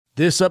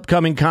This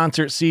upcoming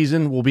concert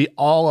season will be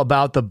all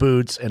about the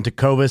boots, and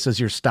Tecovas is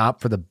your stop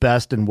for the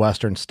best in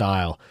Western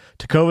style.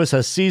 Tecovas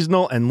has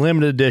seasonal and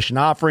limited edition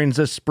offerings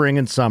this spring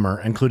and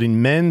summer,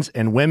 including men's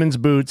and women's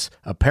boots,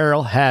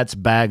 apparel, hats,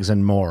 bags,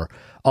 and more.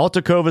 All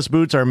Tecovas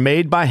boots are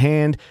made by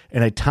hand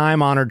in a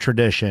time-honored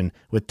tradition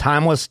with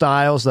timeless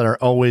styles that are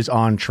always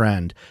on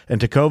trend. And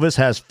Tecovas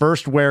has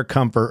first wear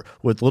comfort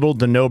with little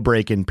to no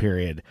break-in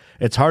period.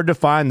 It's hard to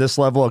find this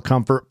level of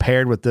comfort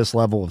paired with this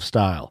level of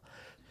style.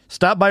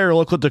 Stop by your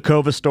local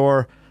Tecovas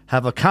store,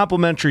 have a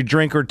complimentary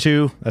drink or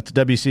two, that's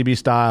WCB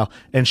style,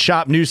 and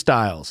shop new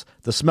styles.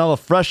 The smell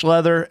of fresh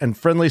leather and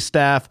friendly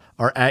staff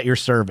are at your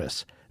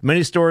service.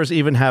 Many stores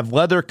even have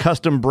leather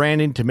custom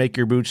branding to make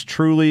your boots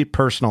truly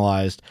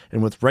personalized.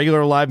 And with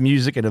regular live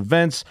music and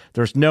events,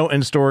 there's no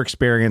in-store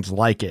experience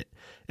like it.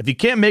 If you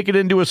can't make it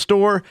into a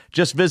store,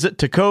 just visit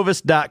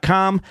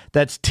tecovas.com.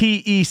 That's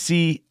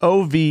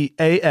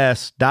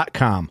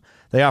TECOVAS.com.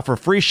 They offer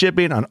free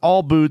shipping on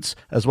all boots,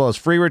 as well as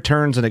free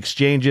returns and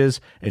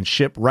exchanges, and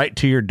ship right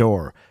to your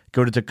door.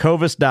 Go to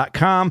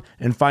tecovas.com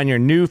and find your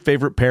new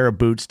favorite pair of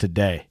boots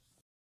today.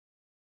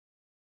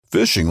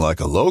 Fishing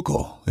like a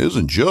local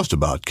isn't just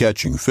about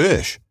catching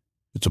fish.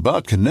 It's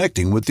about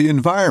connecting with the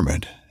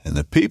environment and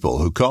the people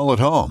who call it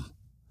home.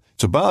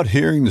 It's about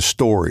hearing the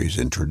stories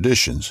and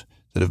traditions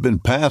that have been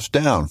passed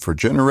down for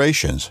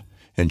generations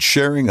and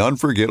sharing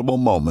unforgettable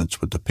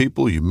moments with the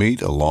people you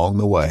meet along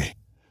the way.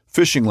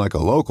 Fishing like a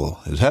local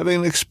is having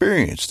an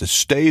experience that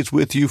stays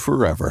with you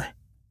forever.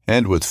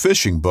 And with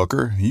Fishing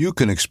Booker, you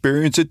can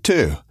experience it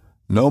too,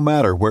 no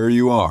matter where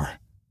you are.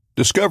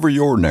 Discover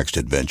your next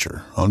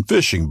adventure on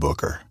Fishing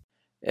Booker.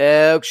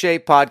 Elk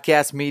Shape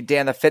Podcast, me,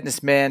 Dan the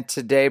Fitness Man.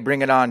 Today,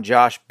 bringing on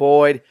Josh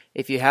Boyd.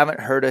 If you haven't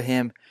heard of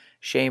him,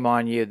 shame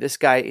on you. This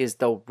guy is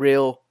the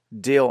real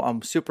deal.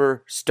 I'm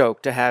super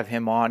stoked to have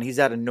him on. He's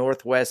out of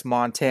Northwest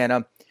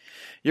Montana.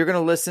 You're going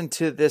to listen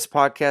to this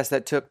podcast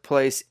that took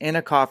place in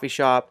a coffee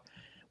shop.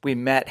 We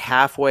met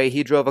halfway.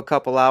 He drove a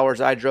couple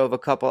hours. I drove a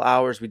couple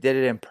hours. We did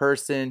it in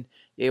person.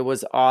 It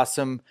was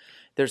awesome.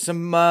 There's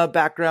some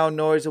background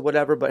noise or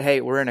whatever, but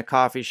hey, we're in a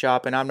coffee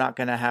shop, and I'm not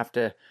going to have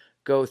to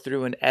go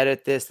through and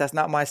edit this. That's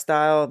not my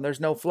style. There's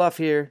no fluff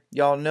here.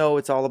 Y'all know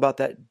it's all about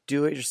that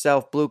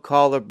do-it-yourself,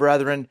 blue-collar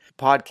brethren.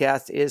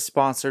 Podcast is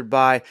sponsored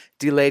by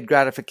Delayed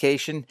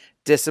Gratification,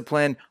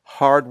 discipline,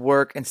 hard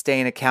work, and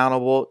staying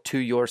accountable to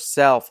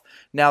yourself.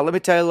 Now, let me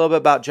tell you a little bit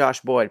about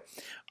Josh Boyd.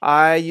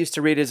 I used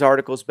to read his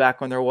articles back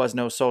when there was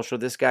no social.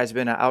 This guy's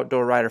been an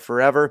outdoor rider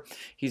forever.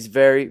 He's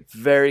very,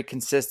 very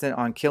consistent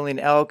on killing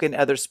elk and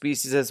other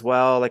species as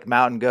well, like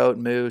mountain goat,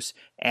 moose,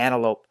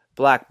 antelope,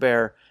 black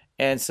bear,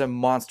 and some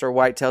monster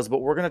whitetails. But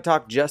we're going to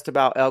talk just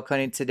about elk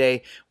hunting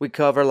today. We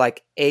cover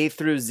like A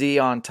through Z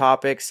on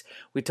topics.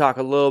 We talk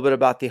a little bit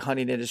about the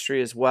hunting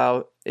industry as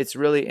well. It's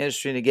really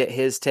interesting to get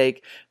his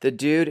take. The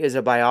dude is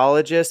a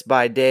biologist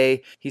by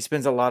day. He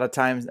spends a lot of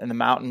time in the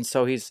mountains,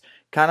 so he's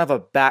kind of a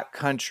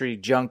backcountry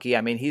junkie.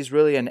 I mean, he's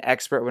really an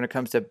expert when it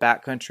comes to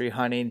backcountry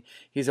hunting.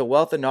 He's a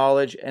wealth of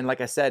knowledge, and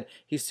like I said,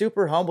 he's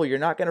super humble. You're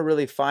not going to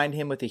really find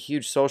him with a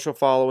huge social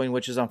following,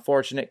 which is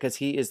unfortunate because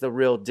he is the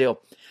real deal.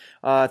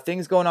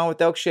 Things going on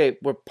with Elk Shape.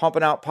 We're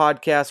pumping out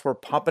podcasts. We're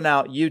pumping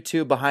out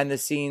YouTube behind the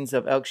scenes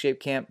of Elk Shape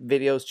Camp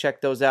videos.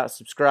 Check those out.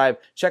 Subscribe.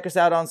 Check us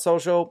out on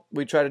social.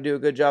 We try to do a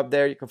good job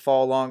there. You can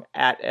follow along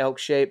at Elk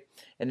Shape.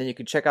 And then you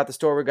can check out the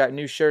store. We got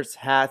new shirts,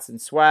 hats,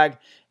 and swag.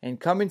 And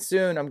coming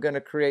soon, I'm going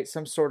to create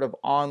some sort of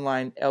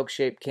online Elk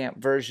Shape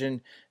Camp version,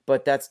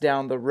 but that's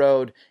down the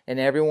road. And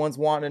everyone's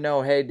wanting to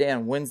know, hey,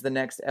 Dan, when's the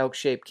next Elk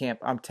Shape Camp?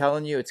 I'm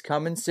telling you, it's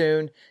coming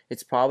soon.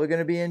 It's probably going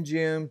to be in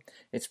June.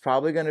 It's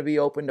probably going to be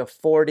open to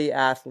 40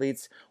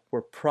 athletes.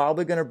 We're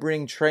probably going to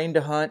bring Train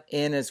to Hunt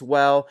in as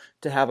well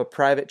to have a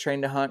private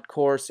Train to Hunt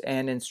course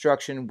and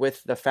instruction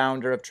with the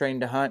founder of Train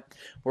to Hunt.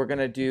 We're going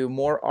to do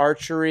more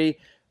archery.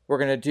 We're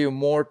going to do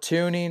more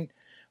tuning,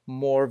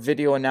 more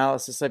video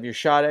analysis of your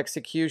shot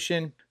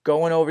execution,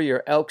 going over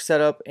your elk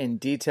setup in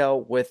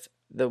detail with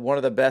one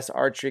of the best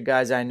archery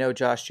guys I know,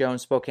 Josh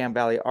Jones, Spokane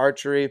Valley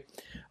Archery.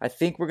 I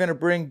think we're going to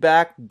bring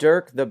back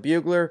Dirk, the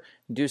bugler,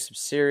 and do some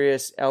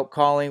serious elk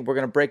calling. We're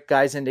going to break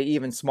guys into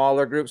even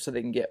smaller groups so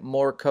they can get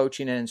more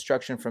coaching and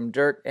instruction from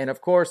Dirk. And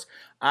of course,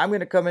 I'm going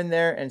to come in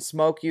there and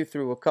smoke you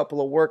through a couple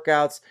of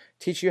workouts,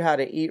 teach you how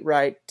to eat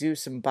right, do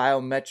some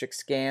biometric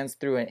scans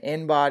through an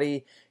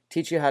in-body,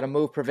 teach you how to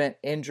move, prevent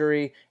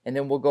injury, and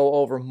then we'll go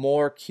over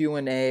more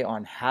Q&A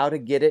on how to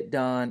get it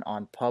done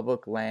on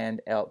public land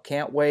elk.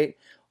 Can't wait.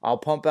 I'll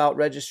pump out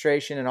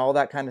registration and all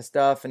that kind of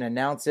stuff and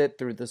announce it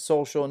through the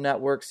social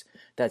networks.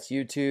 That's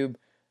YouTube,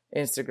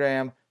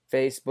 Instagram,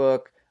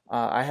 Facebook.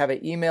 I have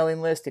an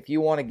emailing list. If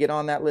you want to get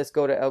on that list,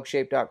 go to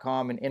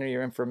elkshape.com and enter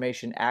your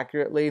information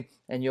accurately,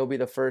 and you'll be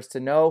the first to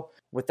know.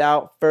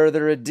 Without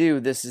further ado,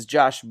 this is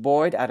Josh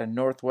Boyd out of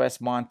Northwest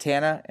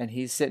Montana, and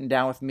he's sitting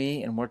down with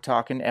me, and we're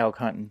talking elk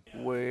hunting.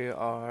 We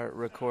are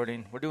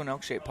recording. We're doing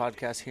Elk Shape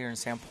podcast here in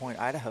Sandpoint,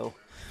 Idaho,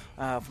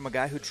 from a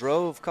guy who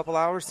drove a couple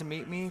hours to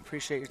meet me.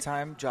 Appreciate your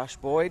time, Josh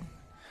Boyd.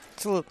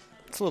 It's a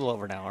little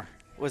over an hour.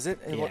 Was it?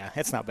 Yeah,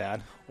 it's not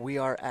bad. We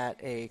are at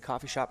a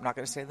coffee shop. Not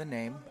going to say the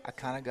name. I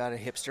kind of got a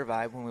hipster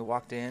vibe when we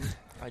walked in.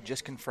 I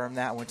just confirmed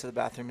that. I went to the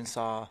bathroom and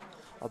saw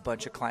a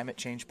bunch of climate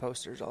change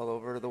posters all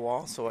over the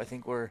wall. So I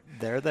think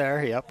They're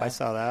there. Yep, I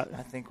saw that.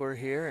 I think we're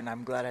here, and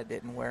I'm glad I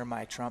didn't wear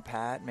my Trump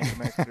hat, Make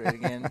America Great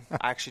Again.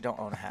 I actually don't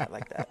own a hat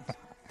like that.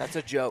 That's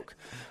a joke.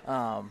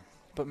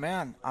 But,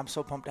 man, I'm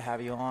so pumped to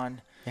have you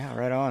on. Yeah,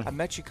 right on. I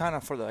met you kind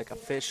of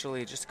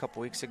officially just a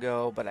couple weeks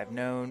ago, but I've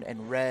known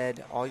and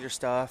read all your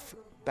stuff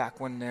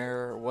back when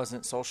there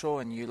wasn't social,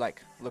 and you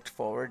looked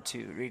forward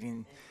to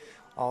reading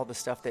all the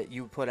stuff that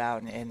you put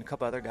out and a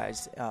couple other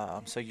guys.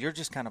 So you're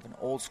just kind of an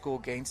old school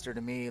gangster to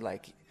me,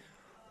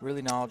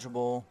 really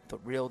knowledgeable, the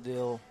real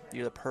deal.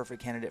 You're the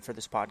perfect candidate for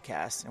this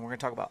podcast, and we're going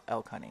to talk about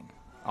elk hunting.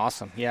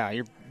 Awesome. Yeah,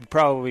 you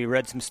probably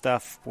read some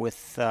stuff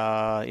with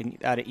out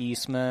of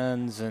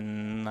Eastman's,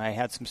 and I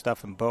had some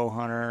stuff in Bow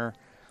Hunter.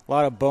 A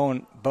lot of bow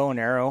and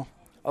arrow.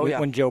 Oh, yeah.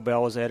 When Joe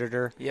Bell was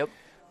editor. Yep.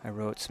 I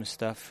wrote some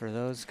stuff for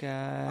those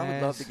guys. I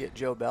would love to get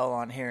Joe Bell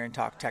on here and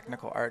talk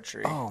technical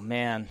archery. Oh,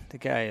 man. The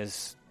guy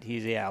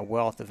he's a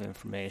wealth of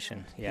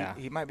information. Yeah.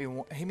 He might be,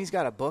 he's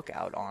got a book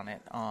out on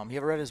it. You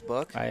ever read his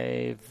book?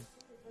 I've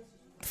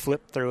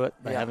flipped through it.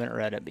 I Yeah. haven't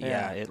read it, but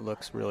Yeah. it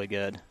looks really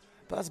good.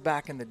 But that's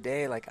back in the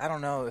day. I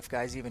don't know if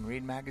guys even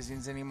read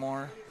magazines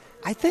anymore.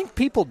 I think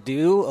people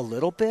do a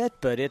little bit,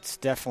 but it's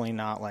definitely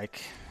not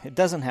it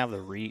doesn't have the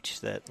reach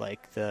that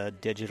the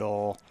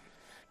digital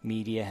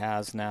media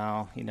has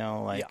now,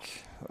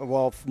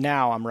 well,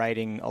 now I'm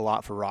writing a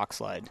lot for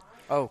Rockslide.com.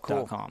 Oh,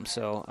 cool.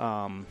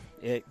 So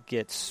it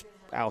gets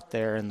out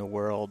there in the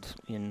world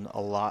in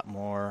a lot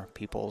more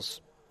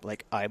people's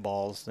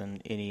eyeballs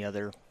than any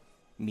other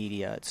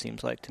media, it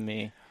seems like to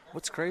me.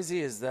 What's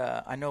crazy is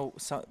I know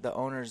the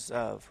owners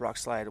of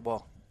Rockslide,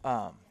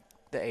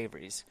 the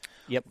Averys.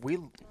 Yep.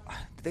 Do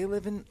they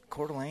live in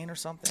Coeur d'Alene or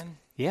something?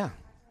 Yeah.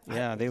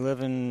 Yeah, they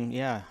live in,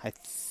 I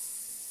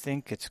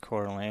think it's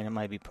Coeur d'Alene. It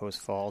might be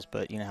Post Falls,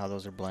 but you know how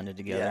those are blended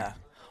together.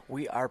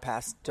 Yeah. Our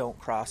paths don't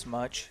cross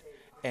much,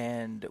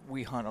 and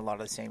we hunt a lot of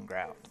the same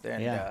ground.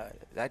 And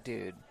that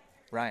dude,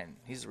 Ryan,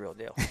 he's the real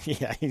deal.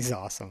 Yeah, he's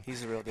awesome.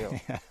 He's the real deal.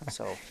 Yeah.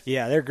 So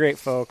yeah, they're great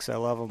folks. I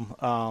love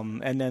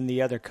them. And then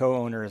the other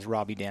co-owner is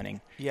Robbie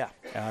Denning. Yeah.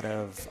 Out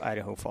of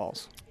Idaho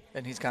Falls.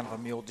 And he's kind of a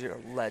mule deer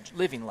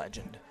living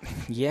legend.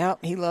 Yeah,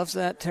 he loves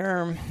that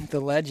term, the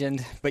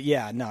legend. But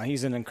yeah, no,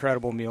 he's an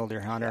incredible mule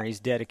deer hunter. Yeah. He's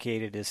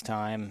dedicated his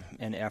time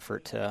and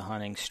effort to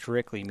hunting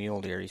strictly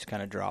mule deer. He's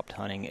kind of dropped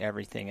hunting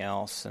everything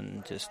else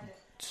and just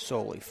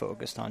solely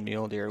focused on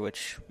mule deer,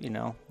 which,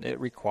 it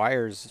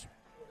requires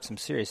some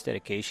serious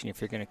dedication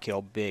if you're going to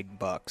kill big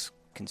bucks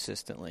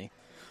consistently.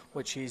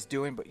 Which he's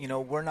doing, but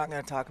we're not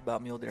going to talk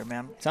about mule deer,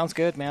 man. Sounds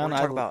good, man. We're going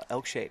to talk about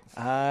elk shape.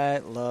 I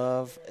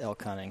love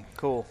elk hunting.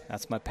 Cool.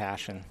 That's my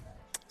passion.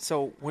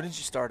 So when did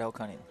you start elk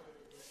hunting?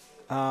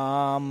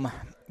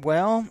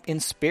 Well, in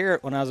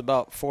spirit, when I was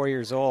about 4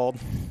 years old,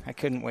 I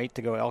couldn't wait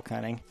to go elk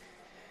hunting.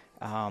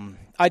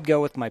 I'd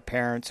go with my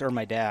parents or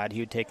my dad. He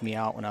would take me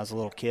out when I was a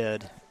little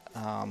kid.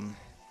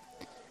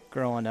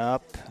 Growing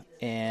up,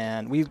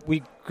 and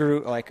we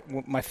grew,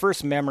 my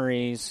first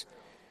memories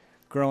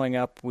growing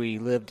up, we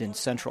lived in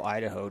central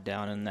Idaho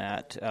down in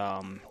that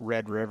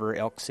Red River,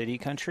 Elk City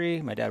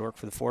country. My dad worked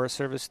for the Forest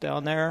Service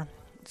down there.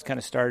 He's kind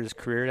of started his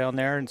career down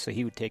there, and so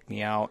he would take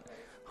me out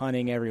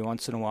hunting every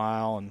once in a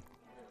while, and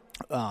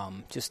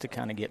just to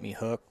kind of get me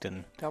hooked.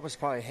 And that was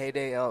probably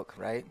heyday elk,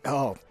 right?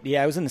 Oh,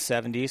 yeah, it was in the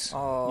 70s.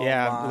 Oh,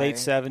 yeah, late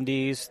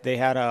 70s. They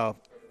had a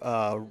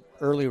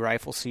early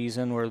rifle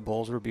season where the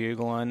bulls were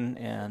bugling,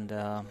 and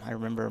I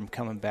remember him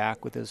coming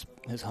back with his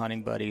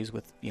hunting buddies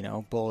with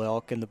bull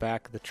elk in the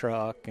back of the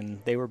truck, and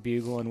they were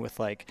bugling with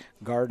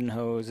garden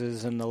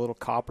hoses and the little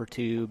copper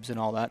tubes and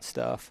all that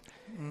stuff.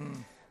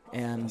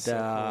 And so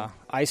cool.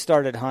 I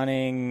started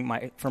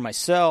hunting for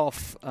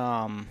myself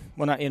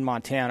in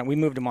Montana. We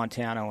moved to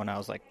Montana when I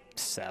was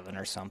 7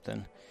 or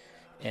something,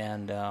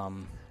 and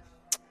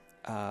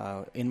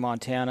in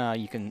Montana,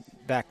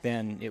 back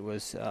then it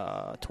was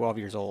 12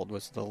 years old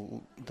was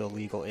the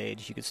legal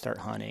age you could start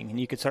hunting, and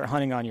you could start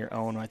hunting on your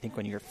own. I think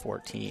when you're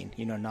 14,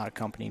 not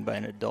accompanied by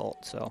an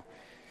adult. So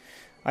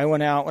I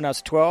went out when I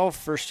was 12,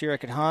 first year I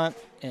could hunt,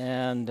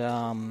 and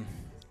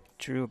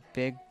drew a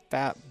big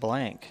fat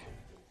blank,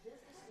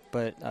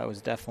 but I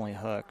was definitely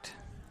hooked.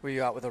 Were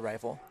you out with a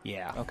rifle?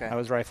 Yeah. Okay. I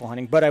was rifle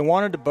hunting, but I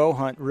wanted to bow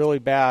hunt really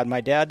bad.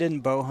 My dad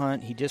didn't bow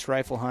hunt; he just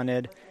rifle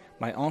hunted.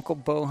 My uncle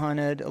bow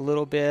hunted a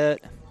little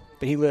bit,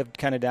 but he lived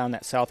kind of down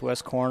that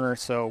southwest corner,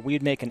 so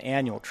we'd make an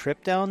annual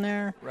trip down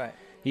there. Right.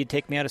 He'd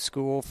take me out of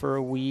school for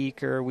a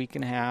week or a week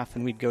and a half,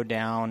 and we'd go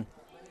down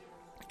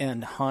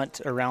and hunt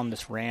around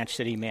this ranch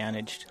that he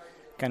managed,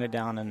 kind of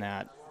down in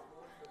that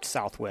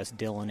southwest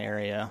Dillon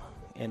area.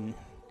 And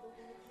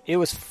it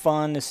was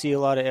fun to see a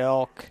lot of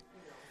elk.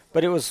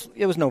 But it was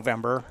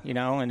November,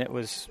 and it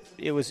was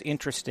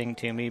interesting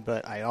to me,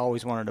 but I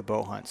always wanted to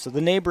bow hunt. So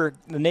the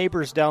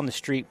neighbors down the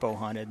street bow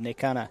hunted, and they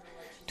kind of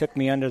took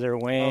me under their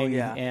wing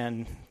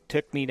and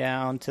took me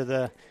down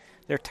to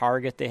their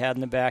target they had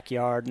in the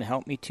backyard and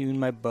help me tune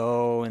my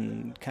bow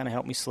and kind of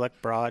help me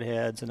select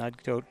broadheads. And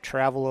I'd go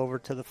travel over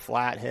to the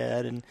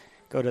Flathead and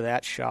go to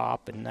that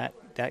shop, and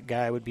that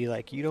guy would be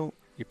like, your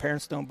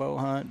parents don't bow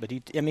hunt, but he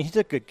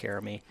took good care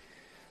of me.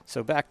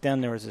 So back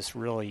then there was this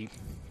really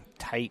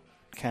tight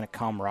kind of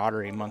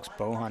camaraderie amongst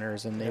bow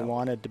hunters, and they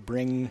wanted to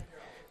bring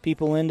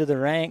people into the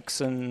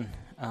ranks, and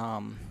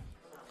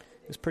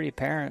it was pretty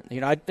apparent,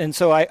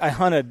 so I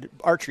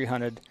archery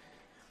hunted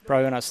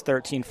probably when I was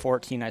 13,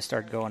 14. I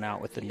started going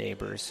out with the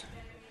neighbors,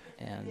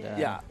 and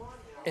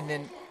And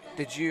then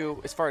did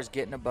you, as far as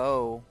getting a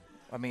bow,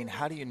 I mean,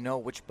 how do you know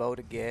which bow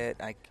to get?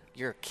 Like,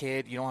 you're a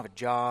kid, you don't have a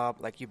job,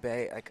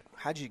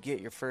 how'd you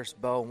get your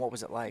first bow, and what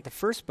was it like? The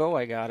first bow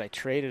I got, I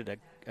traded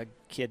a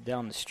kid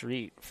down the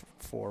street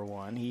for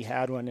one. He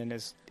had one in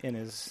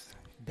his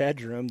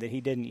bedroom that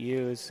he didn't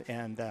use,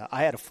 and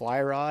I had a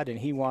fly rod, and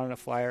he wanted a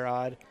fly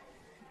rod,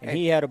 and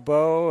he had a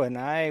bow, and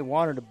I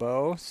wanted a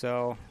bow,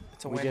 so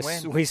it's a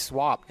win-win. We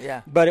swapped.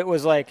 Yeah. But it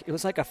was like a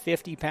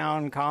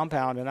 50-pound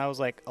compound, and I was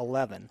like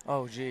 11.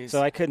 Oh, geez.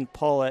 So I couldn't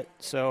pull it.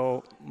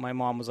 So my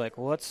mom was like,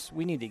 "Well,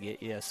 we need to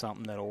get you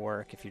something that'll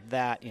work if you're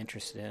that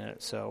interested in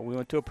it." So we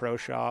went to a pro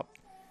shop,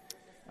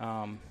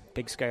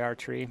 Big Sky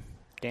Archery,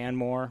 Dan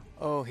Moore.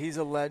 Oh, he's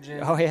a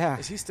legend. Oh, yeah.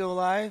 Is he still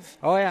alive?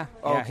 Oh, yeah.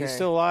 Yeah, Okay. he's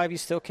still alive.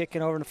 He's still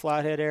kicking over in the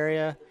Flathead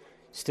area,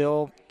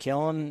 still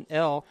killing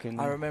elk.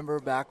 And I remember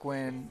back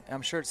when,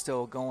 I'm sure it's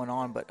still going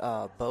on, but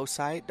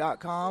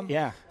bowsite.com.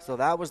 Yeah. So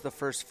that was the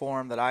first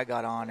forum that I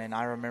got on, and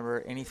I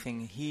remember anything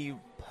he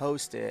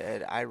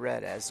posted, I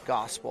read as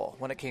gospel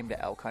when it came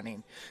to elk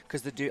hunting.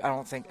 Because the dude, I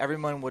don't think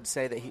everyone would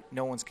say that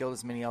no one's killed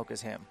as many elk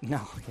as him.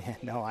 No,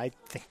 I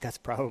think that's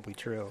probably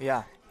true.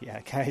 Yeah. Yeah,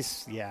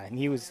 guys. Yeah, and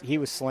he was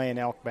slaying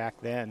elk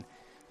back then,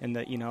 and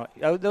that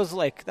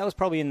was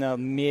probably in the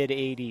mid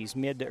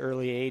to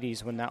early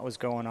 80s when that was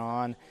going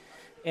on,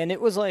 and it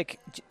was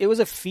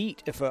a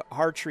feat if a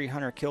archery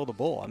hunter killed a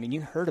bull. I mean,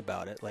 you heard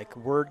about it. Like,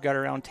 word got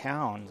around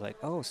town, like,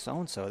 oh,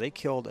 so and so, they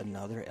killed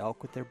another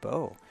elk with their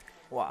bow.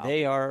 Wow.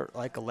 They are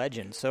like a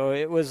legend. So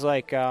it was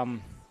like,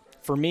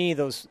 for me,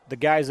 the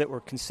guys that were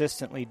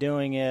consistently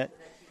doing it,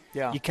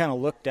 yeah, you kind of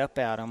looked up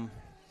at them.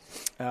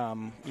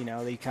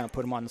 They kind of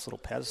put them on this little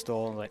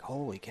pedestal and like,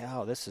 holy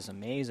cow, this is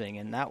amazing.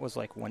 And that was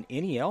like when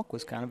any elk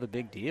was kind of a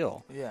big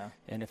deal. Yeah.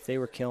 And if they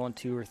were killing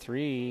 2 or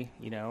 3,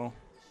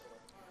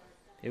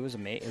 it was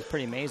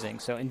pretty amazing.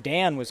 So, and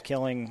Dan was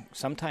killing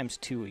sometimes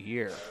 2 a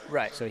year.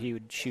 Right. So he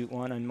would shoot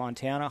one in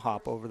Montana,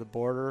 hop over the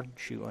border,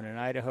 shoot one in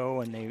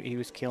Idaho, and he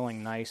was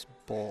killing nice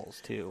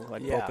bulls too,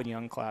 like Pope and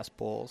Young class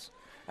bulls.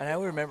 And I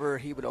remember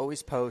he would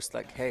always post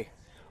like, hey,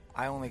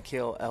 I only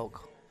kill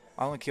elk.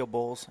 I only kill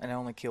bulls, and I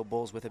only kill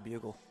bulls with a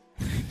bugle.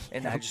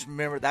 And I just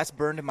remember that's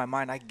burned in my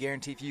mind. I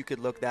guarantee if you could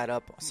look that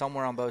up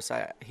somewhere on both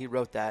sides, he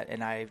wrote that,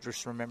 and I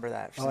just remember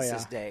that since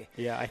this day.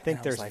 Yeah, I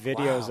think there's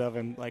videos of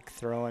him like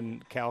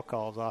throwing cow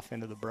calls off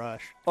into the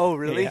brush. Oh,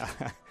 really? Yeah.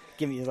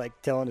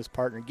 Telling his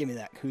partner, "Give me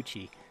that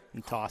coochie,"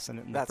 and tossing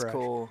it in the brush. That's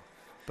cool.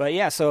 But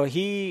yeah, so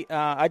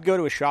I'd go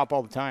to his shop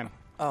all the time.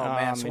 Oh,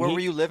 man. So where were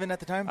you living at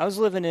the time? I was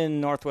living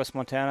in northwest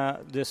Montana,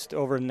 just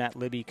over in that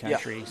Libby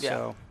country. Yeah.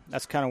 So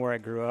that's kind of where I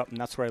grew up, and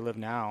that's where I live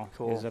now.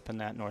 Cool. Is up in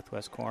that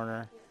northwest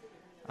corner.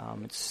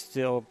 It's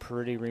still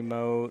pretty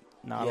remote.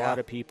 Not a lot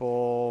of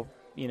people,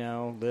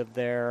 live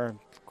there.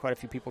 Quite a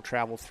few people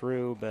travel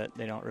through, but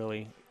they don't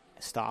really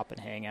stop and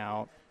hang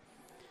out.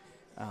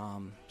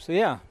 So,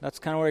 yeah, that's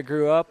kind of where I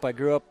grew up. I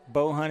grew up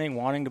bow hunting,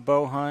 wanting to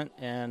bow hunt,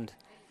 and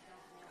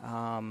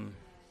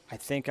I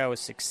think I was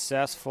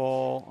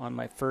successful on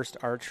my first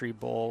archery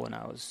bull when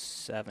I was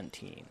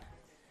 17.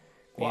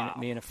 Wow.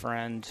 Me and a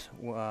friend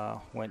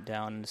went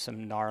down into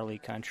some gnarly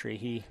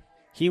country.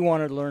 He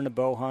wanted to learn to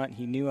bow hunt.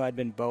 He knew I'd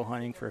been bow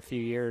hunting for a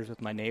few years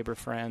with my neighbor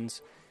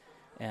friends,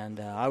 and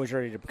I was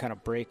ready to kind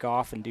of break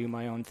off and do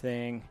my own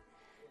thing.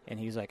 And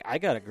he's like, I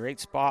got a great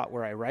spot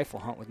where I rifle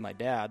hunt with my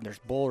dad. There's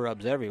bull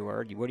rubs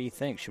everywhere. What do you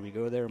think? Should we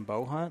go there and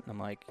bow hunt? And I'm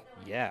like,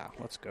 yeah,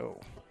 let's go.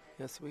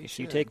 Yes, we If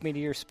should. you take me to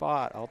your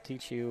spot, I'll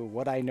teach you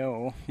what I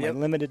know, my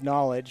limited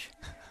knowledge.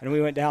 And we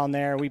went down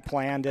there. We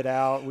planned it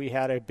out. We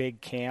had a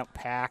big camp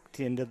packed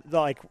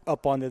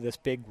up onto this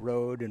big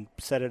road and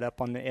set it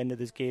up on the end of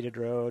this gated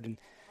road and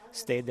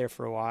stayed there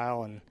for a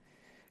while and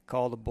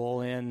called a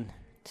bull in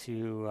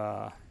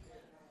to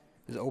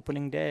his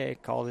opening day.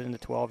 Called it into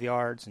 12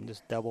 yards and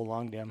just double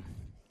lunged him.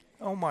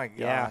 Oh my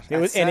gosh! Yeah,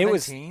 it was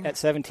at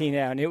 17.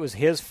 Yeah, and it was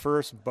his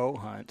first bow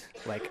hunt,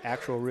 like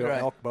actual real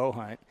elk bow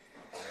hunt.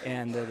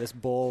 And this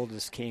bull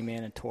just came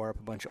in and tore up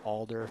a bunch of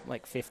alder,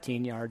 like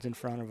 15 yards in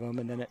front of him,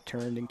 and then it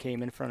turned and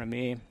came in front of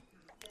me.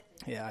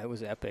 Yeah, it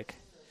was epic.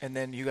 And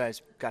then you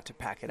guys got to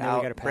pack it Then we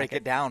out, got to pack break it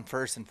it down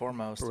first and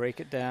foremost. Break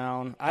it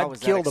down. How I'd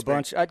was that killed a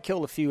experience? bunch. I'd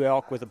killed a few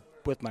elk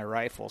with my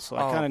rifle, so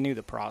I kind of knew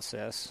the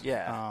process.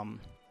 Yeah.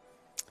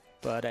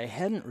 But I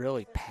hadn't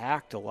really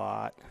packed a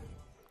lot,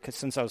 because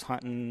since I was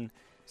hunting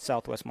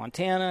southwest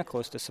Montana,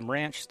 close to some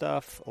ranch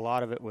stuff, a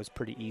lot of it was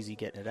pretty easy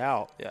getting it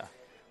out. Yeah.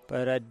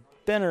 But I'd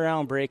been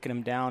around breaking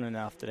them down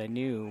enough that I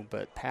knew,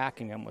 but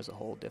packing them was a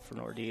whole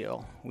different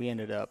ordeal. We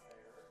ended up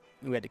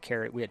we had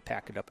to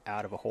pack it up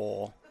out of a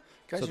hole.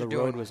 Guys So the are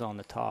doing road was on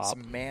the top.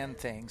 Some man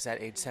things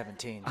at age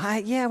 17.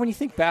 Yeah, when you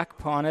think back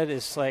upon it,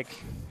 it's like,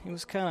 it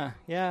was kind of,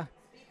 yeah.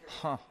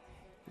 Huh.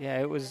 Yeah,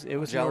 it was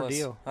an Jealous.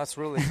 ordeal. That's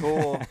really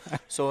cool.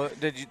 So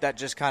that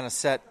just kind of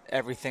set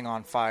everything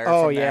on fire?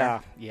 Oh, from yeah,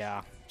 there?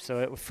 yeah.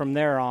 So from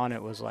there on,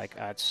 it was like,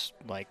 that's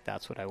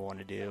what I want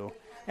to do.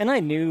 And I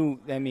knew,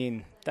 I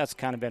mean, that's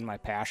kind of been my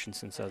passion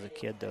since I was a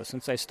kid, though.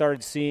 Since I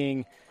started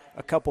seeing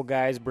a couple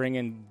guys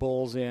bringing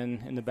bulls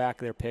in the back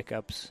of their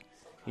pickups,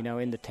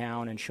 into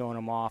town and showing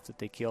them off that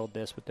they killed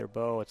this with their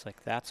bow, it's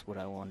like, that's what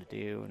I want to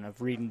do. And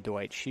I've reading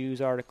Dwight Schuh's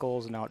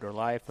articles in Outdoor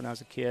Life when I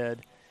was a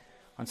kid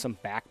on some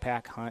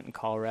backpack hunt in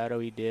Colorado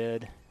he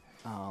did.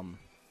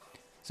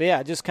 So,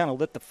 yeah, it just kind of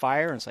lit the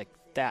fire, and it's like,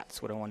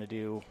 that's what I want to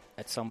do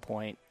at some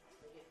point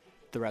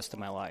the rest of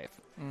my life.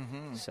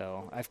 Mm-hmm.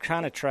 So I've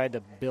kind of tried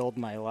to build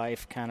my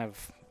life kind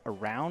of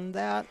around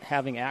that,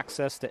 having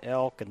access to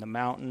elk and the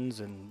mountains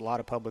and a lot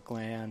of public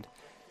land,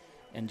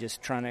 and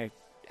just trying to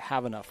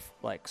have enough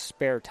like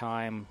spare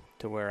time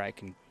to where I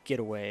can get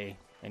away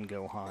and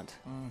go hunt.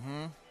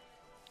 Mm-hmm.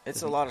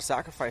 It's a lot of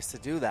sacrifice to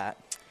do that.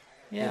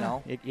 Yeah,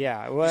 You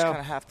well, just kind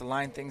of have to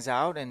line things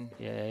out and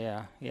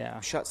yeah.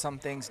 shut some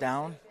things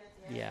down.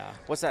 Yeah.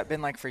 What's that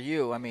been like for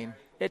you? I mean,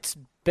 It's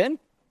been,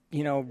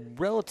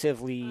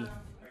 relatively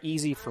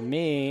easy for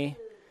me.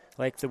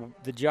 Like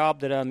the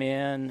job that I'm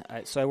in,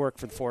 so I work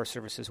for the Forest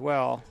Service as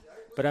well,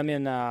 but I'm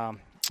in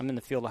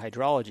the field of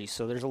hydrology.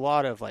 So there's a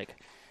lot of like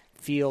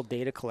field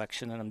data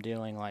collection that I'm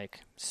doing, like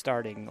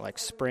starting like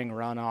spring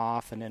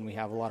runoff, and then we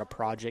have a lot of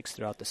projects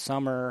throughout the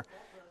summer,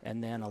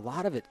 and then a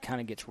lot of it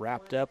kind of gets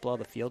wrapped up. A lot of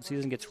the field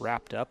season gets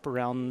wrapped up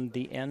around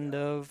the end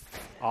of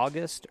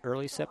August,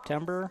 early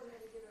September.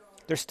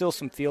 There's still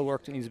some field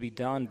work that needs to be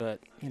done, but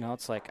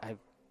it's like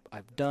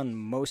I've done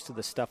most of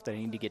the stuff that I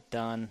need to get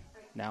done.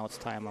 Now it's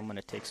time I'm going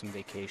to take some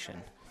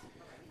vacation.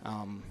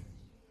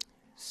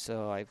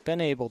 So I've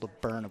been able to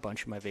burn a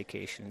bunch of my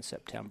vacation in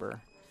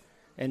September,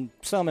 and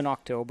some in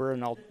October,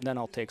 and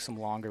I'll take some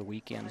longer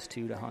weekends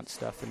too to hunt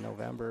stuff in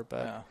November.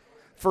 But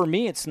for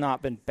me, it's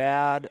not been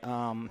bad.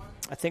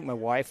 I think my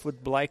wife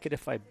would like it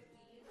if I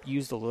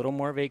used a little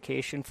more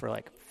vacation for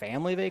like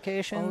family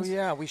vacations. oh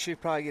yeah, we should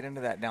probably get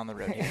into that down the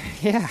road.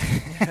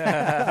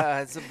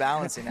 Yeah. It's a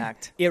balancing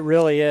act. It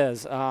really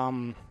is.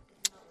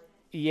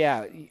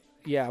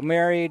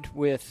 Married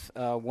with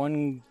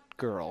one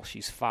girl.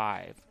 She's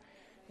 5.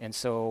 And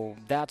so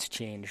that's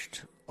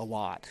changed a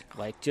lot.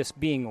 Like just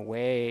being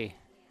away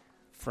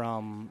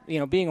from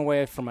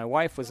my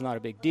wife was not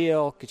a big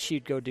deal because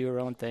she'd go do her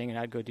own thing and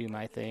I'd go do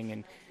my thing.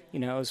 And,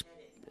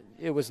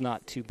 it was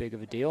not too big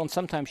of a deal. And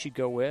sometimes she'd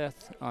go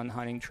with on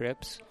hunting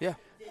trips. Yeah.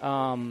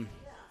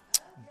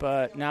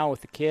 But now with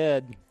the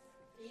kid,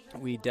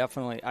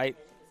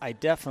 I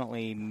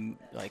definitely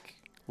like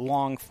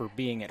long for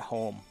being at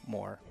home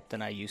more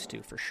than I used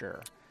to, for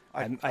sure.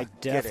 I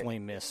definitely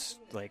miss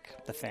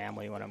like the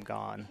family when I'm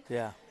gone.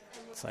 Yeah.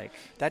 It's like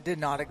That did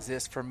not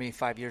exist for me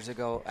 5 years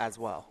ago as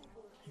well,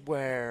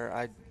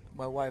 where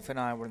my wife and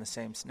I were in the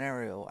same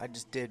scenario. I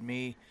just did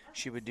me.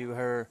 She would do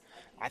her.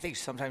 I think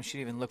sometimes she'd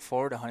even look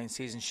forward to hunting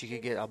season. She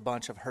could get a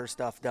bunch of her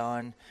stuff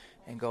done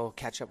and go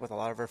catch up with a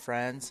lot of her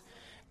friends.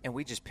 And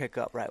we just pick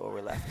up right where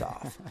we left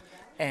off.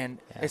 And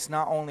it's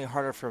not only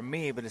harder for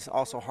me, but it's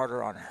also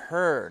harder on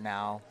her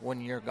now when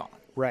you're gone.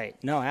 right.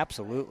 No,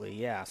 absolutely.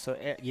 Yeah. So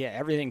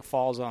everything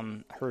falls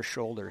on her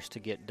shoulders to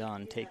get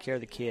done. Take care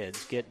of the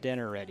kids, get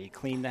dinner ready,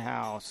 clean the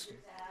house,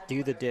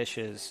 do the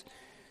dishes.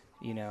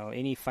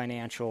 Any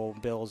financial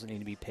bills that need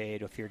to be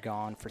paid if you're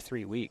gone for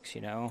 3 weeks.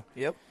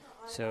 Yep.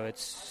 So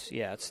it's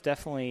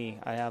definitely,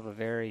 I have a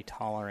very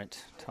tolerant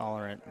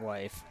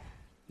wife.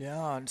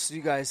 Yeah, and so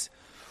you guys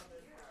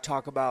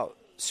talk about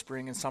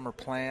spring and summer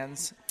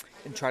plans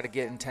and try to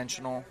get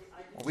intentional.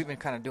 Well, we've been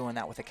kind of doing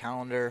that with a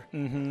calendar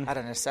out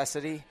of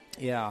necessity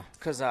Yeah.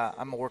 because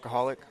I'm a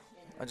workaholic.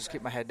 I just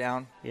keep my head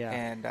down, Yeah.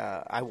 and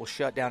I will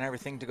shut down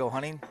everything to go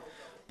hunting,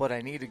 but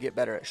I need to get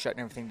better at shutting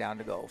everything down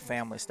to go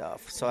family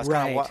stuff. So that's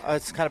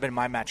it's kind of been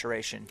my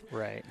maturation.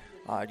 Right.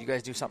 Do you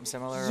guys do something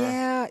similar?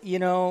 Yeah,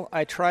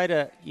 I try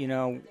to,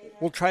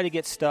 we'll try to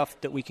get stuff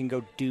that we can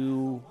go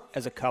do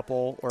as a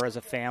couple or as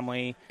a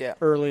family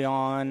early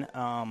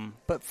on.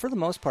 But for the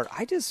most part,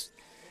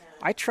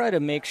 I try to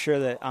make sure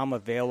that I'm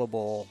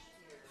available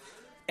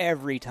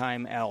every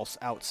time else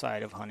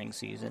outside of hunting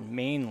season,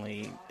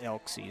 mainly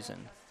elk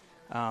season.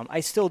 I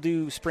still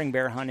do spring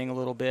bear hunting a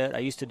little bit. I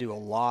used to do a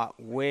lot,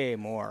 way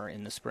more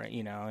in the spring,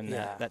 in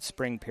that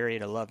spring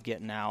period. I love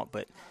getting out,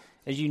 but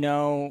as you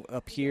know,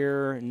 up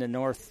here in the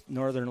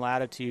northern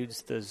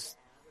latitudes,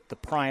 the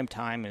prime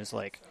time is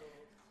like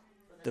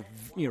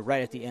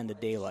right at the end of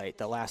daylight,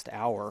 the last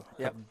hour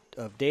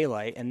of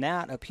daylight, and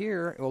that up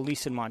here, well, at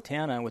least in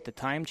Montana, with the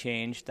time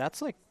change,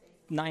 that's like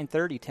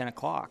 9:30, 10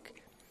 o'clock.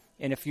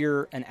 And if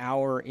you're an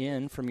hour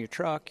in from your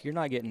truck, you're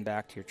not getting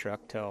back to your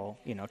truck till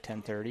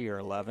 10:30 or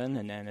 11,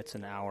 and then it's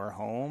an hour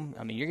home.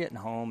 I mean, you're getting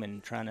home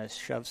and trying to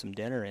shove some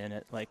dinner in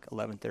at like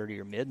 11:30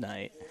 or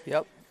midnight.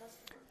 Yep.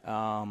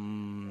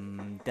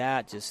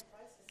 That just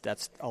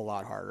that's a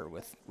lot harder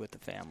with the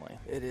family.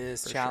 It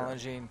is for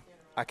challenging. Sure.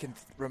 I can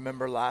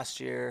remember last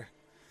year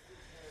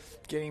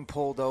getting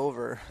pulled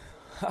over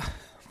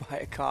by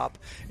a cop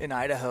in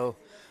Idaho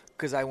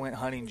because I went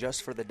hunting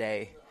just for the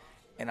day.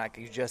 And like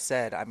you just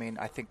said, I mean,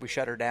 I think we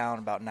shut her down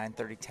about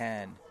 9:30,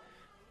 10.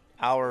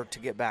 Hour to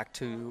get back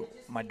to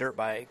my dirt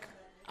bike.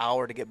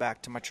 Hour to get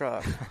back to my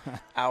truck.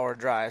 Hour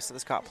drive. So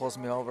this cop pulls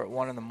me over at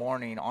 1 a.m.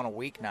 on a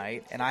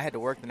weeknight, and I had to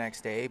work the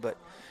next day. But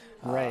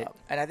right.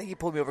 And I think he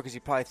pulled me over because he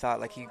probably thought,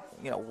 like,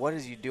 what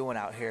is you doing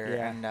out here?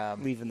 Yeah,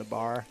 and leaving the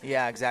bar.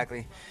 Yeah,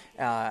 exactly.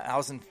 I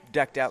was in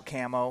decked out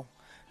camo.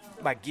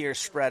 My gear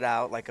spread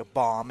out like a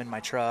bomb in my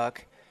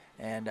truck.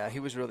 And he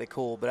was really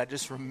cool. But I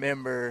just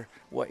remember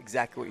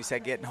exactly what you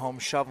said, getting home,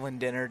 shoveling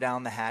dinner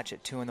down the hatch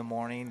at 2 a.m.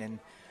 And,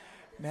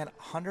 man,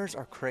 hunters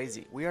are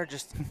crazy. We're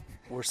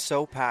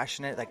so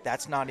passionate. Like,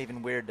 that's not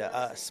even weird to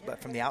us.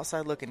 But from the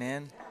outside looking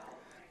in,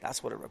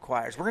 that's what it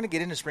requires. We're going to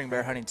get into spring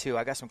bear hunting, too.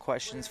 I got some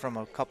questions from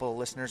a couple of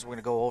listeners we're going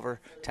to go over,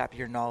 tap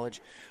your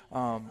knowledge.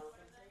 I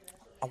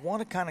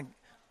want to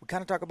we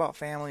kind of talk about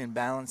family and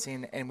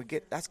balancing, and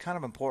that's kind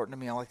of important to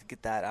me. I like to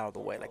get that out of the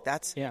way. Like,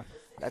 that's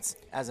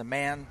as a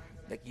man,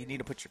 like, you need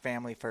to put your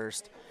family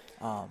first.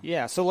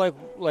 Yeah, so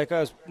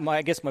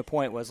I guess my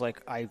point was,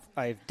 like,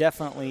 I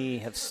definitely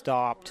have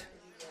stopped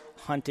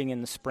hunting in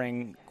the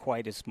spring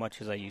quite as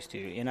much as I used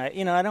to, and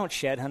I don't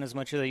shed hunt as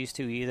much as I used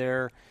to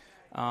either.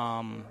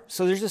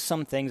 So there's just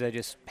some things I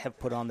just have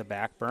put on the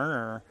back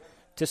burner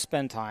to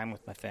spend time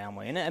with my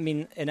family, and I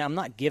mean, and I'm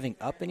not giving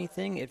up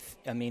anything.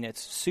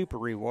 It's super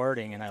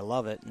rewarding, and I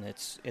love it, and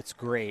it's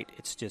great.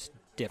 It's just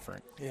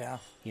different. Yeah,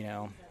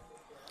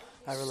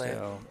 I relate.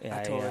 So,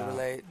 I totally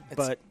relate.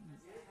 But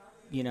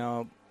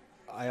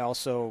I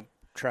also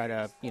try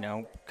to,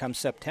 come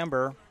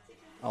September,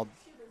 I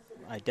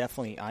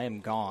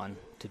am gone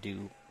to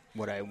do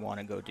what I want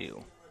to go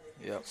do.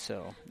 Yep.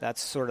 So that's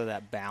sort of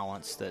that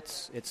balance.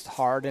 It's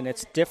hard, and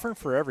it's different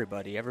for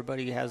everybody.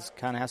 Everybody has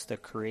to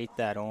create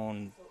that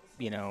own,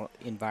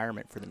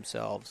 environment for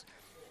themselves,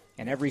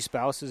 and every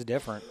spouse is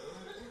different.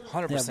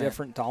 100%. They have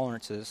different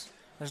tolerances.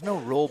 There's no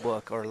rule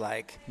book or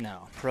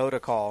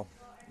protocol.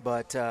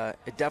 But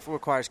it definitely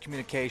requires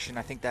communication.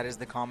 I think that is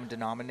the common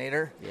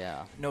denominator.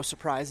 Yeah. No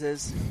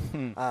surprises.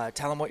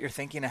 Tell them what you're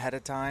thinking ahead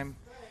of time.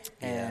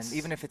 And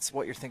even if it's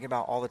what you're thinking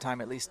about all the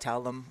time, at least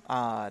tell them.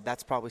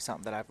 That's probably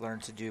something that I've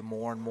learned to do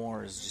more and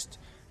more is just,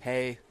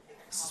 hey,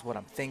 this is what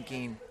I'm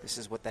thinking. This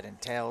is what that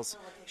entails.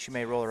 She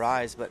may roll her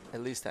eyes, but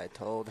at least I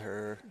told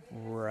her.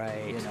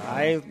 Right.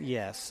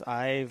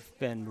 I've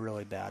been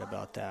really bad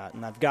about that,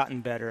 and I've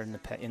gotten better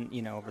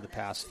over the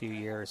past few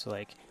years.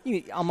 Like,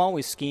 I'm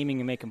always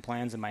scheming and making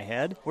plans in my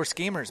head. We're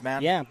schemers,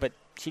 man. Yeah, but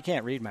she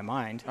can't read my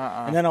mind.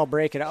 And then I'll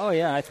break it. Oh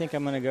yeah, I think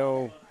I'm gonna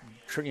go,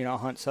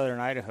 hunt southern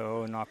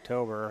Idaho in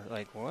October.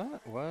 Like,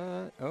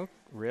 what? Oh,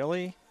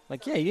 really?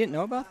 Like, yeah, you didn't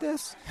know about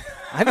this?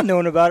 I haven't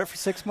known about it for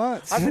 6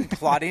 months. I've been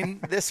plotting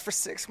this for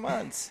 6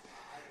 months.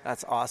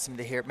 That's awesome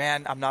to hear.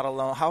 Man, I'm not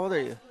alone. How old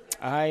are you?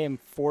 I am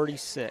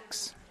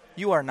 46.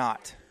 You are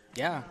not?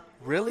 Yeah.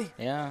 Really?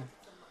 Yeah.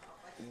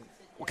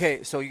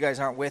 Okay, so you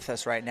guys aren't with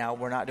us right now.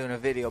 We're not doing a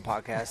video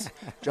podcast.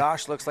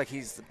 Josh looks like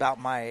he's about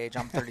my age.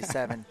 I'm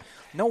 37.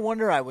 No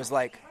wonder I was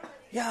like,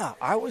 yeah,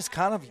 I was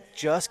kind of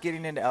just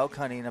getting into elk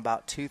hunting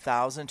about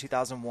 2000,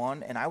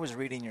 2001, and I was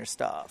reading your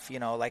stuff,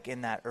 like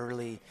in that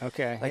early.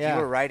 Okay. Like you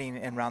were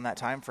writing around that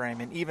time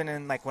frame. And even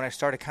in like when I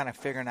started kind of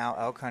figuring out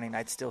elk hunting,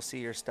 I'd still see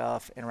your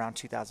stuff in around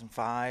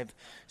 2005.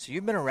 So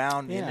you've been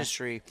around the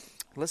industry.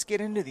 Let's get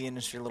into the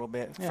industry a little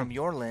bit from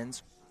your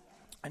lens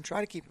and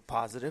try to keep it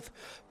positive.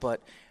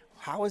 But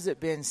how has it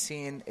been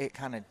seeing it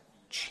kind of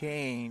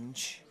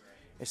change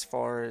as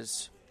far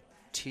as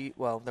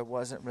there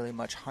wasn't really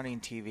much hunting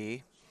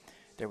TV.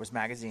 There was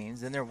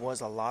magazines. Then there was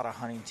a lot of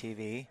hunting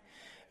TV.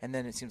 And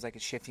then it seems like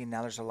it's shifting.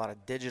 Now there's a lot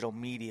of digital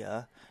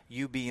media.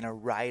 You being a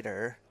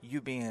writer,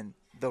 you being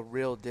the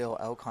real deal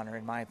elk hunter,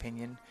 in my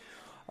opinion.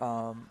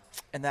 And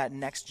that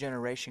next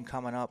generation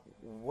coming up,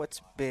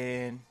 what's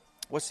in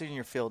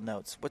your field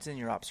notes? What's in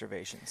your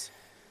observations?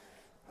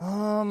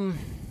 I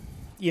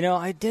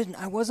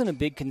wasn't a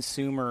big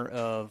consumer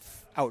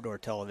of outdoor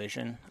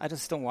television. I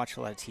just don't watch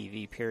a lot of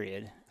TV,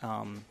 period.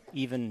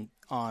 Even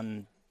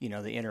on the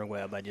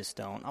interweb, I just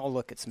don't. I'll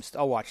look at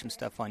I'll watch some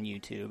stuff on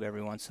YouTube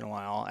every once in a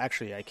while.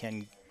 Actually, I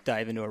can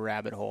dive into a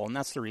rabbit hole, and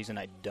that's the reason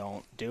I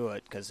don't do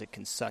it, because it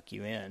can suck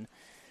you in.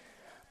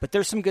 But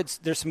there's some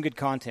good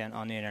content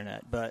on the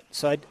internet. But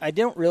so I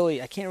can't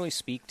really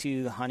speak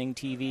to the hunting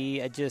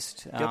TV. I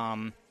just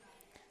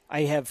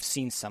I have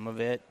seen some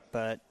of it,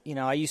 but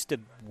I used to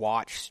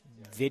watch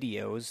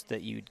videos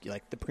that you'd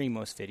like, the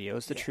Primos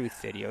videos, the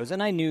Truth videos,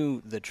 and I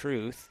knew the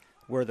Truth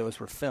where those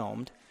were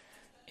filmed.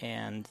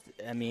 And,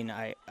 I mean,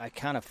 I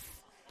kind of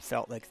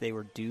felt like they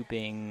were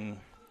duping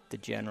the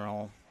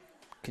general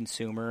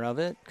consumer of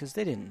it, because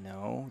they didn't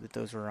know that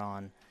those were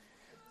on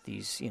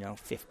these,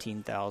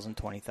 $15,000,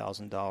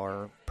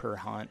 $20,000 per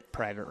hunt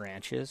private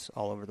ranches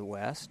all over the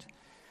West.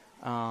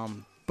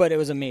 But it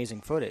was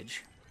amazing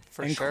footage.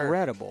 For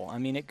incredible. Sure. I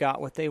mean, it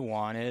got what they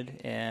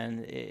wanted,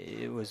 and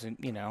it was,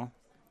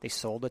 They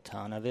sold a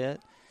ton of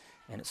it,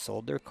 and it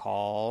sold their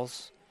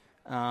calls.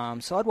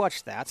 So I'd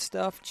watch that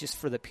stuff just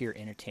for the pure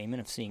entertainment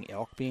of seeing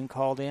elk being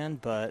called in,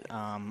 but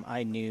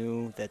I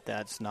knew that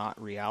that's not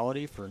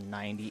reality for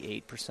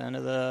 98%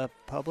 of the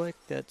public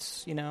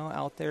that's,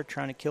 out there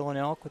trying to kill an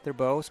elk with their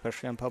bow,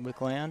 especially on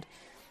public land.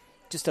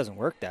 It just doesn't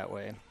work that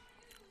way.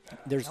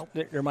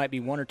 There might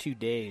be 1 or 2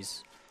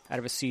 days out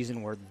of a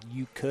season where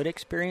you could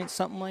experience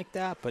something like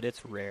that, but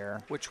it's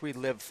rare. Which we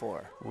live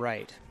for.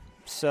 Right.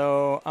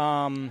 So,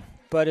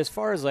 but as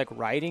far as like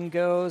writing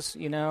goes,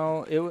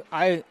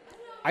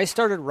 I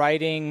started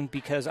writing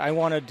because I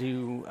wanted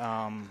to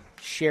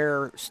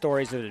share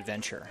stories of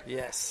adventure.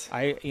 Yes.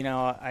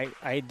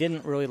 I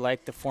didn't really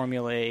like the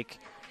formulaic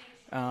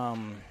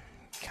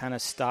kind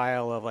of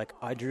style of like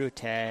I drew a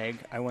tag,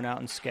 I went out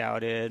and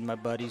scouted, my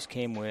buddies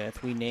came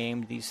with, we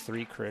named these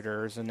 3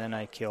 critters, and then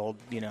I killed,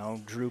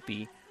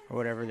 Droopy or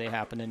whatever they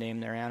happen to name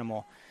their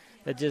animal.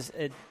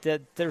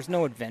 There's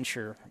no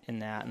adventure in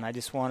that, and I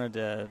just wanted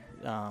to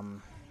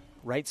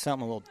write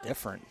something a little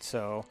different.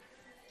 So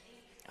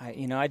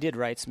I did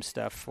write some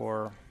stuff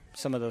for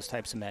some of those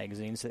types of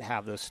magazines that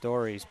have those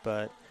stories,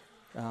 but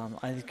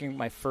I think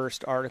my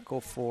first article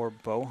for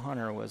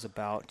Bowhunter was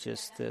about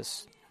just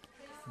this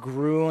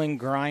grueling,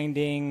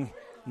 grinding,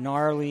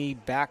 gnarly,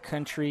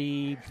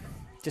 backcountry,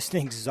 just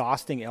an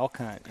exhausting elk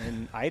hunt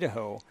in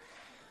Idaho,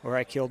 where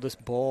I killed this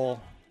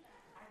bull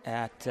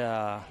at, is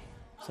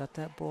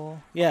that bull?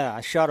 Yeah,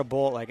 I shot a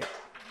bull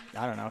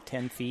at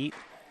 10 feet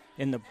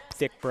in the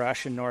thick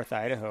brush in North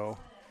Idaho.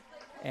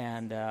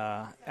 And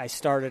I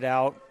started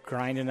out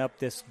grinding up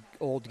this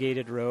old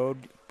gated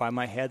road by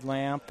my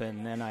headlamp,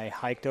 and then I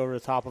hiked over the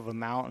top of a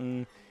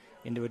mountain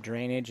into a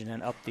drainage, and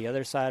then up the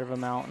other side of a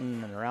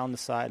mountain and around the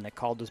side, and I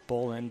called this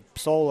bull in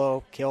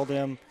solo, killed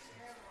him,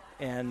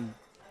 and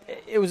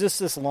it was just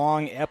this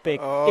long, epic.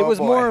 It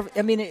was more of,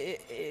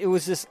 it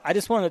was just, I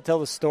just wanted to tell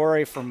the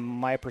story from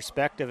my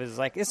perspective. It's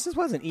like, this just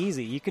wasn't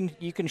easy.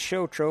 You can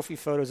show trophy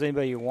photos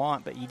anybody you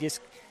want, but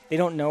they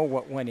don't know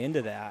what went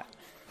into that.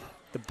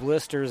 The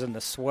blisters and the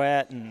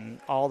sweat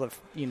and all the,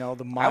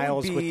 the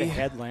miles with the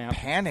headlamp.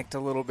 Panicked a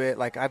little bit.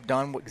 Like, I've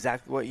done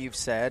exactly what you've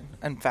said.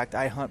 In fact,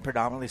 I hunt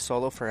predominantly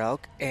solo for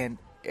elk, and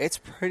it's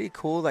pretty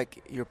cool.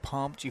 Like, you're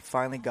pumped. You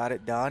finally got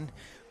it done.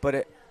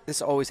 But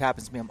this always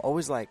happens to me. I'm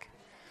always like,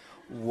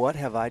 what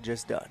have I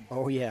just done?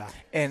 Oh, yeah.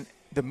 And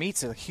the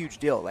meat's a huge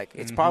deal. Like,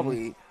 it's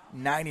probably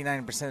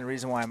 99% of the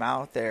reason why I'm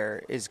out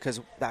there is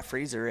because that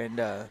freezer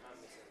and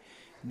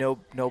no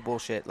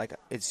bullshit. Like,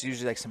 it's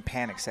usually like some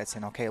panic sets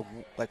in. Okay,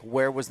 like,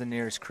 where was the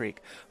nearest creek?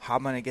 How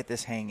am I gonna get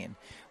this hanging?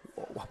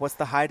 What's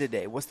the high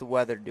today? What's the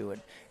weather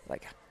doing?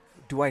 Like,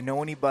 do I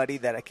know anybody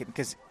that I can?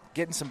 Because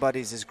getting some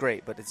buddies is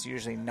great, but it's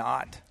usually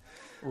not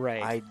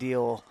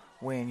ideal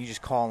when you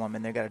just call them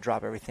and they got to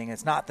drop everything.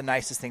 It's not the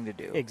nicest thing to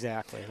do.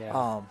 Exactly.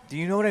 Yeah. Do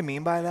you know what I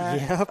mean by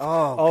that? Yep.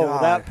 Oh,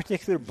 God. That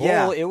particular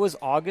bull. It was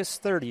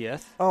August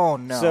 30th. Oh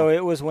no. So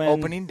it was when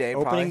opening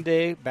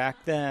day back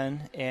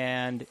then,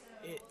 and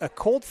a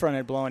cold front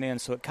had blown in,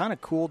 so it kind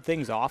of cooled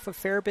things off a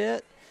fair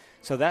bit.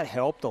 So that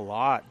helped a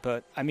lot.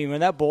 But,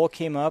 when that bull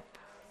came up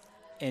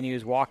and he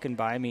was walking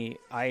by me,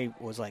 I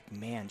was like,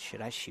 man,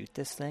 should I shoot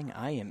this thing?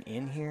 I am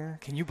in here.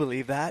 Can you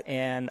believe that?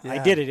 And I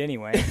did it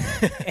anyway.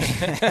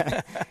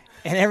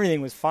 And everything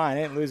was fine.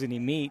 I didn't lose any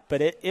meat.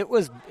 But it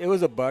was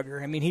a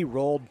bugger. He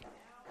rolled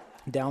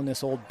down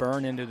this old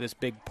burn into this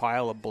big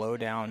pile of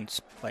blowdown,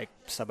 like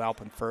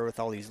subalpine fir with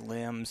all these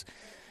limbs.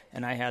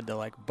 And I had to,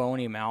 like, bone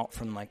him out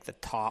from, like, the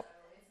top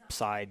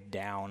side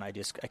down. I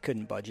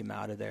couldn't budge him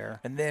out of there.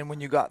 And then when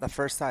you got the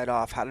first side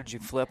off, how did you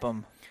flip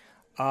him?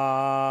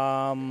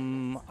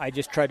 I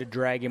just tried to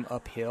drag him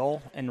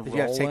uphill and roll him. Did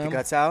you have to take the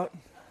guts out?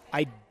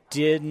 I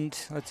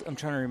didn't. I'm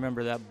trying to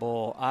remember that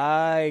bull.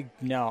 I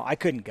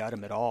couldn't gut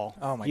him at all.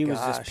 Oh, my gosh. He was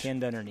just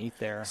pinned underneath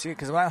there. See,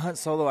 because when I hunt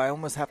solo, I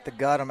almost have to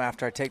gut him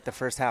after I take the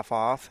first half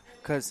off.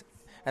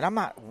 And I'm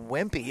not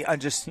wimpy.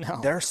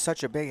 They're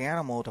such a big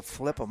animal to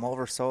flip them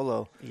over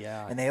solo.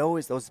 Yeah. And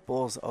those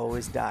bulls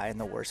always die in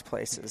the worst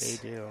places.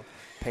 They do.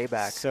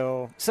 Payback.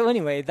 So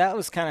anyway, that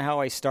was kind of how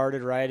I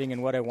started writing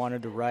and what I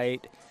wanted to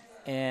write.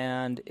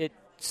 And I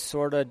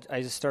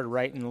just started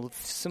writing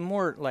some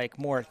more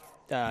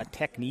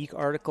technique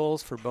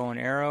articles for bow and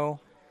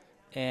arrow.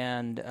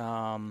 And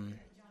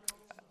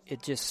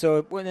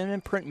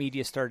then print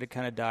media started to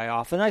kind of die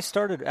off, and I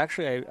started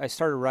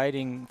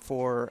writing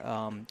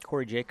for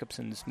Corey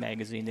Jacobson's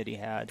magazine that he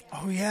had.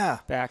 Oh yeah,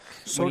 back.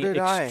 So did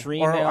I.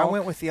 Or I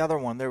went with the other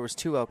one. There was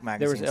 2 elk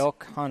magazines. There was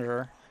Elk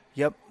Hunter.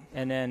 Yep.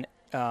 And then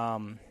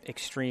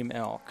Extreme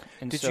Elk.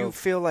 And did you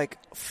feel like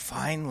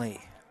finally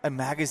a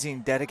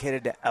magazine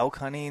dedicated to elk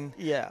hunting?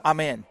 Yeah, I'm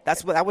in.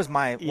 That was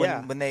my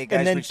when they guys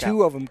and then reached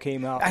 2 out. of them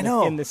came out. I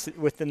know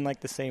within like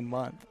the same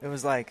month. It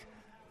was like,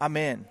 I'm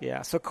in.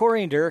 Yeah. So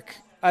Corey and Dirk.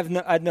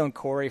 I'd known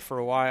Corey for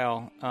a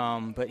while,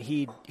 but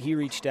he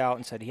reached out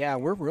and said, "Yeah,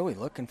 we're really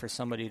looking for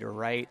somebody to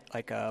write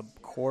like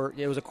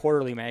it was a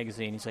quarterly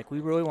magazine. He's like, we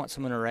really want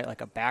someone to write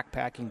like a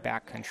backpacking,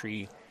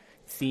 backcountry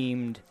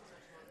themed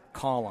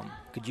column.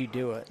 Could you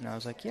do it? And I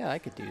was like, yeah, I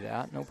could do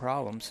that. No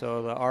problem.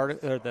 So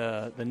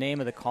the name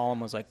of the column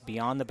was like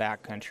Beyond the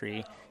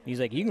Backcountry. He's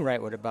like, you can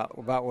write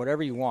about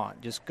whatever you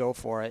want. Just go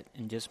for it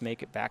and just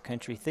make it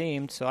backcountry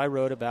themed. So I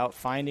wrote about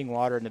finding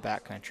water in the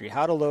backcountry,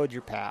 how to load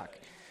your pack,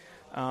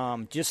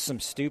 just some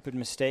stupid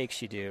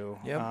mistakes you do.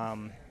 Yep.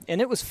 And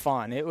it was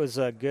fun. It was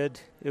a good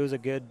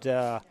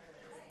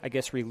I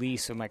guess,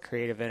 release of my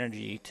creative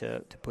energy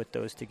to put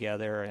those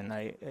together. And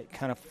it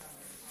kind of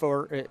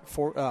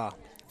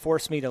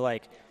forced me to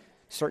like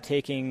start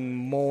taking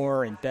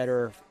more and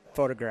better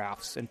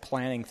photographs and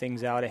planning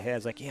things out ahead.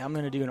 It's like, yeah, I'm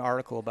going to do an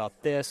article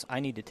about this. I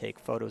need to take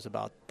photos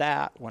about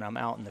that when I'm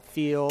out in the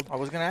field. I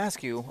was going to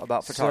ask you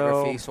about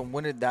photography. So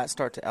when did that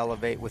start to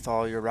elevate with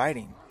all your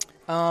writing?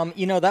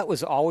 That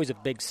was always a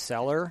big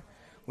seller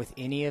with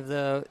any of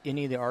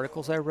the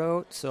articles I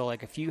wrote. So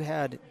like if you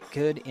had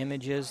good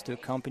images to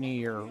accompany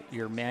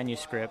your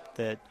manuscript,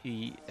 it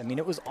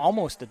was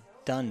almost a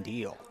done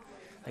deal.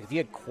 Like if you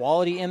had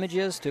quality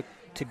images to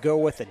go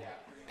with a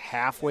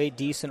halfway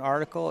decent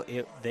article,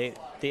 the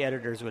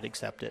editors would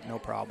accept it, no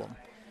problem.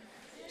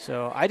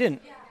 So I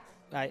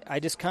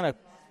just kind of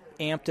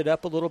amped it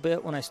up a little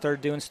bit when I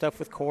started doing stuff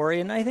with Corey,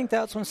 and I think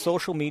that's when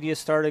social media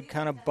started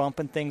kind of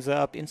bumping things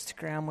up.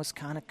 Instagram was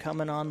kind of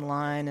coming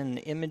online, and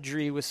the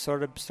imagery was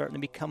sort of starting to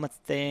become a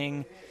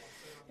thing,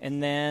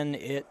 and then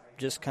it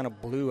just kind of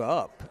blew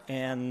up,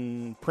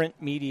 and print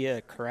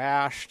media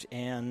crashed,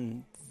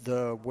 and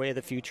the way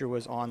the future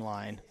was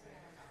online.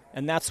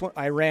 And that's what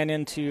I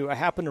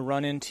happened to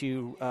run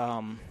into,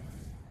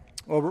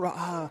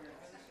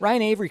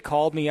 Ryan Avery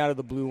called me out of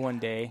the blue one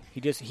day.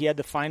 He had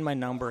to find my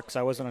number because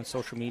I wasn't on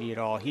social media at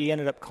all. He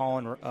ended up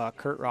calling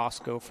Kurt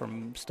Roscoe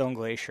from Stone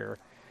Glacier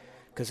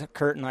because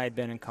Kurt and I had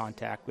been in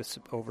contact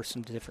over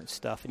some different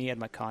stuff, and he had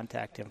my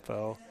contact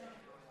info.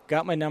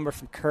 Got my number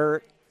from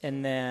Kurt,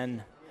 and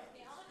then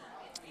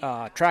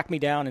tracked me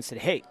down and said,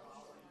 hey,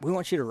 we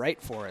want you to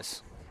write for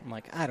us. I'm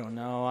like, I don't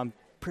know. I'm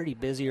pretty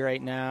busy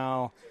right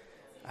now.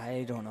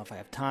 I don't know if I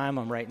have time.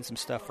 I'm writing some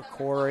stuff for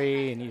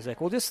Corey. And he's like,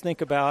 well, just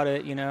think about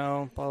it,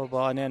 blah, blah,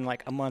 blah. And then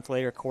like a month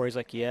later, Corey's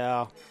like,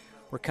 yeah,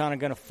 we're kind of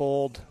going to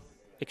fold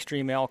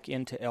Extreme Elk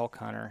into Elk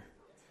Hunter.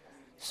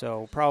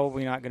 So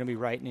probably not going to be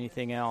writing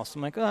anything else.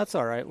 I'm like, oh, that's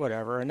all right,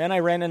 whatever. And then I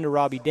ran into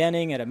Robbie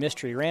Denning at a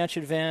Mystery Ranch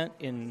event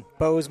in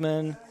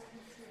Bozeman.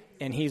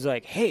 And he's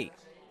like, hey,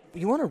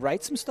 you want to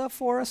write some stuff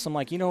for us? I'm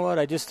like, you know what?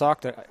 I just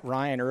talked to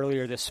Ryan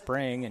earlier this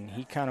spring, and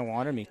he kind of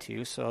wanted me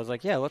to. So I was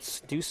like, yeah,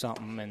 let's do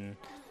something. And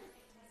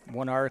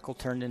one article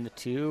turned into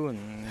two,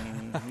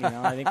 and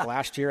I think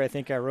last year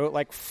I wrote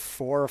like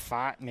 4 or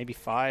 5, maybe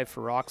 5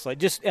 for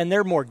Rockslide. And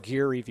they're more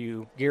gear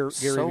review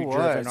driven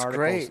articles.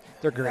 Great.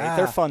 They're great. Yeah.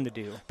 They're fun to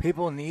do.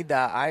 People need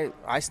that.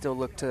 I still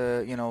look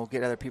to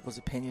get other people's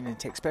opinion and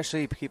take,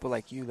 especially people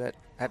like you that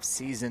have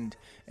seasoned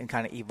and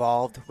kind of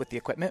evolved with the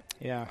equipment.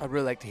 Yeah, I'd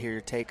really like to hear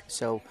your take.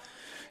 So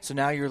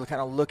now you're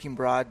kind of looking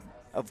broad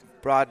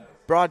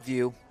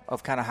view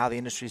of kind of how the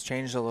industry's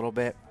changed a little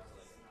bit.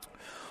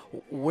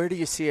 Where do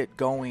you see it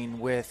going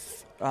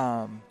with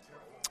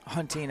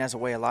hunting as a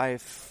way of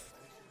life,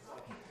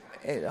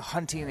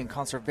 hunting and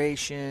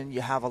conservation? You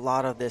have a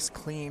lot of this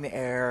clean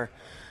air,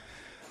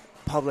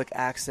 public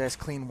access,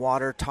 clean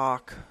water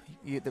talk.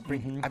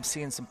 I'm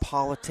seeing some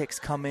politics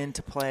come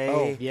into play.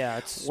 Oh,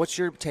 yeah. What's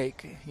your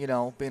take,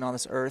 being on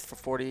this earth for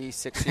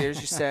 46 years,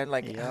 you said?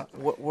 Like, yeah.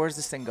 Where's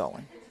this thing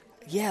going?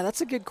 Yeah,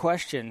 that's a good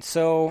question.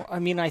 So,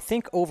 I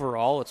think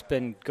overall it's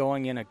been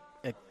going in a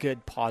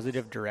good,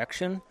 positive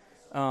direction.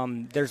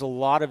 There's a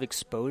lot of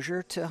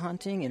exposure to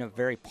hunting in a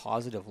very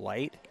positive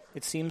light,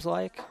 it seems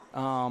like.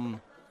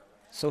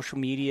 Social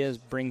media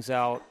brings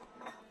out,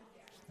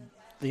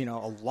 a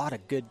lot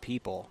of good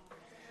people.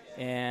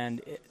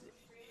 And,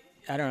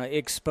 it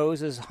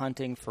exposes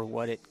hunting for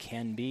what it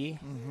can be.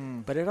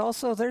 Mm-hmm. But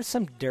there's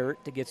some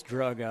dirt that gets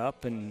drug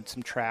up and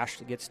some trash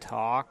that gets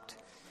talked.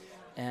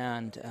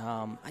 And,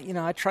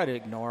 I try to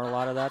ignore a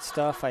lot of that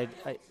stuff.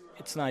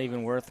 It's not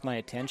even worth my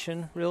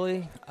attention,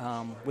 really.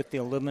 With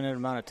the limited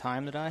amount of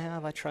time that I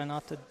have, I try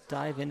not to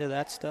dive into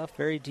that stuff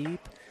very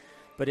deep.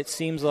 But it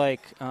seems like,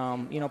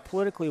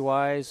 politically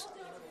wise,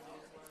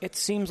 it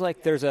seems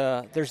like there's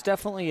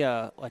definitely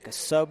a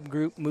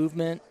subgroup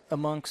movement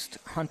amongst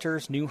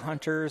hunters, new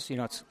hunters.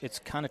 It's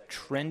kind of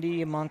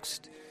trendy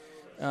amongst,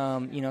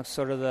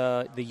 sort of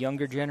the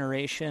younger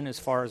generation as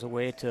far as a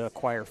way to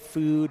acquire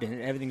food, and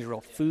everything's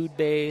real food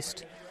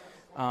based.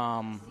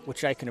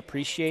 Which I can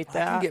appreciate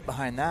that. I can get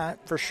behind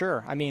that. For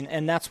sure.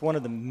 And that's one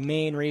of the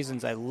main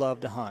reasons I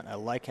love to hunt. I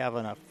like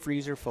having a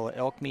freezer full of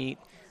elk meat.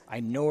 I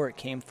know where it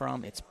came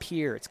from. It's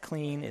pure. It's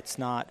clean. It's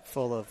not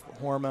full of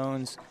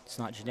hormones. It's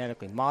not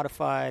genetically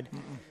modified.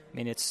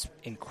 Mm-mm. It's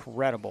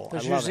incredible.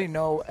 There's I love usually it.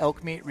 No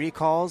elk meat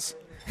recalls.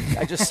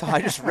 I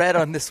just read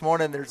on this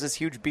morning there's this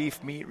huge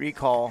beef meat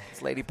recall.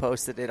 This lady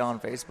posted it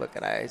on Facebook,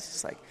 and I was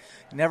just like,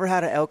 never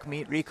had an elk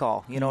meat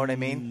recall. You know what I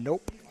mean?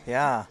 Nope.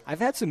 Yeah. I've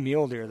had some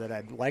mule deer that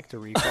I'd like to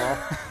recall.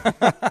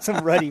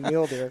 Some ruddy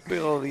mule deer.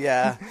 Oh,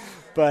 yeah.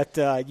 But,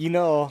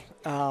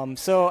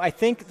 so I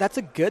think that's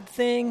a good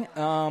thing.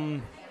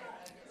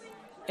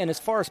 And as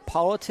far as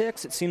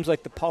politics, it seems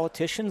like the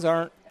politicians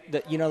aren't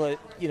that.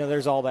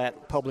 There's all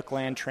that public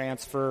land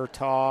transfer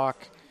talk.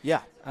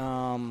 Yeah. I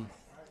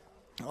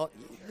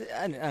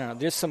don't know.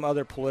 There's some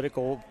other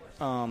political,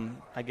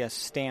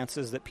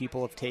 stances that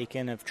people have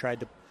taken, have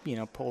tried to,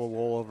 pull a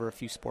wool over a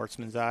few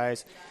sportsmen's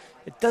eyes.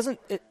 It doesn't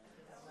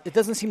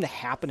seem to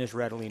happen as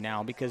readily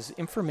now because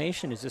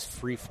information is just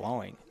free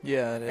flowing.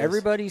 Yeah, it is.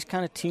 Everybody's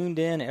kind of tuned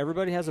in.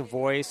 Everybody has a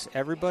voice.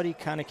 Everybody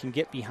kind of can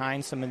get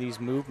behind some of these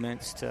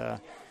movements to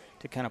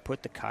kind of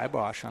put the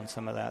kibosh on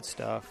some of that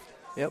stuff.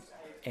 Yep.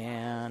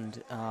 And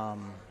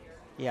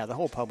the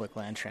whole public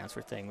land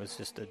transfer thing was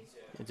just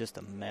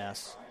a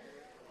mess.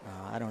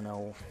 I don't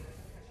know.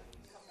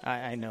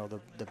 I know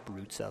the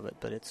roots of it,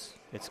 but it's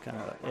kind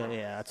of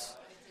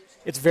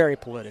it's very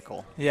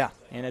political. Yeah,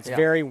 and it's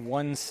very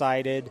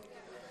one-sided.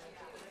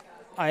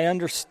 I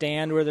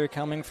understand where they're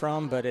coming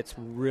from, but it's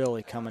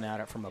really coming at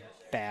it from a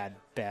bad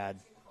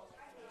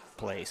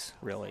place,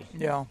 really.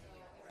 Yeah.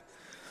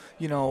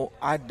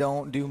 I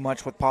don't do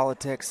much with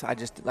politics. I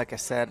just, like I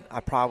said,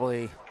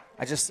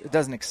 it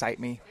doesn't excite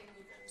me,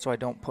 so I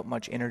don't put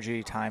much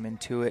energy, time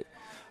into it.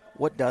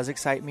 What does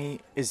excite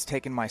me is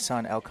taking my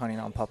son elk hunting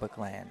on public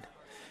land.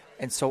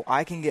 And so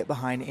I can get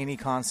behind any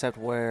concept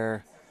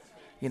where,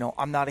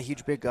 I'm not a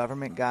huge big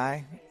government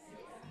guy,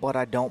 but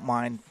I don't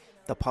mind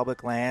the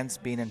public lands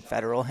being in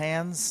federal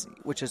hands,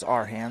 which is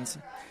our hands.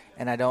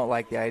 And I don't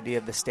like the idea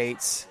of the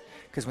states,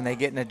 because when they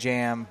get in a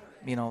jam,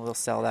 they'll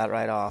sell that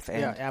right off.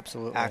 And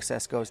absolutely.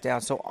 Access goes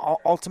down. So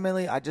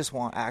ultimately, I just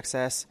want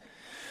access,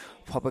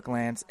 public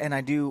lands. And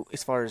I do,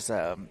 as far as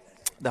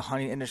the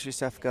hunting industry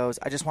stuff goes,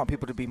 I just want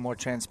people to be more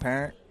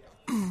transparent.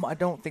 I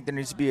don't think there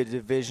needs to be a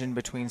division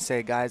between,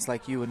 say, guys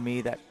like you and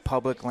me that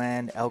public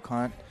land, elk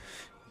hunt,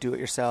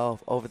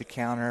 do-it-yourself,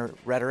 over-the-counter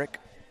rhetoric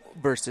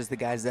versus the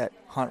guys that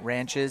hunt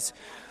ranches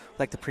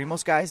like the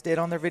Primos guys did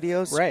on their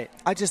videos. Right.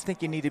 I just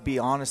think you need to be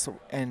honest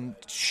and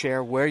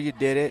share where you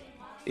did it.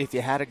 If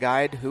you had a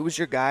guide, who was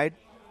your guide?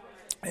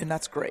 And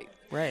that's great.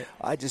 Right.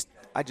 I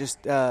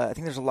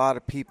think there's a lot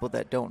of people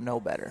that don't know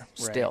better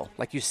still. Right.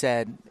 Like you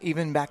said,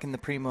 even back in the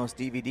Primos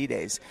DVD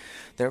days,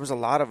 there was a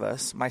lot of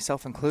us,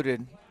 myself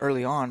included,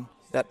 early on,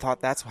 that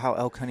thought that's how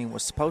elk hunting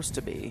was supposed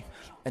to be.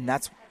 And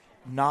that's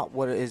not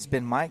what has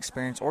been my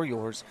experience or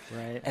yours.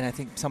 Right. And I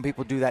think some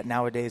people do that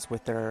nowadays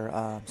with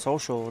their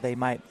social. They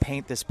might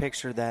paint this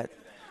picture that,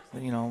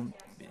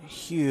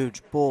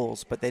 huge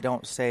bulls, but they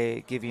don't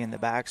give you in the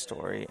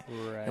backstory.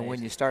 Right. And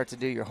when you start to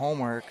do your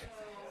homework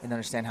and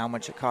understand how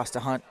much it costs to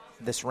hunt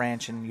this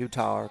ranch in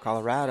Utah or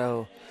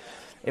Colorado,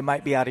 it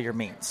might be out of your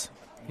means.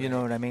 You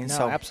know what I mean? No,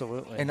 so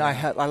absolutely. And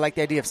I like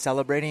the idea of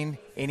celebrating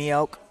any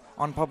elk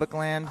on public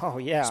land. Oh,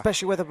 yeah.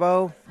 Especially with a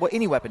bow. Well,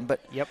 any weapon, but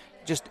Yep.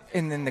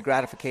 and then the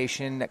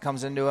gratification that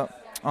comes into it.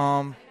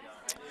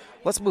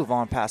 Let's move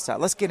on past that.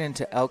 Let's get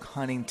into elk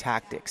hunting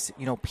tactics.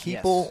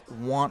 People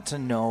want to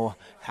know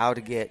how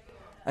to get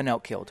an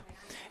elk killed.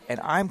 And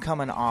I'm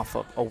coming off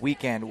of a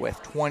weekend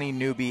with 20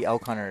 newbie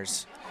elk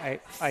hunters. I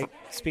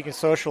speaking of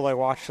social, I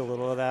watched a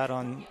little of that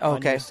on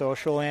your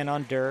social and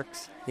on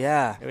Dirk's.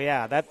 Yeah.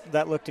 Yeah,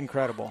 that looked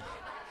incredible.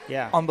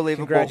 Yeah.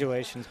 Unbelievable.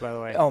 Congratulations, by the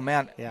way. Oh,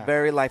 man. Yeah.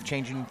 Very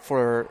life-changing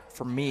for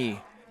me.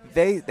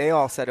 They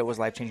all said it was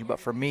life-changing, but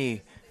for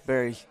me,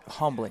 very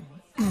humbling.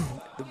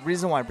 The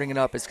reason why I bring it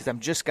up is because I've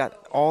just got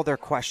all their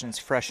questions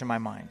fresh in my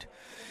mind.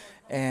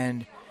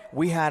 And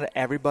we had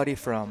everybody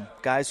from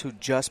guys who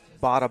just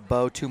bought a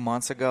bow 2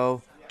 months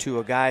ago to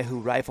a guy who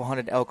rifle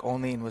hunted elk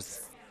only and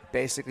was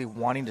basically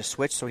wanting to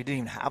switch, so he didn't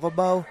even have a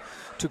bow,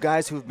 to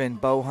guys who've been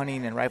bow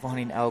hunting and rifle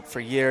hunting elk for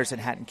years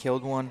and hadn't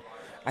killed one.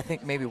 I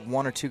think maybe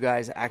one or two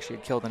guys actually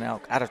had killed an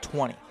elk out of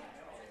 20.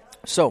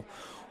 So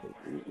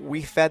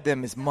we fed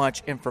them as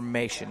much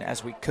information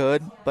as we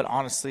could, but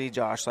honestly,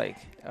 Josh,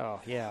 oh,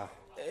 yeah.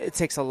 It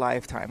takes a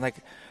lifetime.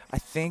 I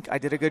think I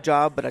did a good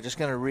job, but I'm just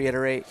going to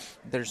reiterate,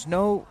 there's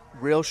no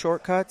real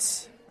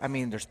shortcuts. I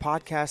mean, there's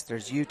podcasts,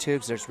 there's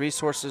YouTubes, there's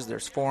resources,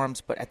 there's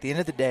forums, but at the end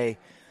of the day,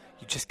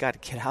 you just got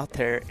to get out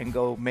there and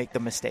go make the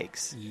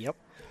mistakes. Yep.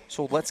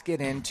 So let's get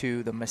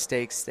into the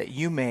mistakes that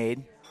you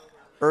made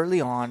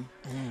early on,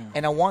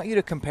 and I want you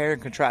to compare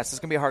and contrast. This is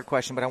going to be a hard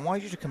question, but I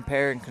want you to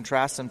compare and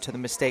contrast them to the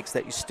mistakes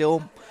that you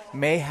still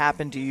may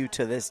happen to you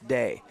to this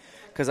day,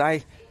 because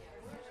I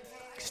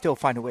still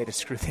find a way to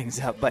screw things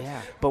up.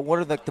 But what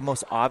are the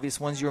most obvious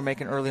ones you were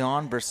making early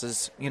on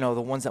versus the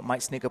ones that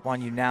might sneak up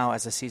on you now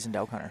as a seasoned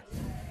elk hunter?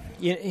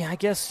 Yeah, I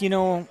guess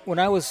when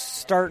I was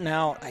starting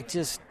out,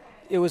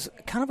 it was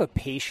kind of a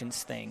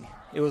patience thing.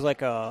 It was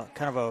like a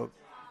kind of a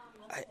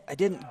I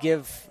didn't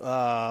give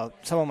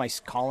some of my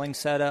calling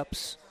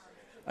setups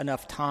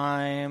enough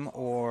time,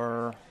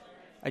 or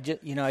I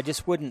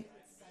just wouldn't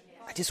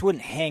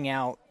hang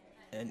out,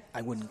 and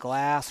I wouldn't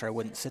glass, or I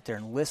wouldn't sit there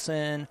and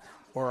listen,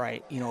 or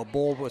a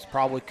bull was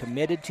probably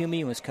committed to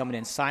me and was coming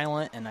in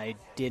silent, and I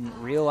didn't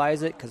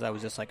realize it because I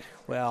was just like,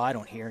 well, I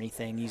don't hear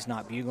anything, he's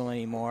not bugling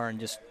anymore, and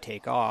just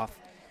take off.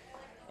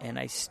 And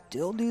I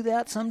still do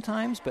that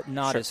sometimes, but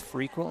not as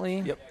frequently.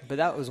 Yep. But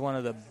that was one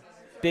of the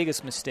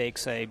biggest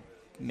mistakes I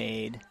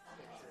made.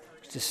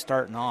 just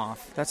starting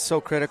off. That's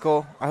so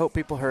critical. I hope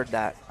people heard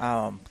that.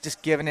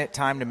 Just giving it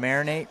time to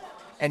marinate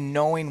and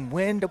knowing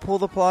when to pull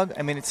the plug.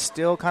 I mean, it's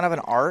still kind of an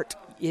art.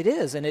 It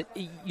is, and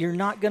you're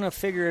not going to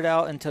figure it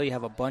out until you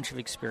have a bunch of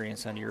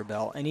experience under your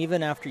belt. And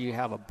even after you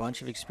have a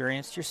bunch of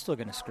experience, you're still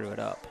going to screw it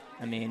up.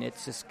 I mean,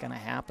 it's just going to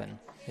happen.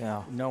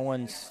 Yeah. No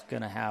one's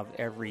going to have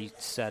every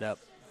setup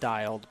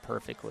dialed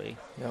perfectly.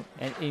 Yep.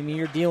 And I mean,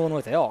 you're dealing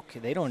with elk.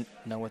 They don't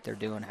know what they're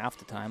doing half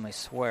the time, I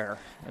swear.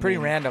 Pretty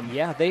random.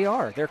 Yeah, they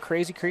are. They're a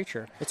crazy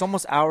creature. It's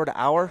almost hour to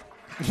hour.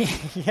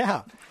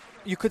 Yeah.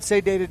 You could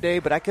say day to day,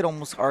 but I could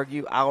almost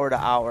argue hour to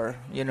hour,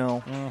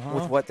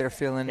 with what they're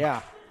feeling.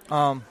 Yeah.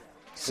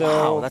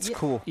 So wow, that's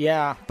cool.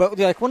 Yeah, but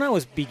like when I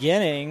was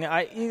beginning,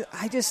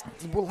 I just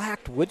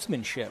lacked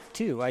woodsmanship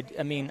too.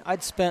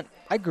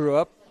 I grew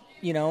up,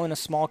 in a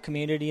small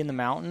community in the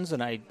mountains,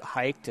 and I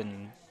hiked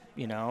and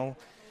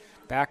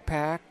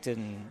backpacked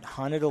and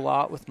hunted a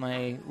lot with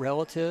my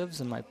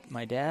relatives and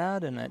my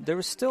dad, and there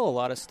was still a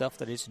lot of stuff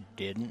that I just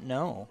didn't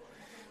know,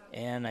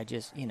 and I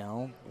just you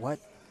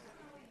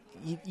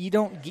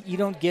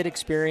don't get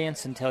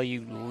experience until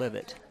you live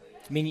it.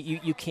 I mean,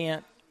 you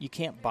can't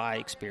buy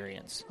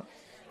experience.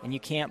 And you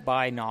can't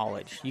buy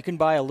knowledge. You can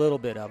buy a little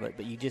bit of it,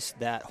 but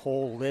that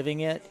whole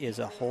living it is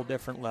a whole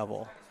different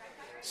level.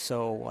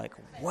 So, like,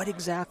 what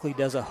exactly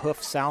does a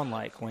hoof sound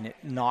like when it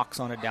knocks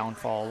on a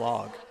downfall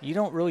log? You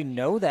don't really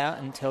know that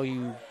until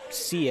you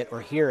see it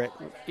or hear it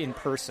in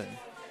person.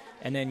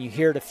 And then you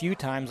hear it a few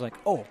times like,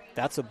 oh,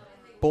 that's a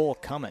bull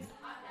coming.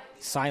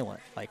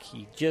 Silent. Like,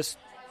 he just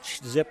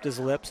zipped his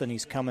lips and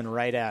he's coming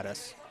right at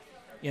us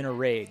in a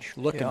rage,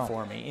 looking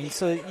for me. And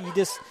so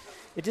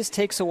it just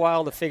takes a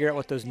while to figure out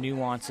what those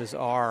nuances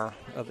are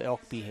of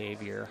elk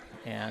behavior.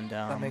 And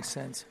that makes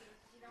sense.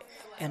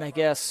 And I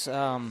guess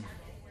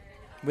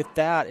with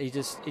that, you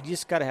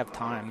just got to have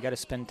time. You got to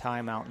spend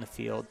time out in the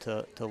field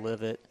to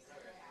live it.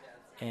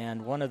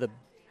 And one of the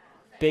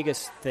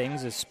biggest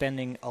things is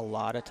spending a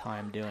lot of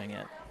time doing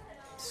it.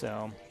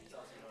 So,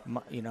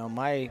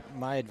 my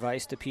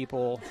advice to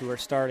people who are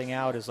starting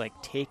out is like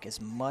take as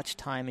much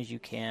time as you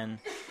can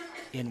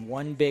in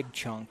one big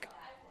chunk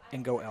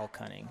and go elk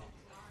hunting.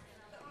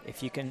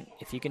 If you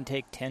can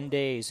take 10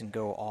 days and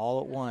go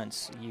all at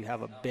once, you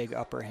have a big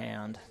upper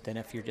hand than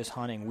if you're just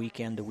hunting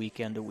weekend to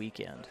weekend to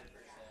weekend.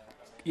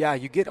 Yeah,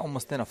 you get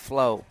almost in a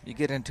flow. You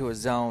get into a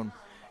zone.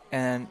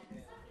 And,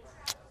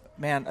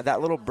 man, that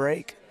little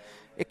break,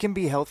 it can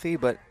be healthy,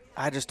 but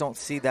I just don't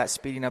see that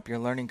speeding up your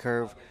learning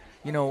curve.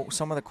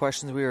 Some of the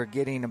questions we were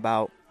getting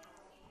about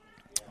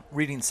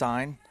reading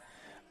sign,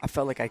 I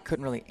felt like I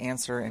couldn't really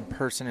answer in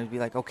person. It would be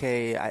like,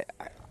 okay,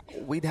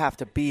 we'd have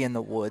to be in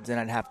the woods, and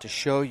I'd have to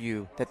show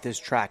you that this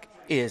track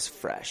is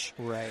fresh.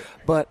 Right.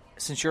 But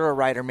since you're a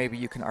writer, maybe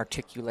you can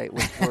articulate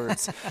with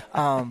words.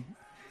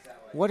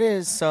 What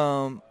is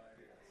some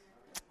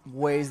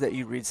ways that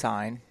you read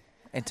sign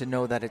and to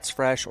know that it's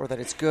fresh or that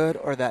it's good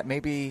or that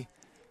maybe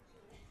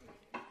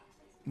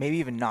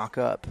even knock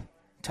up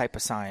type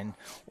of sign,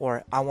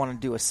 or I want to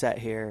do a set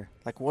here?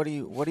 Like, what are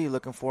you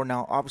looking for?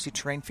 Now, obviously,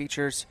 terrain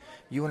features.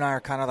 You and I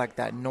are kind of like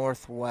that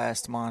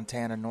Northwest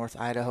Montana, North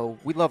Idaho.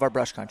 We love our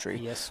brush country.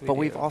 Yes, we but do.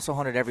 We've also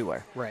hunted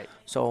everywhere. Right.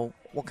 So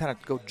we'll kind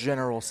of go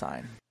general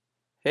sign.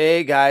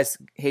 Hey guys,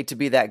 hate to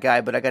be that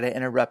guy, but I got to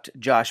interrupt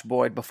Josh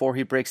Boyd before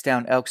he breaks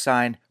down elk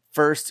sign.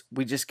 First,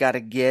 we just got to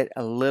get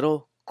a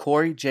little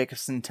Corey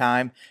Jacobson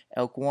time,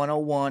 Elk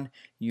 101,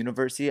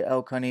 University of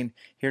Elk Hunting.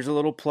 Here's a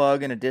little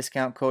plug and a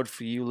discount code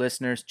for you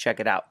listeners. Check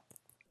it out.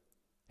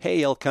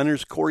 Hey elk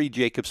hunters, Corey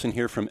Jacobson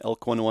here from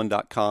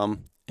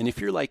elk101.com. And if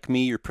you're like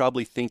me, you're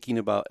probably thinking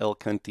about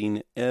elk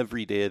hunting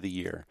every day of the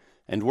year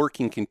and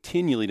working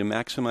continually to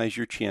maximize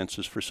your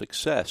chances for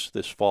success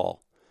this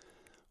fall.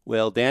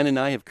 Well, Dan and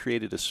I have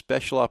created a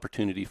special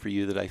opportunity for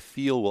you that I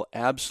feel will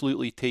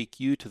absolutely take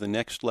you to the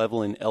next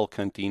level in elk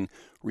hunting,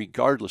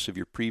 regardless of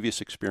your previous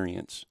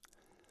experience.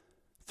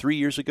 3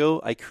 years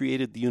ago, I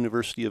created the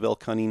University of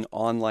Elk Hunting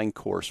online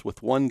course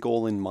with one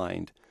goal in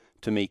mind,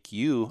 to make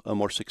you a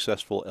more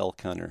successful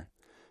elk hunter.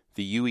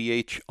 The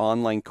UEH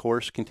online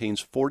course contains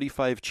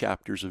 45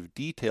 chapters of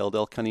detailed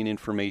elk hunting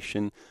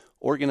information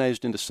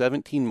organized into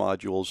 17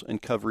 modules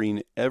and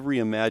covering every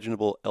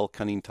imaginable elk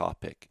hunting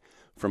topic,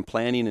 from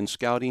planning and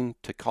scouting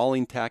to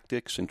calling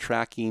tactics and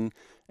tracking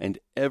and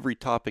every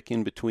topic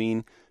in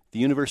between. The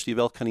University of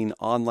Elk Hunting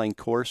online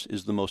course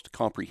is the most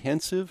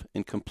comprehensive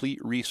and complete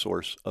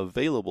resource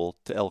available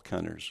to elk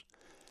hunters.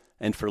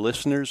 And for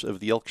listeners of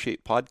the Elk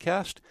Shape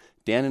podcast,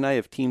 Dan and I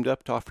have teamed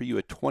up to offer you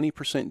a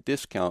 20%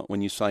 discount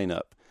when you sign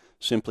up.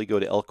 Simply go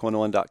to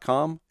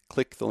elk101.com,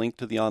 click the link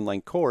to the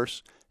online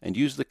course, and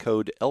use the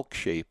code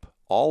ELKSHAPE,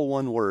 all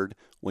one word,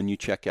 when you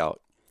check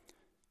out.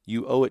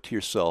 You owe it to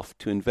yourself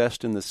to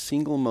invest in the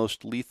single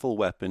most lethal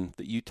weapon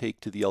that you take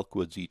to the elk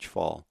woods each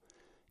fall.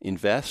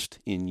 Invest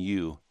in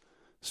you.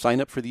 Sign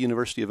up for the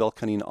University of Elk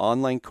Hunting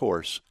online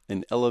course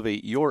and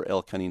elevate your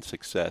elk hunting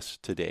success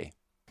today.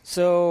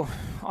 So,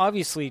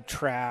 obviously,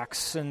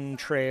 tracks and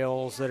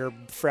trails that are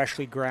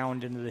freshly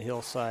ground into the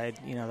hillside,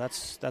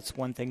 that's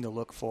one thing to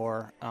look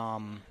for.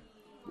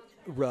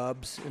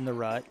 Rubs in the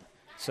rut.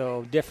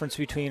 So difference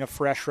between a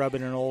fresh rub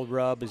and an old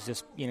rub is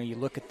just, you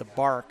look at the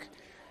bark.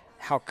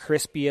 How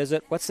crispy is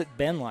it? What's it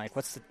been like?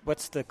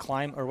 What's the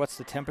climate or what's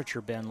the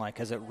temperature been like?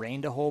 Has it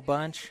rained a whole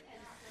bunch?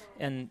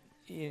 And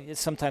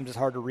sometimes it's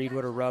hard to read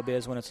what a rub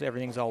is when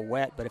everything's all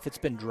wet. But if it's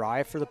been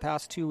dry for the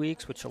past 2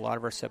 weeks, which a lot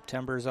of our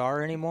Septembers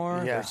are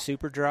anymore, they're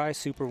super dry,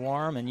 super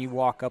warm, and you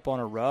walk up on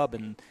a rub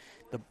and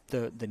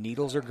the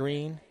needles are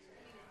green.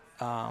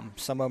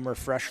 Some of them are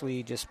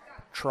freshly just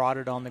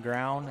trotted on the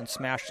ground and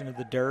smashed into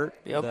the dirt.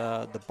 Yep.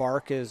 The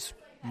bark is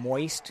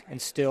moist and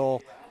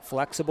still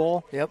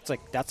flexible. Yep. It's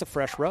like that's a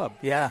fresh rub.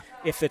 Yeah.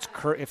 If it's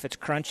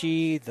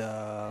crunchy,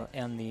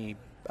 the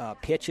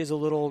pitch is a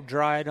little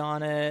dried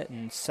on it,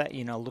 and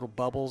little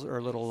bubbles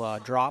or little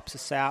drops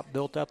of sap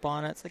built up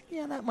on it. It's like,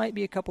 that might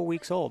be a couple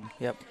weeks old.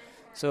 Yep.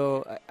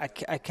 So I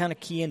kind of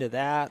key into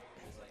that.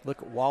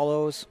 Look at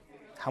wallows,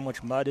 how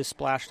much mud is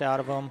splashed out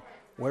of them.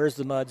 Where's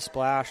the mud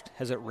splashed?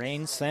 Has it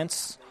rained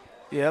since?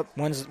 Yep.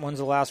 When's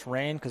the last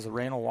rain? Because the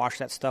rain will wash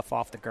that stuff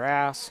off the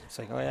grass. It's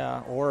like,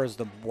 Or is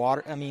the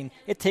water? I mean,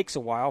 it takes a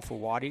while for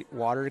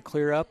water to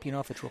clear up.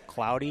 If it's real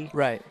cloudy.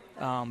 Right.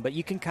 But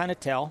you can kind of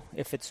tell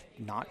if it's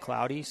not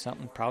cloudy.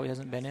 Something probably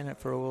hasn't been in it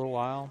for a little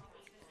while.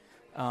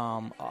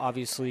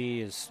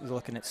 Obviously, is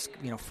looking at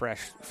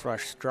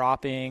fresh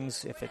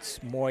droppings. If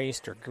it's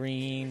moist or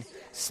green,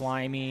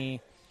 slimy,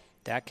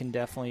 that can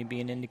definitely be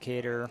an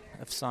indicator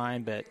of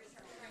sign. But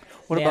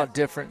what about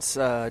difference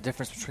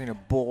between a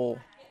bull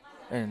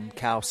and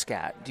cow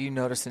scat? Do you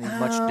notice any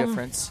much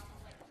difference?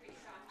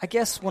 I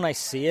guess when I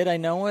see it, I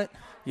know it.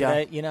 Yeah,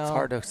 it's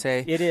hard to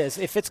say. It is.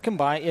 If it's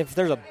combined, if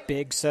there's a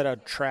big set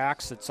of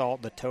tracks,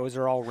 the toes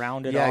are all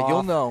rounded off. Yeah,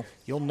 you'll know.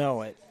 You'll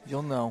know it.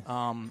 You'll know.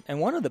 And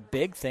one of the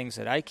big things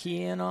that I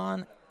key in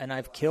on, and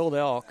I've killed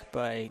elk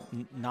by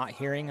not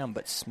hearing them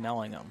but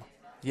smelling them.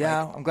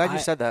 Yeah, I'm glad you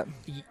said that.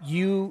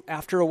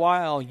 After a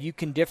while, you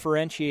can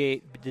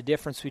differentiate the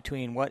difference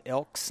between what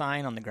elk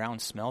sign on the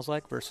ground smells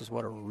like versus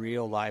what a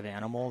real live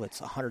animal that's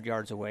 100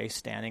 yards away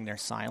standing there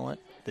silent.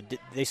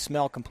 They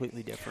smell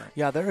completely different.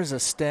 Yeah, there is a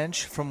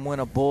stench from when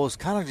a bull is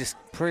kind of just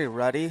pretty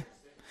ruddy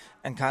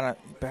and kind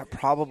of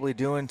probably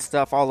doing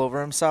stuff all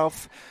over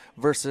himself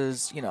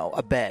versus,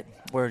 a bed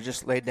where he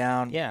just laid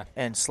down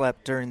and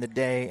slept during the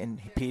day and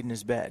he peed in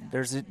his bed.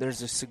 There's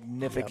a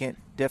significant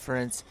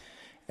difference.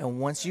 And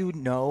once you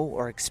know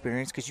or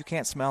experience, because you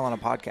can't smell on a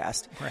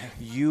podcast, right.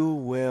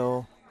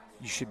 you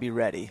should be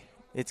ready.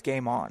 It's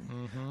game on.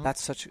 Mm-hmm.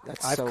 That's so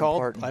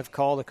important. I've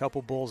called a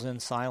couple bulls in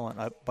silent.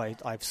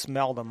 I've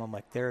smelled them. I'm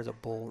like, there's a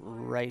bull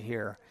right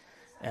here.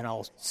 And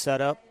I'll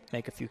set up,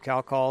 make a few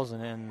cow calls,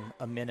 and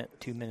then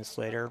 2 minutes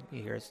later,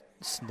 you hear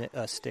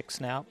a stick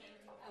snap.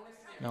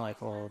 And I'm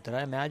like, well, did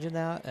I imagine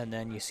that? And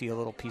then you see a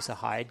little piece of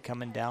hide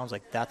coming down. It's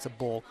like, that's a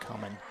bull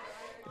coming.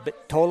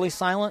 But totally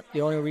silent.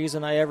 The only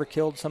reason I ever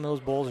killed some of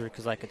those bulls is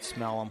because I could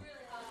smell them.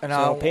 And so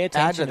I'll pay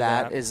attention add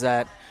to that is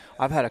that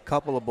I've had a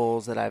couple of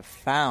bulls that I've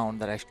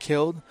found that I've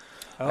killed.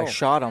 I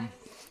shot them,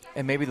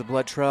 and maybe the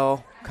blood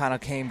trail kind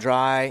of came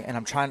dry,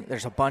 and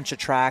there's a bunch of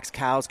tracks,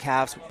 cows,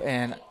 calves,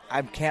 and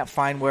I can't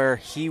find where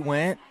he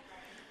went.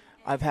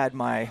 I've had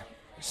my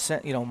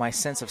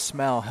sense of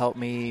smell help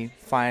me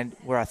find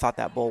where I thought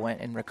that bull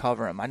went and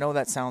recover him. I know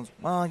that sounds,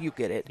 well, you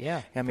get it.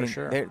 Yeah, I mean, for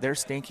sure. They're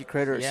stinky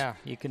critters. Yeah,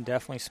 you can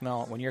definitely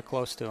smell it when you're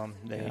close to them.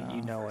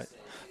 You know it.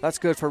 That's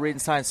good for reading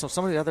signs. So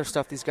some of the other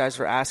stuff these guys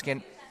are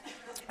asking,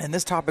 and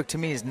this topic to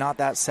me is not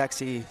that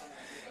sexy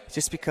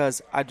just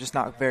because I'm just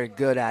not very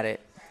good at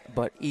it,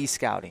 but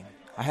e-scouting.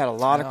 I had a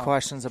lot of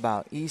questions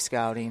about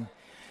e-scouting,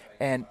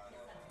 and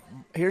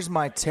here's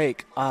my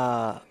take.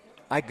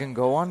 I can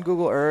go on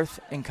Google Earth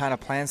and kind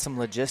of plan some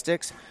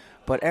logistics,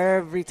 but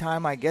every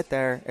time I get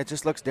there, it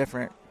just looks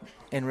different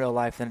in real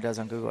life than it does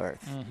on Google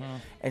Earth. Mm-hmm.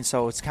 And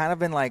so it's kind of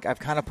been like I've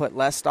kind of put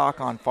less stock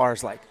on far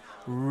as like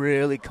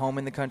really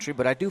combing the country,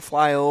 but I do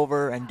fly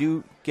over and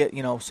do get,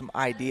 some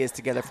ideas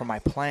together for my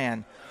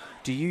plan.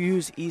 Do you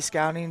use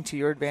e-scouting to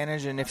your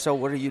advantage? And if so,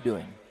 what are you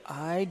doing?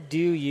 I do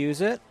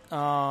use it.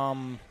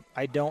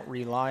 I don't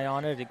rely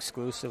on it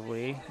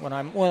exclusively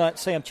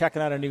let's say I'm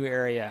checking out a new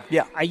area.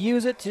 Yeah. I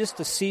use it just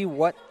to see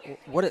what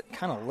it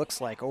kind of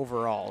looks like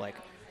overall. Like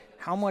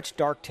how much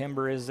dark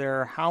timber is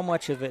there? How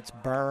much of it's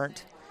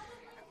burnt?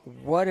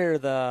 What are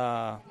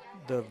the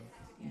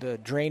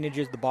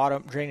drainages,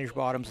 drainage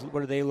bottoms, what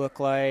do they look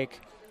like?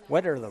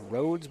 What are the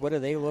roads? What do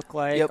they look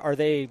like? Yep. Are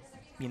they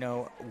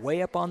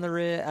way up on the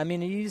ridge? I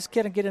mean, you just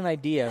get an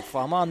idea. If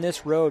I'm on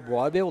this road, will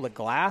I be able to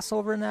glass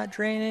over in that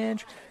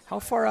drainage? How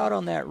far out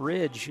on that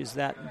ridge is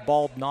that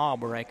bald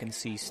knob where I can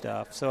see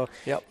stuff? So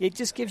It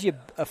just gives you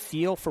a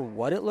feel for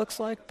what it looks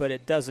like, but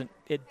it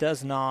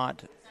does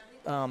not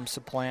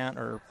supplant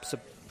or,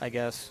 I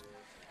guess,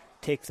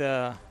 take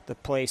the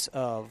place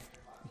of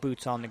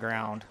boots on the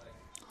ground.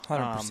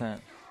 100%.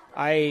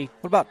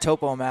 What about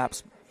topo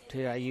maps?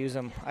 Dude, I use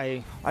them.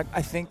 I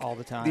think all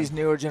the time. These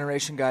newer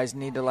generation guys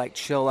need to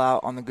chill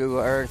out on the Google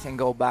Earth and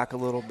go back a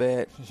little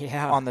bit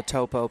on the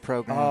topo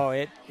program. Oh,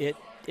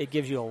 it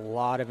gives you a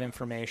lot of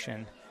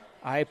information.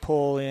 I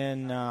pull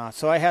in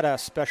so I had a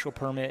special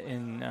permit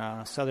in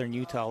southern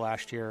Utah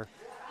last year,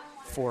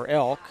 for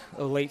elk,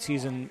 a late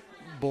season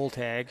bull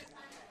tag,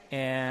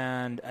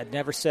 and I'd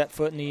never set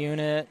foot in the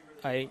unit.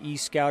 I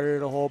e-scouted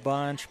it a whole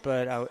bunch,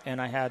 but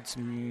I had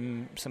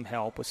some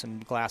help with some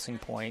glassing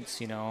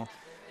points.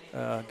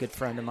 A good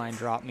friend of mine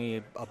dropped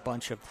me a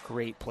bunch of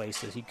great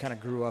places. He kind of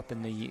grew up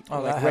in the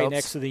right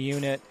next to the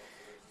unit,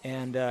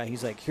 and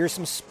he's like, "Here's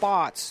some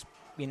spots,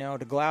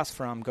 to glass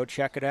from. Go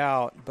check it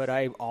out." But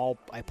I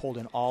pulled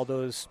in all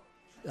those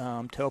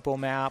topo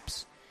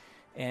maps,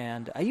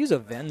 and I use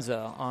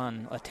Avenza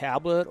on a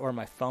tablet or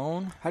my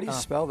phone. How do you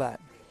spell that?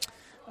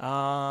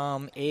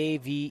 Avenza.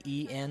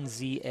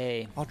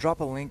 I'll drop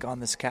a link on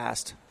this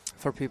cast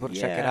for people to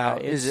check it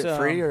out. Is it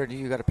free or do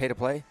you got to pay to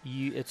play?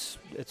 It's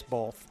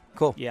both.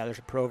 Cool. Yeah, there's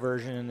a pro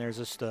version and there's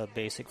just a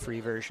basic free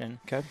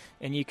version. Okay.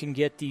 And you can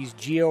get these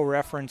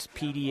geo-referenced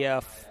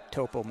PDF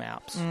topo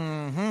maps.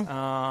 Mm-hmm.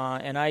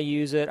 And I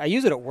use it. I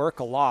use it at work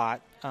a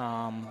lot,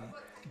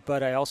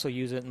 but I also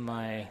use it in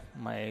my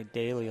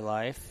daily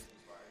life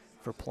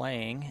for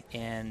playing.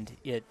 And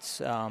it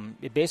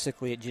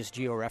just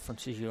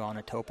geo-references you on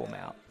a topo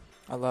map.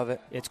 I love it.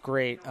 It's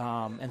great.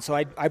 And so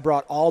I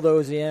brought all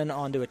those in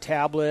onto a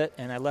tablet,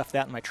 and I left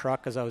that in my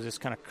truck because I was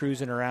just kind of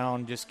cruising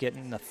around, just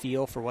getting the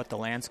feel for what the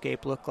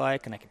landscape looked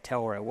like, and I could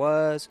tell where I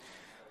was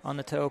on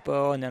the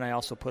topo. And then I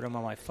also put them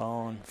on my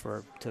phone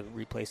to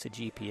replace the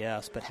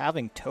GPS. But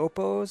having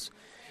topos,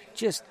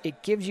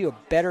 it gives you a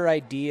better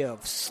idea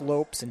of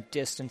slopes and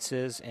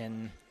distances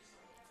and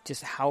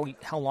just how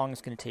long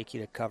it's going to take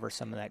you to cover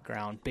some of that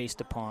ground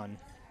based upon,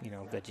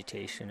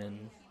 vegetation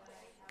and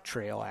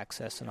trail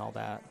access and all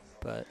that.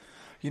 But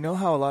you know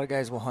how a lot of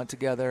guys will hunt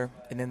together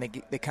and then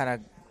they kind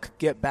of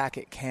get back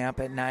at camp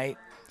at night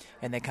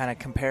and they kind of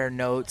compare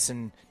notes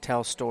and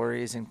tell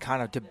stories and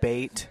kind of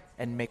debate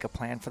and make a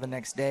plan for the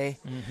next day?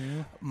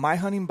 Mm-hmm. My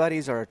hunting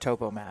buddies are a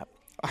topo map.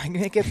 I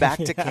make it back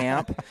to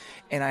camp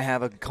and I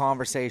have a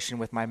conversation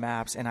with my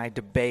maps and I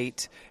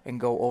debate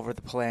and go over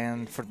the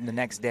plan for the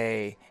next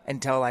day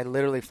until I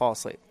literally fall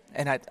asleep.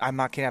 And I'm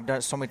not kidding. I've done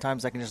it so many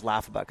times I can just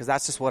laugh about it because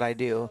that's just what I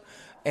do.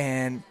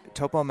 And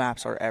topo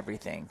maps are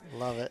everything.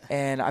 Love it.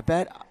 And I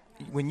bet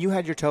when you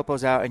had your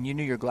topos out and you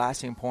knew your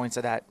glassing points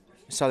of that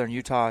southern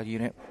Utah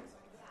unit,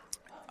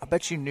 I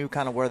bet you knew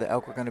kind of where the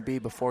elk were going to be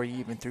before you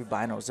even threw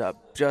binos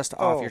up, just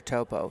off your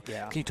topo.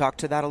 Yeah. Can you talk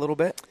to that a little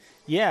bit?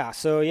 Yeah.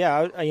 So,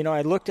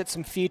 I looked at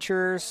some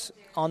features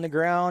on the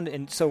ground.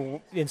 And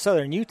so in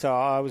southern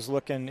Utah, I was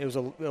looking, it was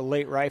a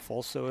late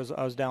rifle, so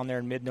I was down there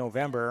in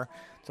mid-November.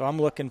 So I'm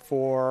looking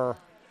for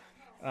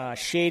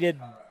shaded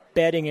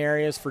bedding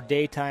areas for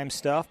daytime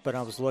stuff, but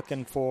I was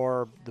looking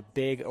for the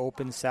big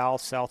open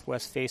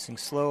southwest facing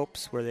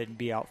slopes where they'd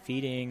be out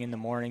feeding in the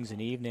mornings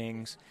and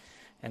evenings.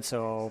 And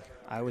so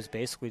I was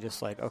basically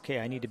just like, okay,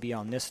 I need to be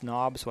on this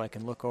knob so I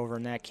can look over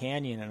in that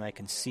canyon and I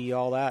can see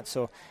all that.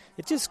 So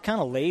it just kind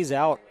of lays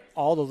out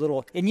all the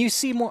little, and you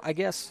see more, I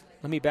guess,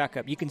 let me back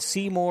up. You can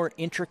see more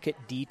intricate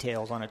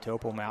details on a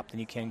topo map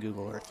than you can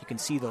Google Earth. You can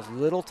see those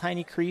little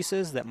tiny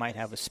creases that might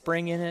have a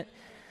spring in it,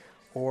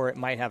 or it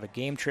might have a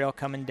game trail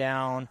coming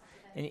down.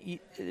 And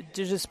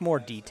there's just more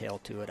detail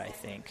to it, I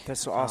think.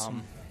 That's so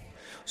awesome.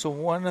 So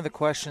one of the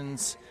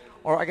questions,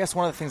 or I guess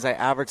one of the things I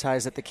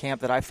advertised at the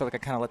camp that I feel like I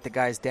kind of let the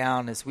guys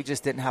down is we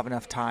just didn't have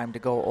enough time to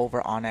go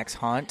over Onyx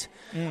Hunt.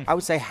 I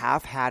would say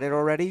half had it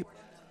already.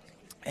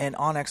 And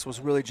Onyx was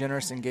really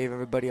generous and gave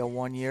everybody a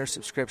 1-year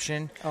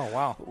subscription. Oh,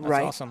 wow. That's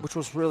right, awesome. Which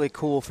was really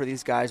cool for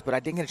these guys. But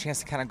I didn't get a chance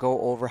to kind of go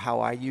over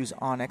how I use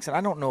Onyx. And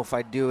I don't know if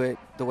I do it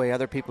the way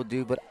other people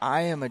do, but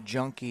I am a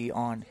junkie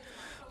on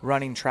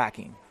running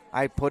tracking.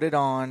 I put it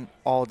on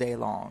all day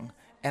long,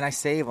 and I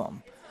save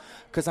them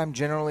because I'm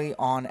generally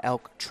on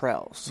elk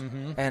trails.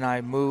 And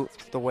I move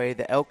the way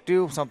the elk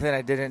do, something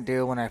I didn't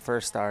do when I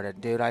first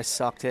started. Dude, I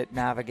sucked at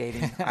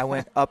navigating. I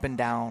went up and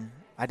down.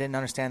 I didn't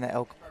understand that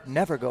elk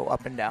never go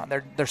up and down.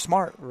 They're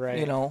smart,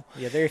 right?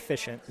 Yeah, they're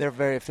efficient. They're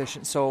very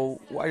efficient. So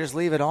I just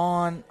leave it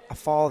on. I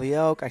follow the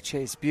elk. I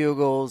chase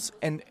bugles.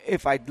 And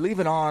if I leave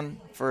it on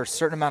for a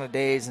certain amount of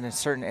days in a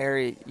certain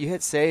area, you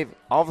hit save,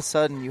 all of a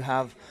sudden you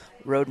have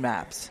road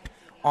maps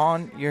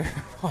on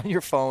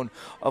your phone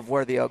of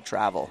where the elk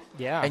travel.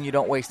 Yeah. And you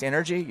don't waste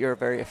energy. You're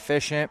very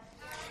efficient.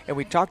 And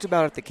we talked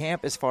about at the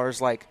camp as far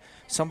as like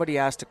somebody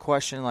asked a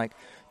question like,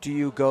 do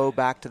you go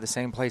back to the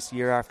same place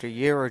year after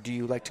year, or do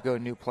you like to go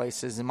to new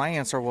places? And my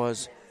answer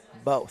was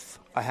both.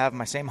 I have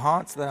my same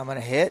haunts that I'm going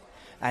to hit.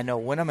 I know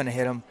when I'm going to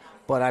hit them,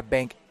 but I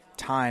bank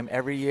time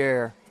every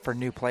year for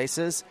new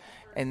places,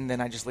 and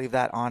then I just leave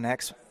that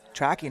Onyx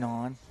tracking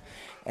on,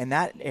 and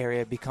that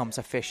area becomes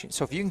efficient.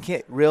 So if you can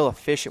get real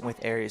efficient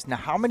with areas. Now,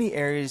 how many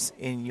areas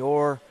in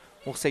we'll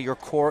say your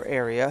core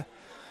area,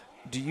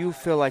 do you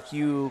feel like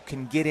you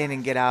can get in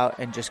and get out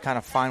and just kind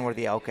of find where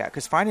the elk at?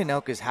 Because finding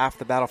elk is half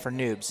the battle for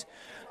noobs.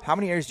 How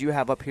many areas do you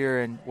have up here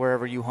and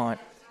wherever you hunt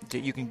that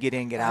you can get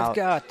in, get out?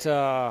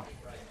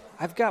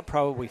 I've got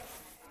probably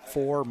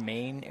 4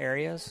 main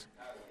areas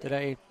that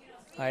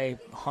I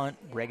hunt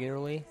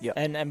regularly. Yep.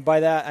 And by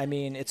that I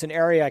mean it's an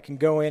area I can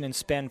go in and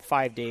spend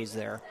 5 days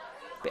there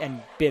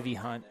and bivvy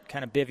hunt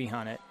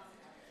it.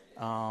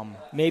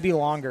 maybe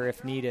longer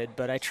if needed,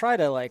 but I try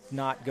to like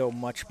not go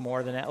much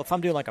more than that. If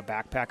I'm doing like a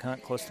backpack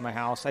hunt close to my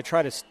house, I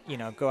try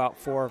to go out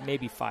 4,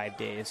 maybe 5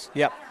 days.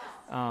 Yep.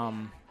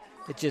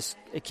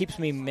 It keeps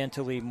me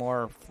mentally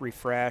more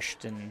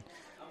refreshed, and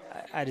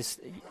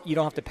you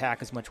don't have to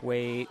pack as much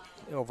weight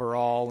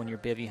overall when you're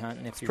bivvy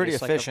hunting. If you're pretty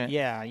just efficient.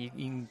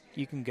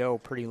 You can go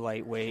pretty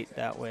lightweight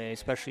that way,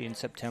 especially in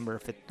September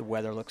if the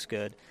weather looks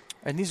good.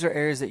 And these are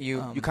areas that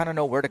you kind of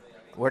know where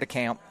to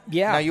camp.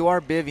 Yeah. Now you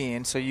are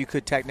bivvying, so you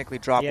could technically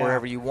drop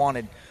wherever you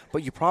wanted,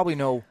 but you probably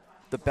know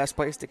the best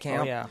place to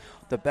camp,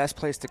 the best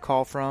place to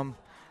call from,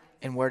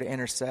 and where to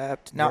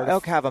intercept. Now,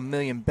 elk have a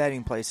million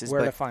bedding places.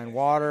 Where to find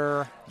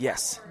water.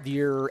 Yes.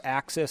 Your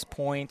access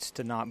points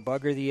to not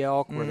bugger the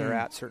elk, where they're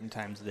at certain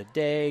times of the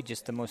day,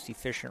 just the most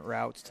efficient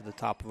routes to the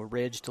top of a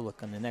ridge to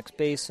look on the next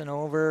basin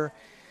over.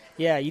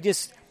 Yeah,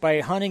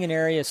 by hunting an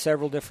area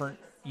several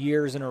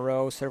years in a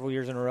row,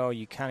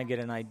 you kind of get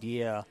an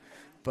idea.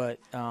 But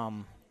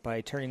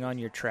by turning on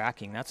your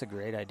tracking, that's a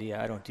great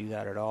idea. I don't do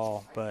that at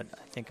all, but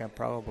I think I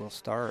probably will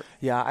start.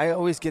 Yeah, I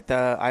always get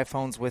the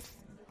iPhones with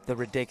the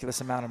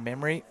ridiculous amount of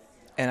memory,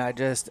 and I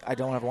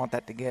don't ever want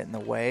that to get in the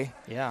way.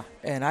 Yeah.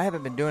 And I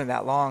haven't been doing it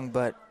that long,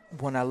 but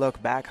when I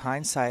look back,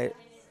 hindsight,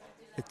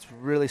 it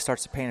really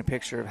starts to paint a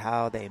picture of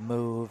how they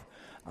move.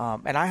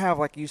 And I have,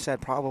 like you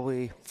said,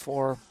 probably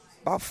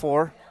about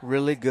four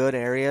really good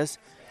areas.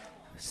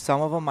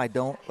 Some of them I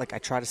don't, like I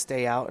try to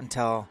stay out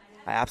until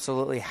I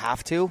absolutely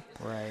have to.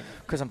 Right.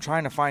 Because I'm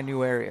trying to find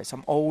new areas.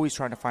 I'm always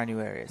trying to find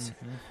new areas.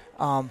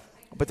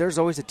 But there's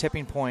always a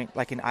tipping point,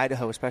 like in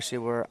Idaho especially,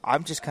 where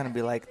I'm just going to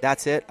be like,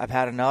 that's it. I've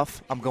had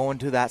enough. I'm going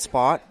to that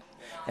spot,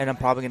 and I'm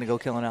probably going to go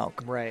kill an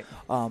elk. Right.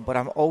 But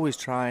I'm always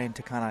trying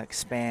to kind of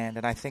expand.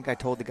 And I think I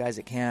told the guys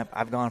at camp,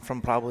 I've gone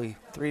from probably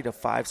 3 to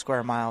 5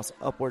 square miles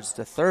upwards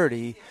to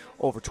 30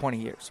 over 20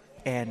 years.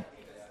 And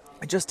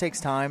it just takes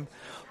time.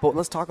 But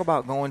let's talk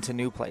about going to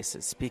new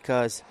places,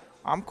 because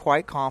I'm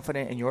quite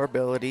confident in your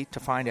ability to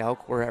find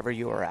elk wherever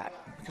you are at,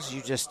 because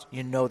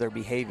you know their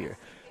behavior.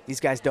 These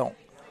guys don't.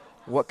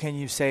 What can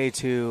you say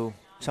to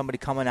somebody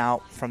coming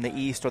out from the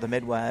East or the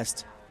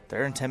Midwest?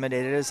 They're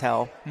intimidated as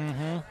hell,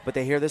 but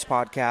they hear this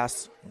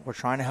podcast. We're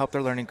trying to help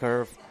their learning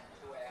curve.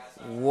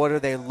 What are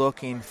they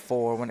looking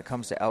for when it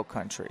comes to elk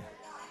country?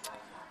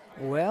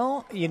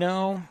 Well,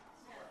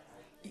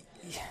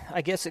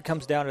 I guess it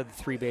comes down to the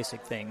 3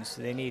 basic things.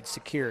 They need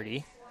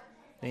security,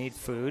 they need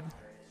food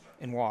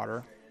and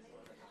water,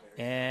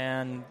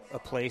 and a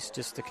place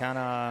just to kind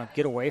of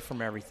get away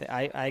from everything.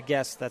 I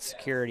guess that's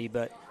security,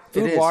 but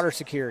food, water,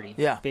 security,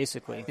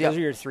 basically. Those are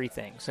your 3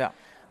 things. Yeah.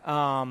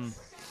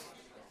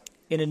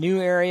 In a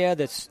new area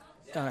that's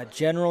a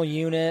general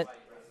unit,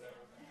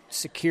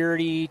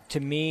 security to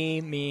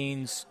me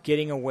means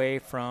getting away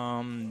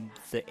from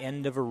the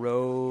end of a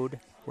road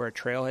where a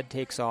trailhead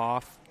takes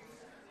off,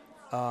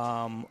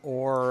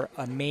 or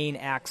a main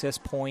access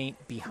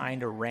point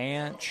behind a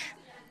ranch.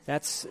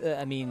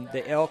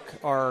 The elk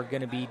are going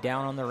to be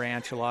down on the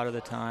ranch a lot of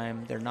the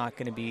time. They're not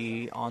going to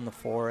be on the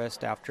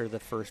forest after the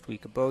first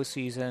week of bow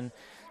season.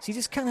 So you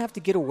just kind of have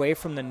to get away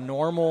from the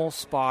normal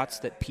spots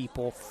that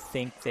people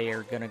think they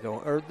are going to go,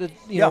 or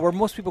where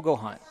most people go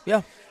hunt.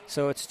 Yeah.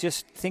 So it's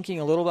just thinking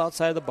a little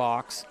outside of the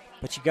box,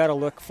 but you got to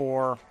look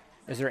for,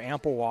 is there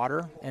ample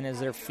water, and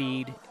is there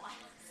feed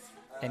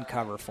and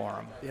cover for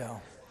them? Yeah.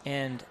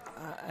 And,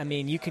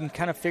 you can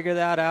kind of figure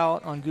that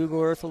out on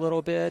Google Earth a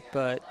little bit,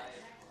 but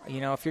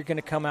if you're going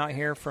to come out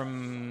here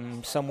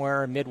from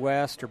somewhere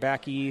Midwest or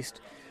back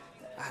east,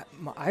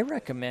 I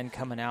recommend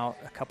coming out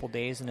a couple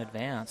days in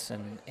advance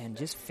and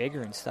just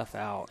figuring stuff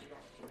out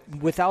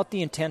without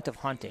the intent of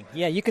hunting.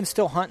 Yeah, you can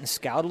still hunt and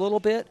scout a little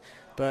bit,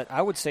 but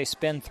I would say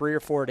spend 3 or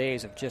 4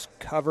 days of just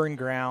covering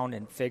ground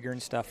and figuring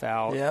stuff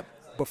out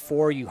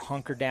before you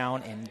hunker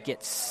down and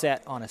get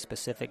set on a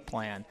specific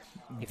plan.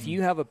 If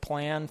you have a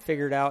plan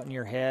figured out in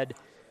your head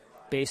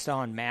based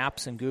on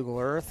maps and Google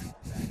Earth,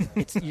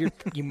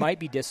 you might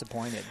be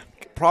disappointed.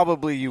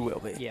 Probably you will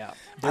be. Yeah,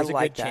 there's a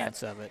good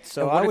chance of it.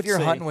 So what if you're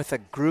hunting with a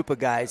group of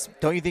guys?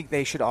 Don't you think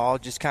they should all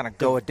just kind of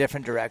go a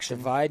different direction?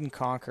 Divide and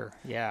conquer.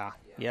 Yeah.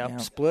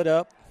 Split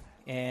up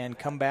and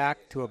come back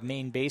to a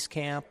main base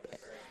camp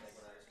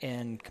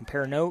and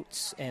compare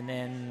notes, and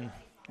then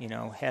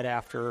head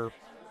after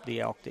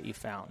the elk that you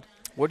found.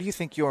 What do you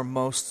think your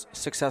most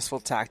successful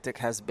tactic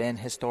has been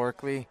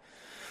historically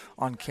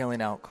on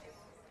killing elk?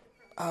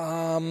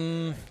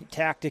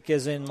 Tactic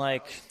is in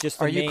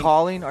just. Are you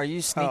calling? Are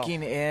you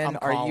sneaking in? I'm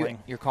calling.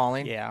 You're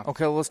calling? Yeah.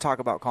 Okay, well, let's talk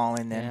about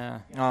calling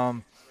then. Yeah.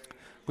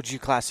 Would you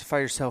classify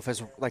yourself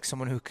as like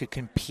someone who could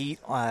compete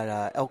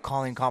at elk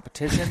calling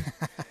competition?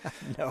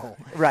 No.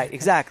 Right.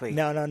 Exactly.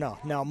 No.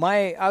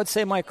 I would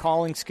say my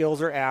calling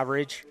skills are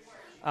average,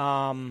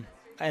 and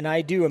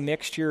I do a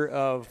mixture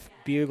of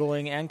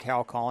bugling and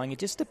cow calling. It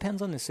just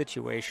depends on the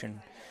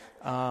situation.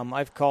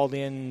 I've called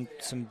in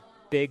some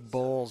big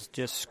bulls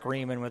just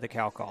screaming with a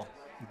cow call,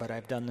 but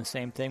I've done the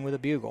same thing with a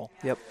bugle.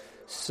 Yep.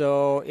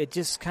 So it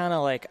just kind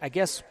of I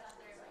guess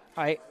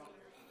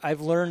I've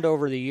learned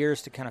over the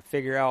years to kind of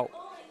figure out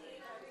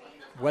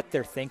what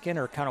they're thinking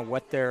or kind of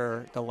what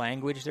the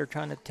language they're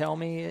trying to tell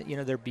me,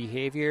 their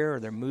behavior or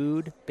their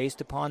mood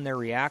based upon their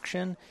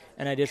reaction,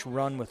 and I just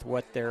run with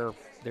what they're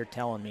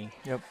telling me.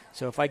 Yep.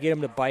 So if I get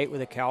them to bite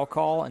with a cow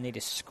call and they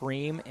just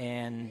scream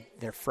and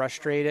they're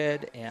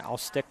frustrated, and I'll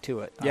stick to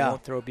it. Yeah. I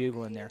won't throw a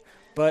bugle in there.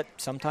 But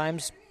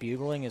sometimes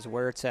bugling is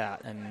where it's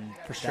at, and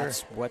For sure.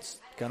 that's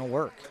what's going to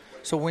work.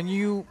 So when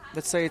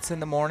let's say it's in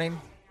the morning,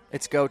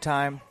 it's go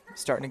time,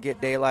 starting to get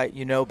daylight,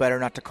 better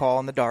not to call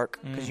in the dark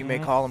because you may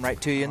call them right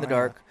to you in the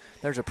dark.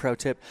 There's a pro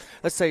tip.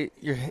 Let's say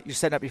you're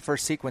setting up your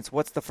first sequence.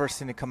 What's the first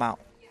thing to come out?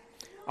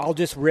 I'll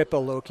just rip a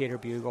locator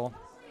bugle.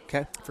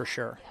 Okay. For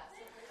sure.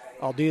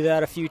 I'll do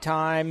that a few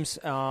times.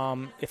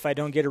 If I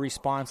don't get a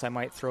response, I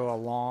might throw a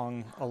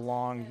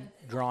long,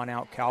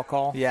 drawn-out cow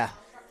call. Yeah.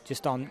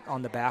 Just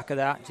on the back of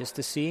that, just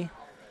to see.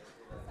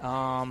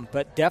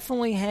 But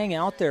definitely hang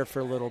out there for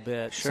a little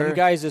bit. Sure. Some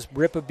guys just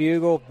rip a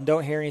bugle,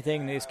 don't hear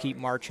anything, and they just keep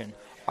marching.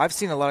 I've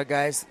seen a lot of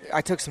guys.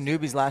 I took some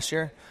newbies last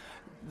year.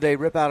 They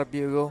rip out a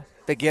bugle,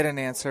 they get an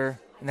answer,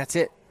 and that's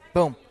it.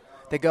 Boom.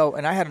 They go.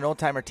 And I had an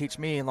old-timer teach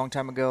me a long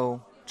time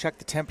ago, check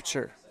the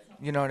temperature.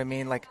 You know what I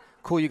mean? Like,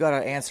 cool, you got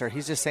an answer.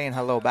 He's just saying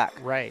hello back.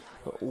 Right.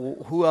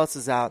 Who else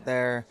is out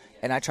there?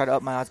 And I try to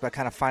up my odds by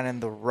kind of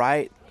finding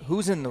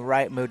who's in the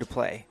right mood to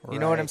play. You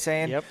know what I'm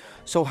saying? Yep.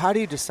 So how do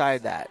you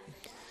decide that?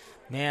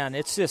 Man,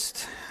 it's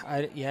just,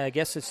 I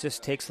guess it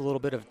just takes a little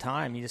bit of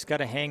time. You just got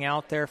to hang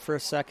out there for a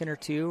second or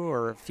two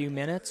or a few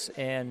minutes,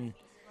 and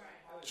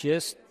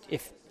just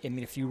if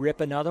you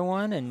rip another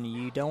one and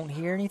you don't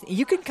hear anything,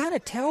 you can kind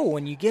of tell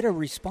when you get a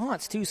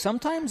response too.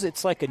 Sometimes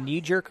it's like a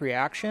knee-jerk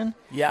reaction.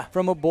 Yeah.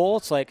 From a bull.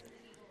 It's like,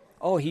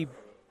 oh,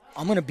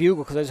 I'm going to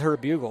bugle because I just heard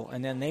a bugle,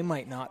 and then they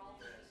might not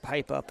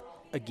pipe up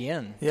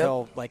again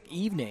till like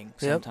evening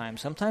sometimes.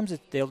 Yep. Sometimes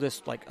they'll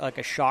just like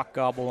a shock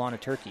gobble on a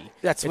turkey.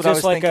 That's it's what I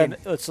was just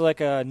thinking. It's like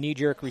a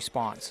knee-jerk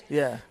response.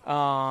 Yeah.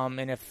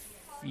 And if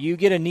you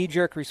get a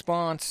knee-jerk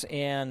response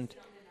and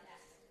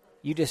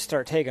you just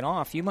start taking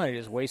off, you might have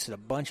just wasted a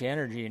bunch of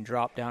energy and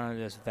dropped down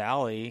into this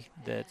valley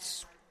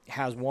that's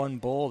has one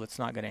bull that's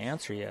not going to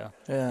answer you.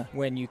 Yeah.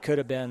 When you could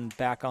have been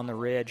back on the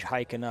ridge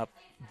hiking up,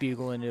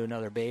 bugle into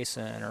another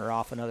basin or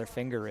off another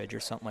finger ridge or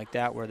something like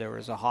that where there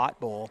was a hot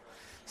bull.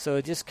 So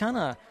it just kind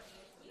of,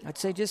 I'd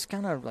say just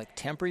kind of like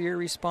temper your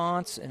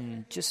response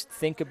and just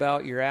think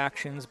about your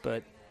actions.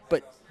 But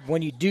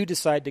when you do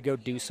decide to go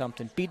do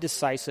something, be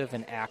decisive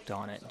and act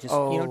on it. Just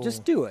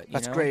just do it.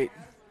 That's great.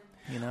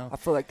 I I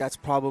feel like that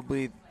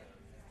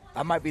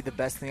might be the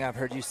best thing I've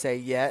heard you say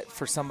yet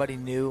for somebody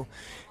new.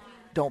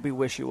 Don't be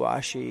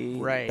wishy-washy.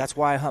 Right. That's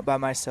why I hunt by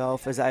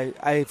myself.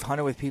 I've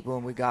hunted with people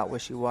and we got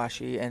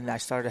wishy-washy, and I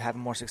started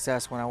having more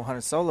success when I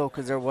hunted solo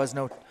because there was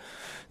no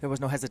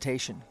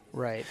hesitation.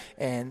 Right.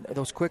 And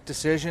those quick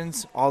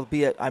decisions,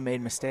 albeit I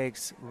made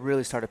mistakes,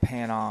 really started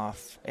paying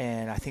off.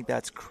 And I think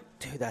that's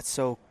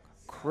so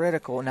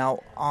critical. Now,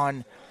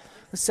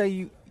 let's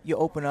say you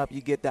open up,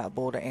 you get that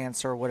bull to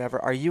answer or whatever.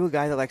 Are you a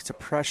guy that likes to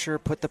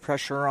put the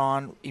pressure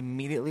on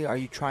immediately? Are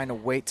you trying to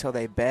wait till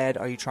they bed?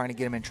 Are you trying to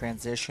get them in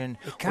transition?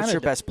 What's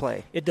your best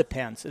play? It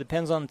depends. It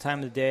depends on the time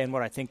of the day and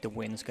what I think the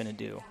wind's going to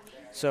do.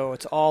 So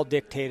it's all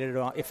dictated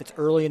on if it's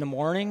early in the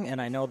morning and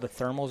I know the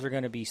thermals are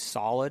going to be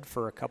solid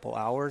for a couple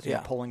hours,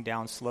 pulling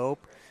down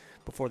slope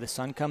before the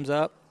sun comes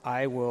up,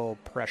 I will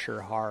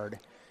pressure hard,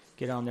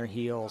 get on their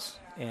heels,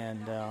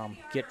 and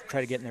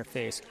try to get in their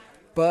face.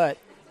 But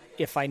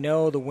if I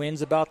know the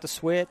wind's about to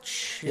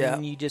switch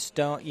and you just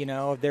don't,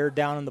 they're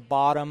down in the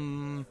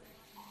bottom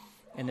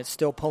and it's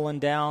still pulling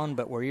down,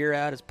 but where you're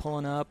at is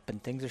pulling up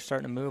and things are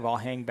starting to move, I'll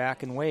hang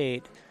back and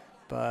wait.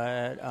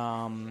 But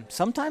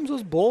sometimes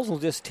those bulls will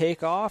just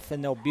take off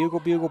and they'll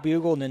bugle,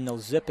 and then they'll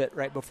zip it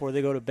right before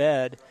they go to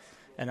bed.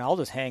 And I'll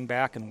just hang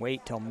back and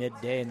wait till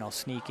midday, and they'll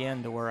sneak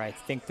in to where I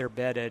think they're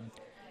bedded,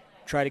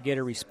 try to get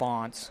a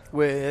response.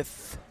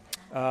 With?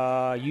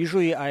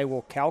 Usually I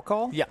will cow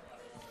call. Yeah.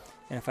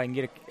 And if I can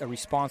get a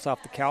response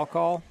off the cow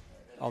call,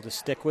 I'll just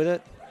stick with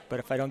it. But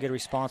if I don't get a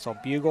response, I'll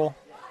bugle.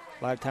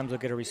 A lot of times I'll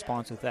get a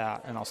response with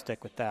that, and I'll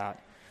stick with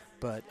that.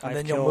 And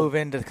then you'll move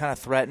in to kind of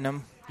threaten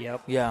them.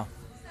 Yep. Yeah.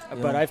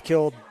 But I've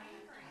killed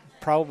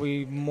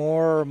probably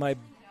more of my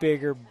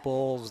bigger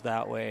bulls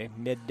that way,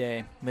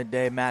 midday.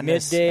 Midday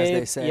madness, as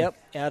they say. Yep,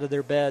 out of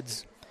their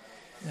beds.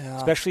 Yeah.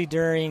 Especially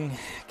during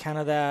kind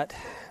of that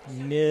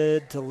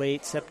mid to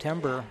late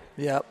September.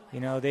 Yep.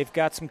 They've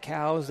got some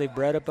cows, they've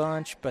bred a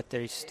bunch, but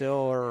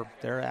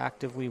they're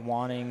actively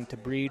wanting to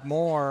breed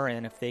more,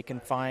 and if they can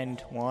find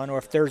one, or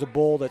if there's a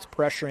bull that's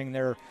pressuring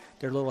their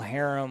little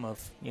harem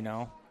of,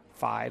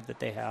 5 that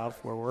they have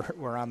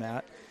where I'm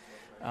at,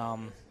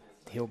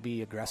 he'll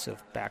be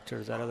aggressive back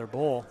towards that other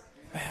bull.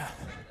 Yeah.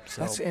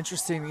 So. That's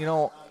interesting.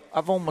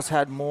 I've almost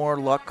had more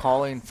luck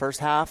calling first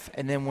half,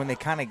 and then when they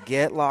kind of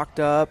get locked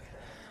up,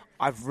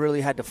 I've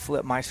really had to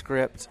flip my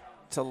script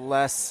to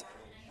less.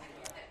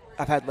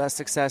 I've had less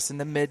success in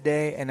the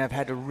midday, and I've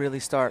had to really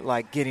start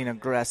getting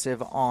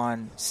aggressive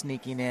on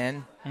sneaking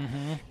in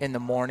the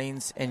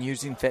mornings and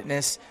using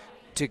fitness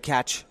to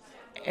catch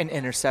and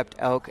intercept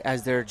elk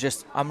as they're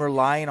just, I'm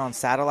relying on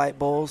satellite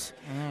bulls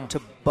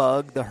to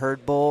bug the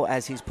herd bull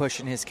as he's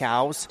pushing his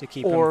cows. To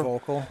keep him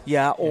vocal.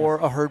 Yeah, or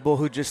a herd bull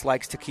who just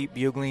likes to keep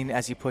bugling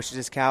as he pushes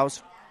his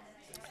cows.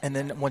 And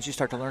then once you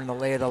start to learn the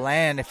lay of the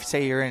land, if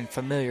say you're in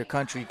familiar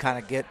country, you kind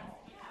of get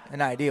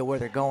an idea where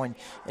they're going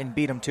and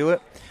beat them to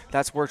it.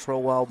 That works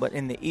real well. But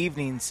in the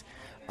evenings,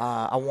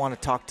 I want to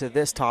talk to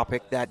this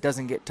topic that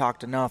doesn't get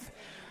talked enough.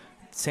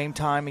 Same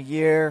time of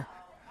year,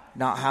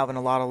 not having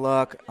a lot of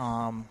luck.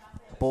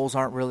 Bulls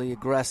aren't really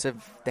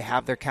aggressive. They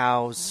have their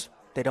cows.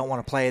 They don't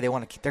want to play. They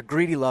want to. They're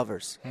greedy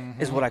lovers,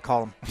 is what I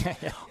call them.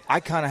 I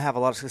kind of have a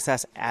lot of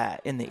success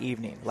in the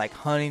evening, like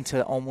hunting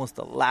to almost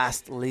the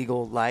last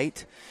legal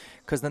light,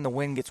 because then the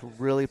wind gets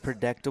really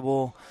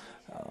predictable.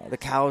 The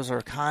cows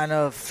are kind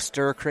of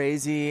stir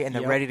crazy, and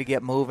they're ready to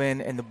get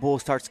moving, and the bull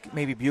starts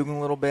maybe bugling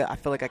a little bit. I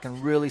feel like I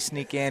can really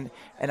sneak in,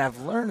 and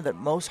I've learned that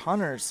most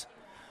hunters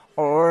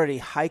are already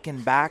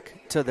hiking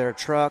back to their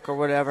truck or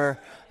whatever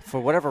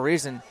for whatever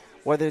reason.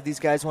 Whether these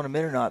guys want to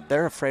admit it or not,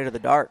 they're afraid of the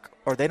dark,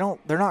 or they're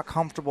not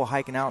comfortable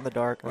hiking out in the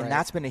dark. Right. And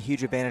that's been a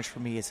huge advantage for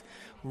me, is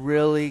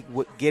really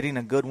getting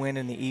a good wind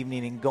in the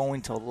evening and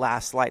going till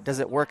last light. Does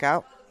it work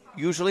out?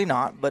 Usually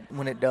not, but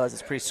when it does,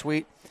 it's pretty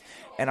sweet.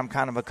 And I'm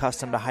kind of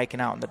accustomed to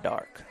hiking out in the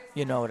dark.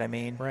 You know what I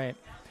mean? Right.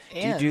 Do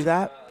you do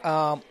that?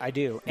 I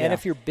do. And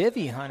if you're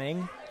bivvy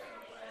hunting,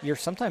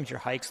 sometimes your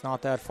hike's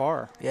not that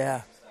far.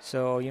 Yeah.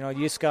 So, you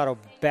just got to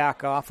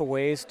back off a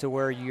ways to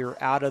where you're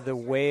out of the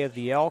way of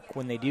the elk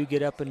when they do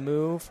get up and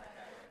move,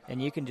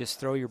 and you can just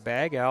throw your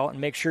bag out and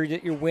make sure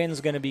that your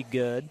wind's going to be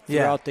good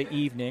throughout the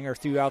evening or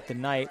throughout the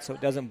night, so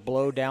it doesn't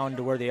blow down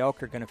to where the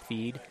elk are going to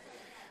feed.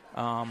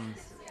 And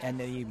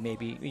then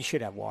you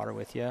should have water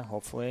with you,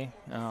 hopefully.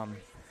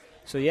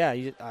 So,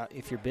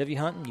 if you're bivvy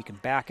hunting, you can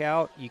back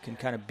out. You can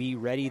kind of be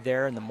ready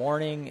there in the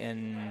morning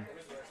and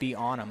be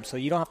on them. So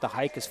you don't have to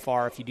hike as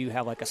far if you do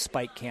have like a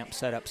spike camp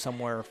set up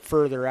somewhere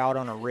further out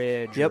on a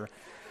ridge.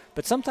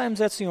 But sometimes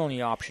that's the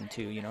only option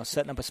too,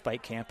 setting up a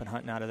spike camp and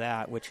hunting out of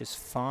that, which is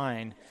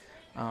fine.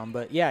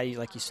 But yeah,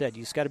 like you said,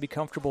 you just got to be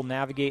comfortable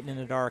navigating in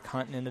the dark,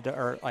 hunting in the dark,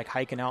 or like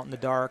hiking out in the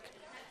dark,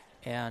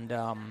 and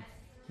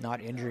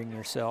not injuring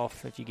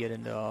yourself if you get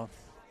into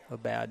a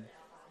bad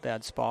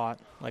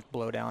spot like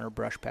blowdown or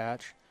brush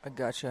patch. I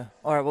gotcha.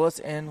 All right, well, let's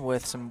end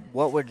with some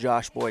what would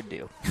Josh Boyd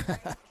do?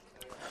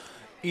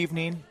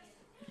 Evening,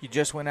 you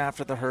just went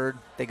after the herd.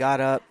 They got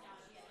up.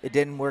 It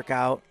didn't work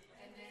out.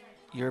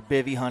 You're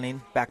bivvy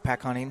hunting,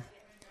 backpack hunting.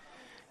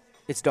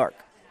 It's dark.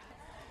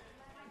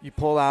 You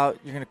pull out.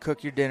 You're going to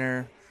cook your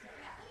dinner.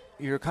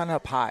 You're kind of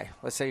up high.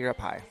 Let's say you're up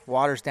high.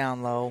 Water's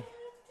down low,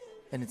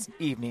 and it's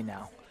evening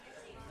now.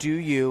 Do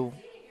you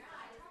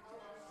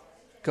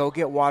go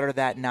get water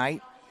that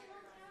night,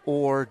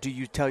 or do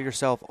you tell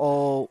yourself,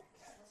 oh,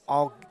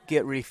 I'll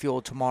get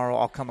refueled tomorrow.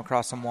 I'll come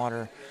across some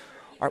water.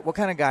 All right, what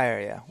kind of guy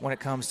are you when it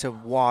comes to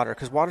water?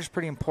 Because water's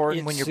pretty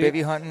important when you're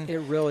bivvy hunting.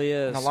 It really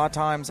is. And a lot of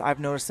times I've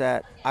noticed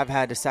that I've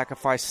had to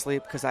sacrifice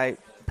sleep because I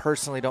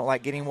personally don't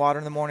like getting water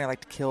in the morning. I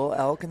like to kill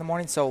elk in the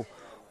morning. So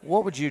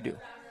what would you do?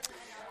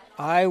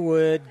 I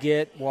would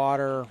get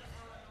water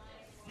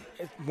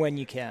when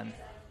you can.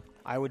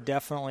 I would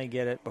definitely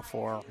get it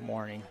before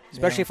morning,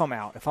 especially if I'm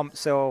out.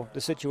 So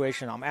the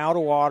situation, I'm out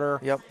of water.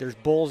 There's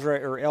bulls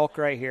or elk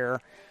right here.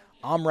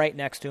 I'm right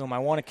next to them. I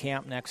want to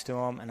camp next to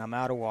them, and I'm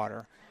out of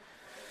water.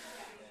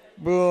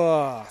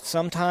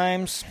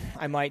 Sometimes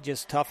I might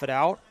just tough it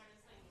out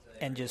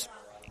and just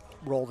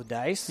roll the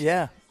dice.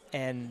 Yeah.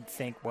 And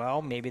think,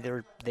 well, maybe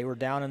they were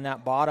down in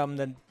that bottom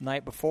the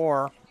night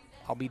before.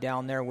 I'll be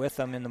down there with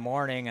them in the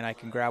morning, and I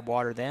can grab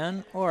water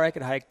then. Or I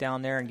could hike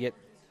down there and get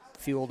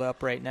fueled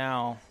up right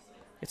now.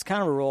 It's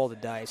kind of a roll of the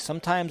dice.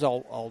 Sometimes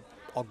I'll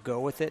go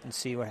with it and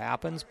see what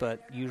happens,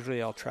 but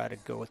usually I'll try to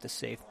go with the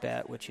safe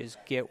bet, which is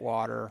get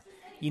water.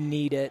 You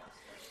need it.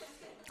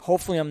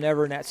 Hopefully I'm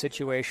never in that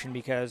situation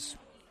because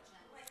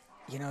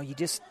you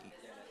just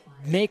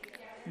make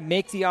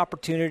the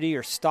opportunity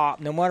or stop.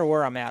 No matter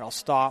where I'm at, I'll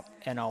stop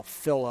and I'll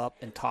fill up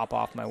and top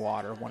off my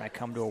water when I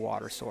come to a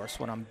water source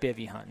when I'm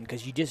bivvy hunting,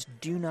 because you just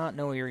do not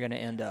know where you're going to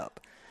end up.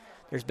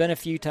 There's been a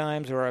few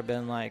times where I've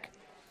been like,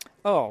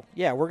 oh,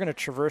 yeah, we're going to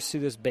traverse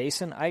through this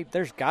basin.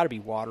 There's got to be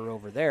water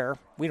over there.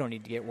 We don't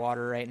need to get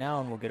water right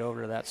now, and we'll get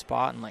over to that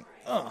spot. And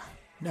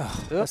no,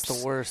 that's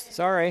the worst.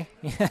 Sorry.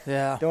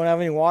 Yeah. Don't have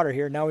any water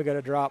here. Now we got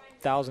to drop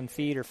 1,000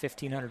 feet or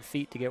 1,500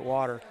 feet to get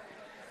water.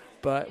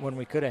 But when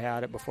we could have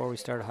had it before we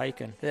started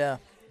hiking. Yeah.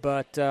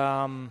 But,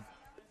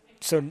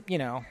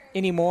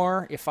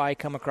 anymore, if I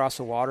come across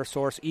a water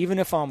source, even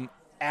if I'm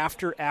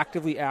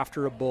actively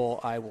after a bull,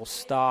 I will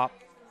stop,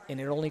 and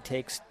it only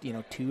takes,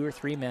 2 or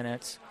 3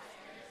 minutes.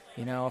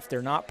 If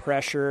they're not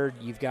pressured,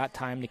 you've got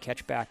time to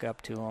catch back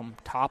up to them,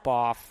 top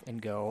off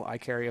and go. I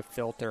carry a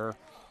filter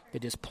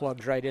that just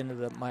plugs right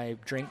into my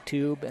drink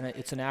tube, and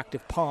it's an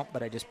active pump,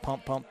 but I just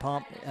pump,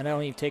 and I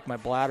don't even take my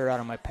bladder out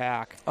of my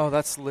pack. Oh,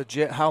 that's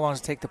legit. How long does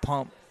it take to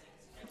pump?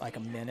 like a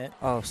minute.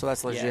 Oh, so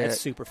that's legit. Yeah, it's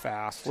super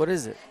fast. What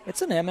is it?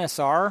 It's an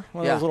MSR,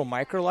 one of those little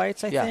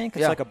microlights, I think.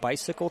 It's like a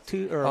bicycle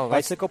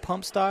bicycle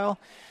pump style.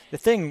 The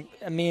thing,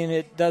 I mean,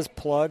 it does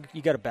plug.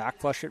 You got to back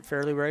flush it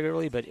fairly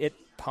regularly, but it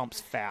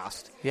pumps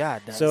fast. Yeah,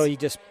 it does. So you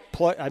just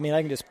plug. I mean,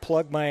 I can just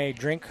plug my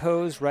drink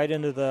hose right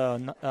into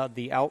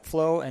the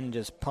outflow and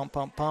just pump,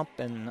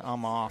 and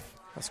I'm off.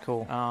 That's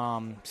cool.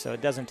 So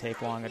it doesn't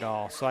take long at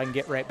all. So I can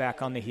get right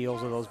back on the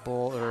heels of those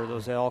bull or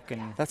those elk,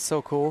 and that's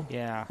so cool.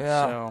 Yeah.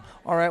 So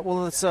all right.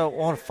 Well, let's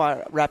want to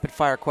fire rapid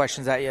fire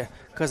questions at you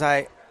because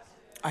I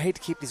hate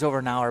to keep these over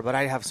an hour, but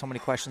I have so many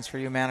questions for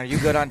you, man. Are you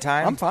good on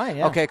time? I'm fine.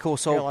 Yeah. Okay. Cool.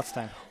 So lots of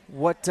time.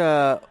 What's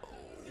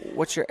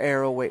your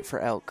arrow weight for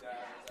elk?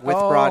 With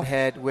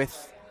broadhead,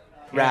 with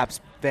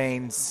wraps,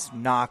 veins,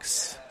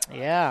 nocks.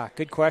 Yeah,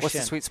 good question. What's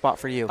the sweet spot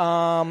for you?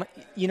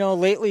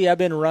 Lately I've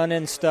been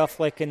running stuff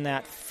like in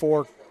that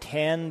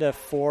 410 to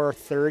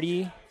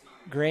 430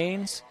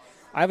 grains.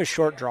 I have a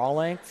short draw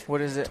length. What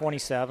is it?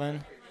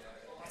 27.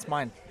 That's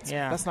mine.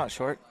 Yeah. That's not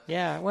short.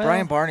 Yeah. Well,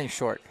 Brian Barney's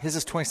short. His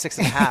is 26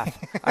 and a half.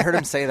 I heard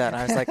him say that,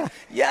 and I was like,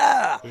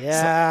 yeah.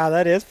 Yeah,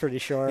 that is pretty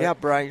short. Yeah,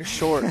 Brian, you're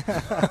short.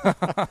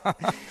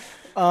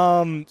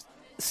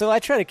 So I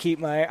try to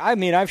keep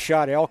I've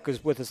shot elk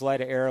with as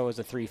light an arrow as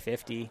a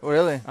 350.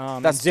 Really?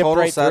 That's zip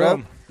total right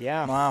setup?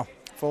 Yeah. Wow.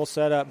 Full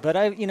setup. But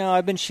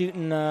I've been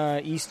shooting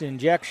Easton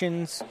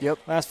injections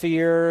last few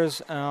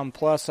years.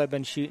 Plus I've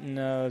been shooting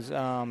those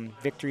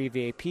Victory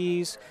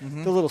VAPs,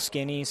 the little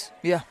skinnies.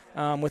 Yeah.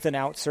 With an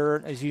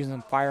outsert. I was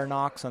using fire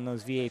knocks on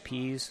those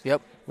VAPs.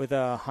 Yep. With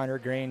a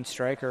 100 grain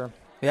striker.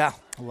 Yeah.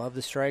 I love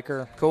the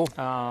striker. Cool.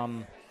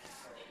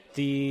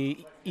 The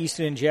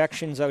Easton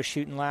injections I was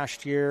shooting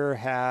last year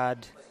I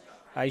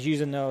was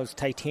using those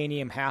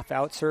titanium half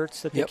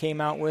outserts that they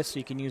came out with, so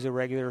you can use a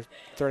regular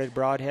threaded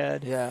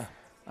broadhead. Yeah.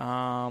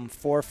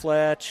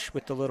 4-fletch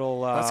with the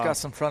little... that's got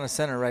some front and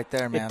center right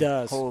there, man. It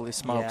does. Holy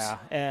smokes. Yeah,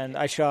 and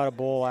I shot a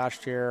bull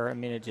last year. I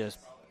mean, it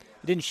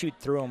didn't shoot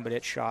through them, but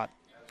it shot.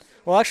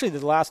 Well, actually,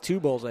 the last 2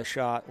 bulls I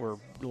shot were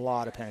a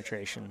lot of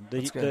penetration.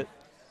 That's good.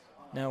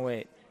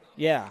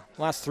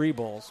 Last 3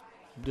 bulls,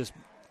 just...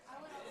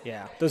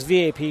 Yeah, those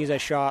VAPs I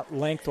shot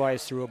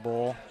lengthwise through a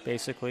bull,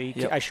 basically.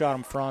 Yep. I shot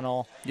him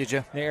frontal. Did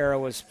you? The arrow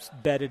was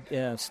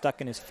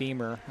stuck in his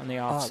femur on the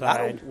That'll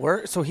offside.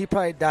 work. So he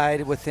probably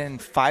died within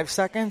 5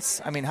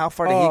 seconds? I mean, how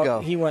far did he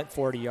go? He went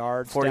 40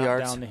 yards. 40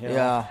 yards? Down the hill.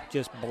 Yeah.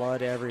 Just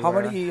blood everywhere. How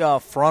many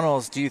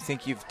frontals do you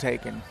think you've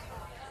taken?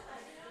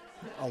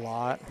 A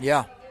lot.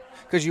 Yeah.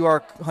 Because you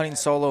are hunting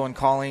solo and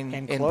calling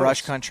in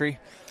brush country.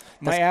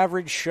 My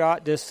average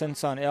shot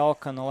distance on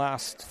elk on the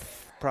last...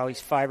 probably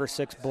 5 or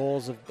 6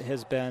 bulls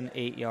has been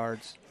 8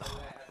 yards.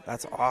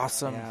 That's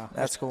awesome. Yeah,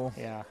 that's cool.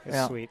 Yeah,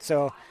 it's sweet.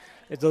 So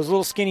those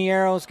little skinny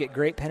arrows get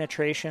great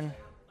penetration.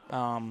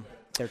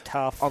 They're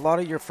tough. A lot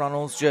of your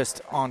frontals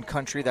just on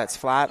country that's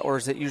flat, or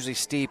is it usually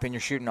steep and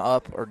you're shooting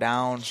up or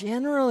down?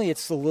 Generally,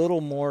 it's a little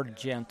more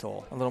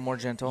gentle. A little more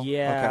gentle?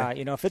 Yeah.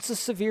 Okay. If it's a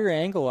severe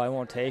angle, I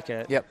won't take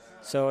it. Yep.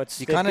 So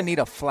you kind of need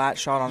a flat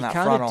shot on that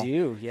frontal.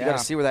 You kind of do, yeah. You got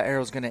to see where that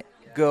arrow's going to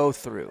go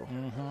through.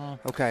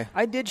 Mm-hmm. Okay.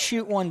 I did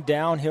shoot one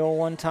downhill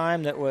one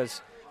time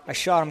I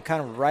shot him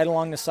kind of right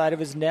along the side of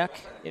his neck,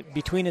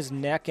 between his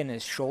neck and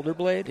his shoulder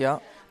blade. Yeah.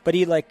 But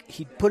he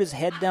put his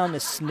head down to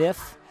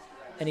sniff,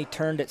 and he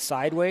turned it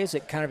sideways,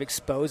 kind of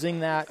exposing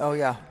that. Oh,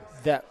 yeah.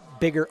 That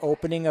bigger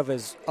opening of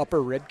his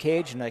upper rib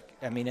cage, and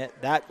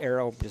that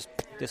arrow just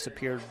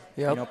disappeared.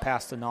 Yep.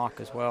 Past the knock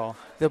as well.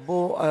 The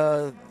bull,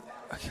 I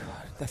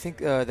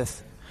think I'm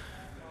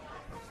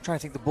trying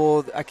to think the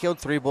bull. I killed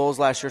 3 bulls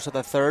last year, so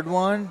the third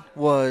one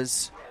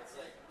was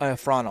a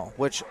frontal,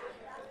 which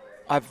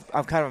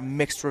I've kind of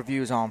mixed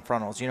reviews on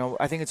frontals.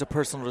 I think it's a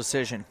personal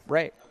decision.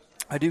 Right.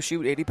 I do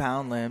shoot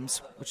 80-pound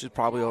limbs, which is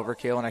probably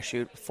overkill, and I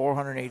shoot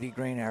 480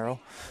 grain arrow,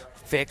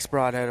 fixed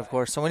broadhead, of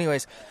course. So,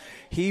 anyways,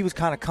 he was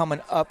kind of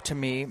coming up to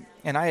me,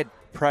 and I had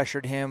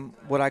pressured him,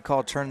 what I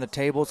call turn the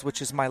tables,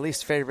 which is my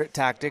least favorite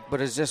tactic,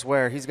 but it's just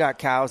where he's got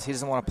cows, he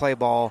doesn't want to play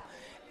ball,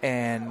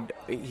 and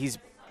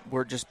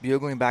we're just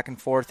bugling back and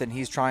forth, and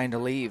he's trying to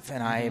leave,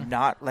 and I am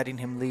not letting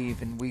him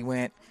leave, and we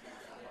went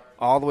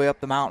all the way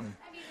up the mountain.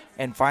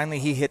 And finally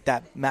he hit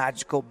that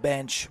magical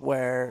bench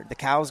where the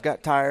cows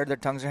got tired, their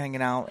tongues are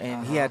hanging out,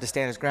 and he had to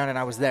stand his ground, and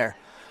I was there.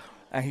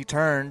 And he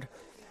turned,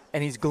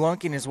 and he's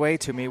glunking his way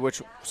to me,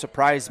 which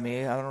surprised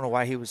me. I don't know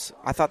why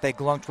I thought they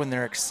glunked when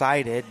they're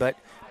excited, but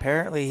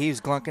apparently he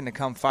was glunking to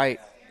come fight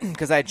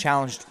because I had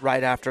challenged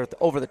right after,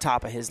 over the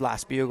top of his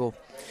last bugle.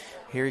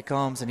 Here he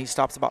comes, and he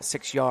stops about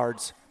 6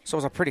 yards. So it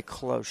was a pretty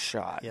close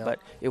shot, but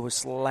it was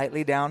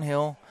slightly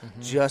downhill,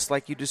 just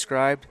like you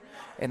described.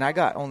 And I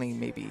got only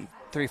maybe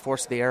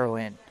 3/4 of the arrow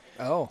in.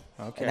 Oh,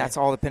 okay. And that's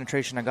all the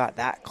penetration I got,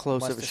 that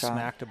close of a shot.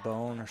 Smacked a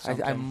bone or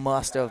something. I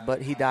must have,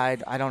 but he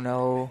died, I don't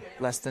know,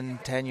 less than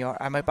 10 yards.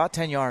 About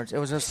 10 yards. It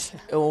was just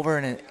over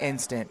in an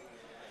instant.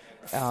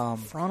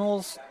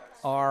 Frontals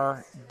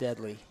are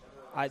deadly.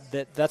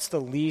 That's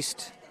the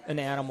least an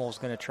animal is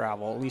going to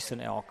travel, at least an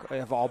elk,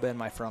 have all been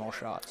my frontal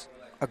shots.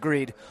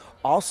 Agreed.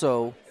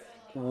 Also,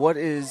 what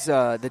is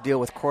the deal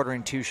with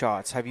quartering 2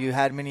 shots? Have you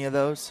had many of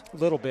those? A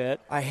little bit.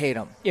 I hate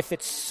them. If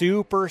it's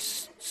super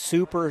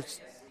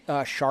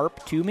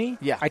sharp to me,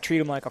 yeah, I treat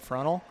them like a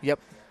frontal. Yep.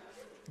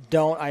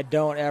 I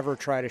don't ever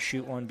try to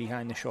shoot one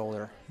behind the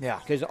shoulder. Yeah.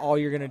 Because all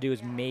you're going to do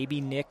is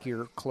maybe nick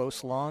your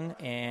close lung,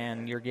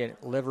 and you're getting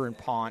liver and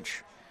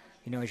paunch,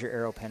 as your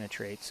arrow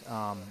penetrates.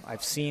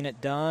 I've seen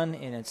it done,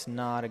 and it's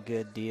not a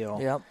good deal.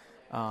 Yep.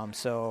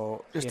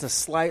 So just a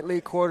slightly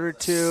quarter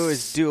 2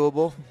 is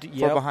doable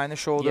for behind the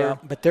shoulder. Yeah,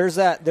 but there's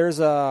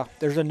a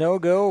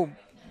no-go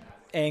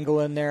angle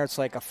in there. It's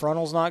like a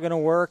frontal's not going to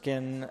work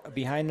and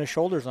behind the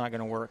shoulder's not going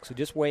to work. So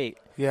just wait.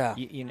 Yeah.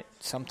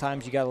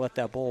 Sometimes you got to let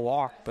that bull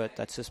walk, but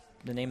that's just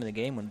the name of the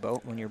game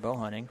when you're bow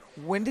hunting.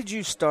 When did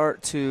you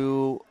start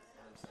to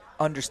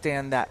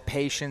understand that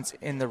patience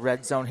in the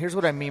red zone? Here's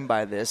what I mean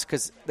by this,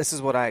 because this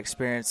is what I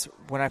experienced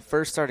when I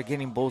first started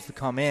getting bulls to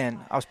come in.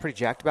 I was pretty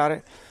jacked about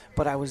it,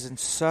 but I was in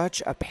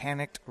such a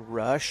panicked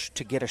rush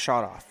to get a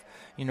shot off.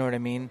 You know what I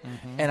mean?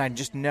 Mm-hmm. And I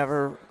just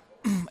never.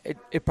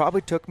 It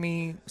probably took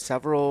me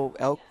several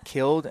elk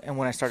killed, and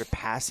when I started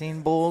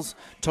passing bulls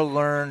to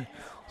learn,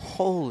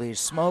 holy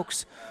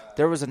smokes,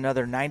 there was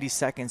another 90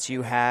 seconds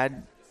you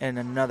had and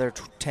another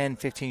 10,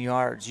 15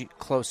 yards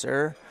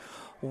closer.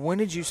 When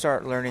did you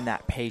start learning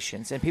that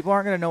patience? And people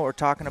aren't going to know what we're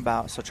talking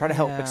about, so try to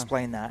help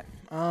explain that.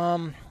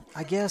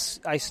 I guess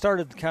I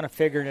started kind of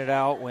figuring it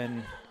out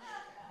when,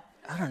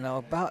 I don't know,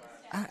 about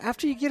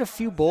after you get a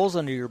few bulls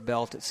under your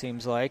belt, it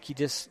seems like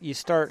you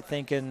start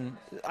thinking.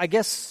 I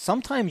guess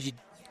sometimes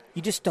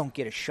you just don't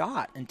get a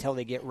shot until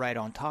they get right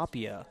on top of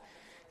you,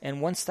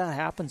 and once that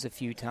happens a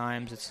few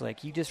times, it's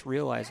like you just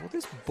realize, well,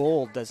 this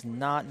bull does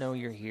not know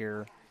you're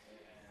here.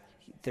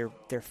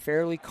 They're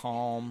fairly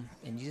calm,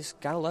 and you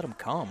just got to let them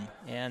come.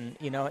 And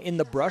in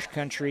the brush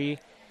country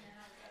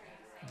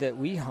that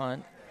we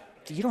hunt,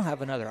 you don't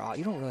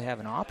really have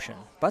an option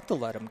but to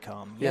let them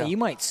come. Yeah, you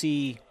might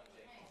see.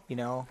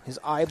 His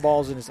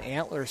eyeballs and his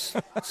antlers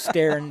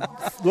staring,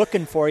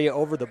 looking for you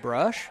over the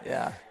brush.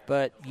 Yeah.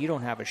 But you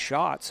don't have a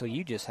shot, so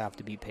you just have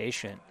to be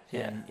patient.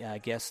 Yeah. And I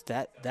guess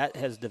that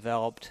has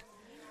developed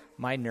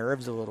my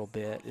nerves a little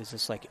bit. It's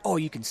just like,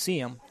 you can see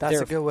them. That's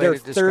a good way to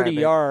describe it. They're 30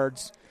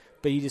 yards,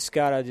 but you just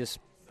got to just...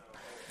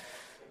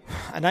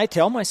 And I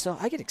tell myself,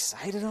 I get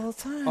excited all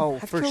the time. Oh,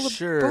 I've for killed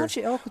sure. a bunch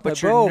of elk with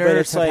but my your bow, nerves but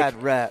it's have like,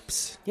 had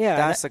reps. Yeah,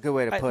 that's a good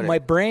way to put it. My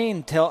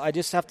brain I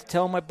just have to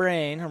tell my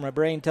brain, or my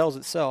brain tells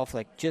itself,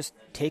 like, just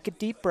take a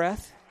deep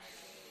breath,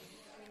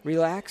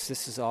 relax.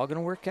 This is all going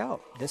to work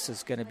out. This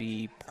is going to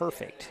be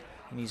perfect,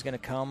 and he's going to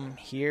come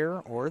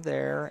here or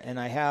there, and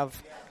I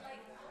have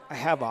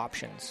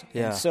options.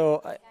 Yeah. And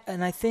so,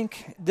 and I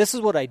think this is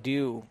what I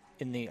do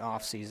in the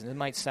off season. It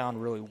might sound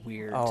really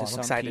weird to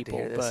some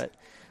people, but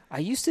I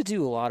used to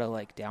do a lot of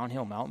like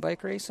downhill mountain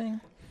bike racing.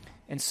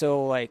 And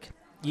so like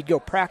you'd go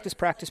practice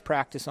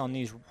on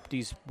these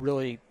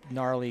really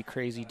gnarly,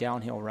 crazy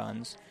downhill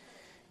runs.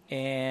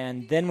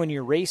 And then when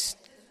your race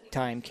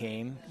time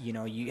came,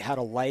 you had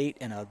a light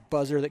and a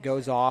buzzer that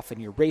goes off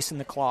and you're racing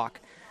the clock.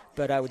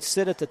 But I would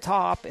sit at the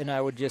top and I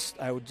would just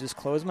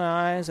close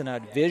my eyes and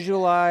I'd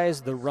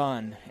visualize the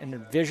run and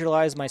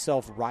visualize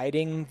myself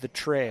riding the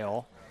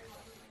trail.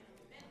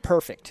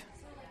 Perfect.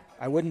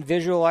 I wouldn't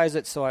visualize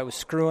it so I was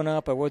screwing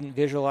up. I wouldn't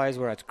visualize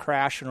where I was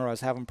crashing or I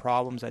was having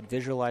problems. I'd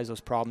visualize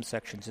those problem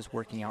sections just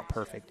working out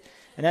perfect.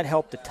 And that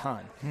helped a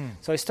ton.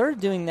 So I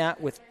started doing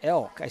that with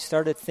elk. I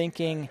started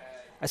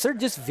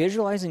just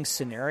visualizing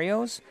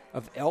scenarios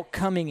of elk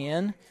coming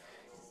in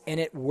and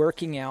it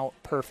working out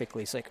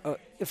perfectly. It's like,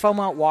 if I'm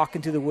out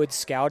walking through the woods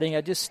scouting, I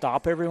just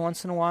stop every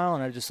once in a while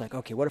and I'm just like,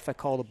 okay, what if I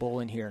call the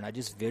bull in here? And I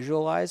just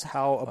visualize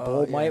how a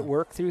bull might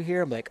work through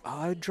here. I'm like,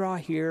 I would draw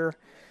here.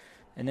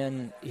 And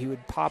then he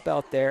would pop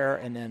out there,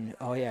 and then,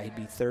 he'd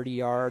be 30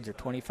 yards or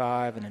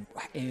 25,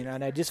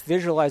 and I just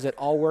visualize it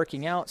all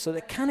working out. So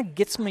that kind of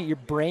gets your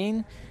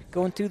brain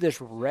going through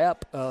this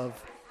rep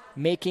of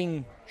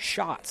making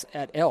shots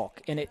at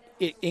elk. And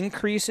it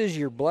increases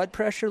your blood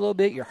pressure a little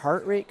bit. Your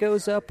heart rate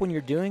goes up when you're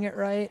doing it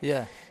right.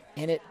 Yeah.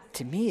 And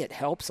to me, it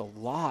helps a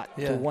lot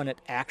to when it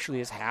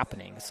actually is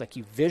happening. It's like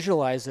you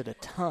visualize it a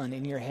ton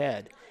in your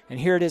head. And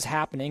here it is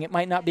happening. It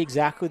might not be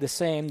exactly the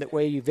same the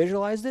way you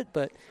visualized it,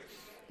 but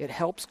it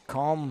helps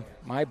calm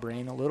my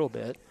brain a little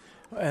bit.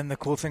 And the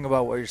cool thing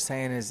about what you're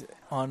saying is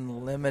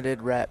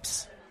unlimited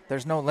reps.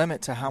 There's no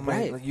limit to how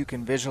many you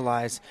can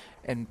visualize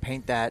and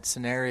paint that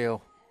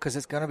scenario because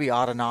it's going to be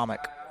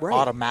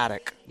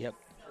automatic. Yep.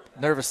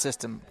 Nervous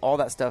system, all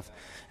that stuff.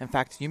 In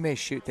fact, you may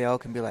shoot the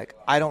elk and be like,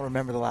 I don't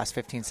remember the last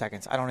 15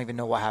 seconds. I don't even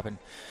know what happened.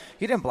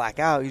 You didn't black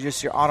out. You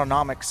just your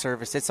autonomic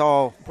service. It's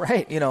all,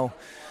 fight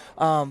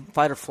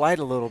or flight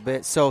a little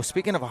bit. So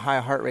speaking of a high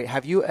heart rate,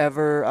 have you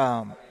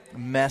ever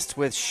messed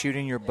with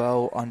shooting your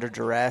bow under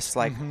duress,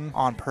 like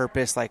on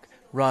purpose, like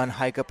run,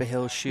 hike up a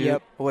hill,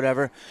 shoot, or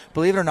whatever?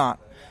 Believe it or not,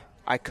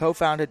 I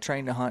co-founded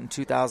Train to Hunt in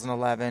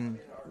 2011,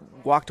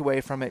 walked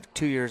away from it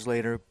 2 years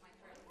later,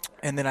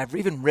 and then I've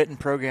even written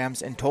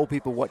programs and told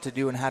people what to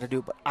do and how to do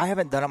it, but I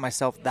haven't done it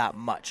myself that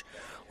much.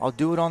 I'll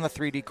do it on the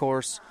 3D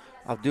course,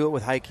 I'll do it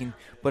with hiking,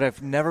 but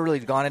I've never really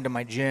gone into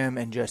my gym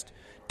and just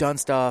done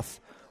stuff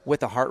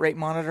with a heart rate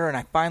monitor, and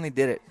I finally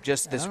did it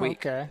just this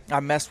week. Okay. I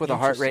messed with a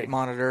heart rate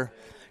monitor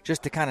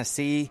just to kind of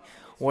see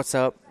what's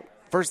up.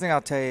 First thing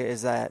I'll tell you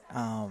is that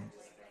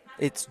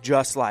it's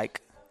just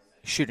like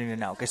shooting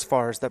an elk as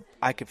far as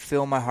I could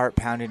feel my heart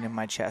pounding in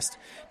my chest.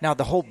 Now,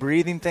 the whole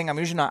breathing thing, I'm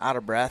usually not out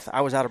of breath.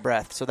 I was out of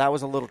breath, so that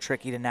was a little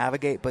tricky to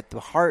navigate, but the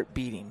heart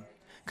beating,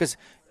 because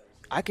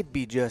I could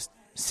be just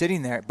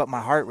sitting there, but my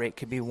heart rate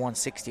could be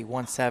 160,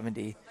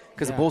 170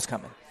 because the bull's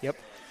coming. Yep.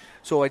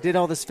 So I did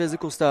all this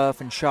physical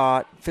stuff and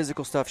shot,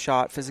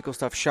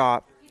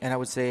 and I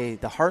would say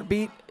the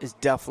heartbeat is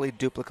definitely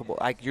duplicable.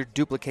 Like, you're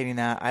duplicating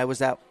that.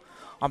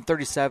 I'm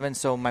 37,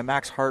 so my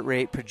max heart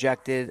rate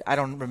projected, I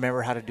don't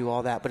remember how to do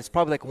all that, but it's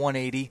probably like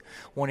 180,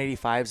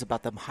 185 is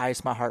about the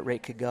highest my heart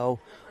rate could go.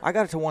 I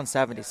got it to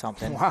 170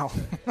 something. Wow.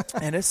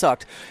 And it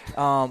sucked.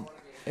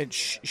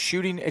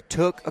 Shooting, it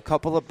took a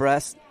couple of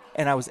breaths,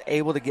 and I was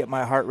able to get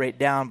my heart rate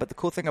down. But the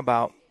cool thing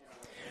about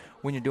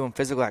when you're doing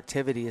physical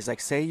activity is,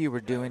 like, say you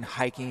were doing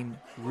hiking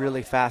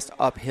really fast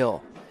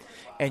uphill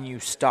and you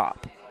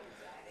stop.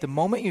 The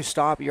moment you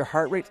stop, your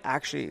heart rate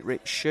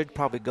should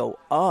probably go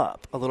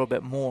up a little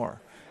bit more.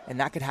 And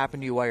that could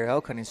happen to you while you're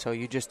elk hunting. So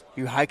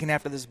you're hiking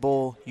after this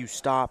bull, you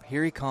stop,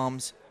 here he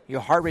comes,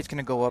 your heart rate's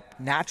going to go up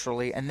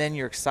naturally, and then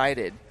you're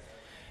excited.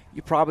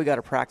 You probably got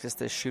to practice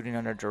this shooting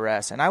under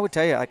duress. And I would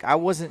tell you, like, I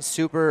wasn't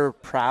super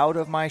proud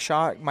of my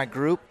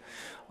group.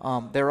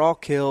 They're all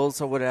kills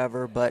or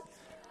whatever, but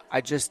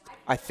I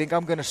think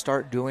I'm going to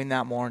start doing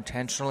that more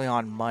intentionally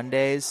on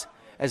Mondays,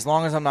 as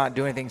long as I'm not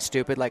doing anything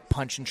stupid like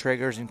punching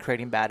triggers and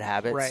creating bad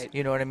habits. Right.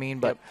 You know what I mean?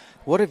 But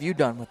what have you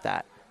done with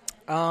that?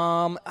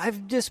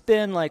 I've just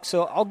been like,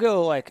 so I'll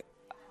go like,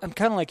 I'm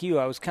kind of like you.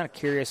 I was kind of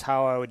curious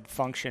how I would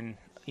function,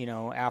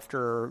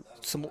 after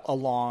a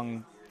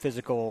long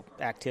physical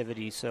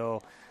activity.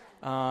 So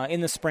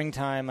in the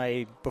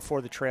springtime,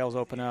 before the trails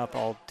open up,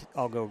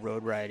 I'll go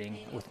road riding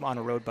on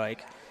a road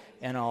bike,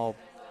 and I'll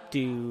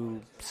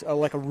do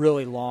like a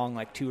really long,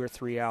 like 2 or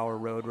 3 hour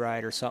road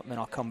ride or something, and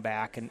I'll come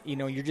back and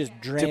you're just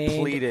drained,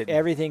 depleted,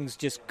 everything's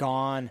just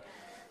gone,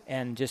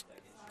 and just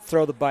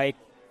throw the bike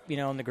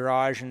in the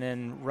garage and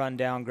then run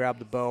down, grab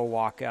the bow,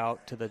 walk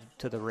out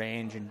to the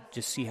range, and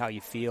just see how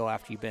you feel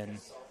after you've been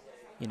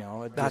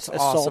that's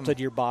assaulted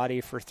awesome. your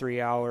body for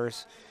 3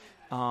 hours.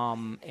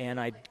 And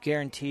I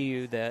guarantee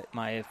you that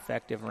my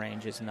effective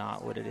range is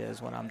not what it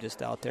is when I'm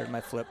just out there in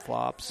my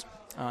flip-flops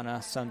on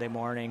a Sunday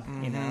morning,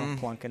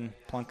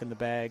 plunking the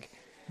bag.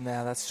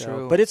 Yeah, that's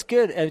true. But it's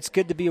good. It's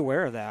good to be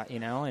aware of that,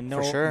 and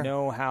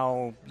know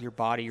how your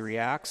body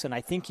reacts. And I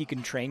think you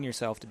can train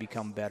yourself to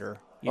become better.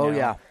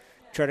 Yeah.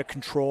 Try to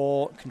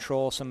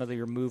control some of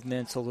your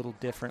movements a little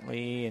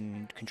differently,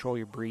 and control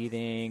your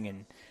breathing,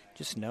 and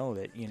just know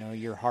that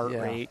your heart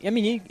rate. I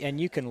mean,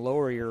 you can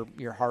lower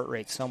your heart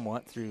rate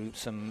somewhat through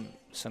some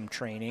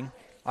training.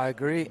 I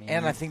agree,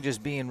 and I think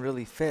just being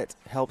really fit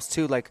helps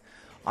too. Like,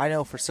 I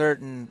know for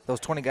certain those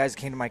 20 guys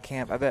that came to my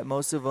camp, I bet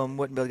most of them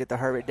wouldn't be able to get the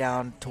heart rate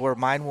down to where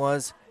mine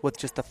was with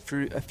just a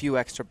few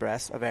extra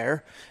breaths of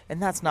air.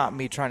 And that's not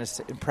me trying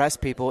to impress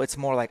people. It's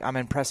more like I'm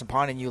impressing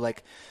upon you,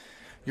 like,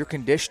 your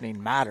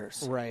conditioning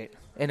matters. Right.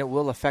 And it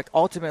will affect.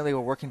 Ultimately,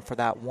 we're working for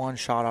that one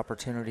shot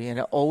opportunity, and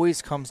it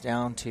always comes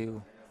down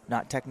to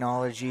not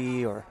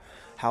technology or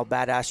how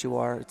badass you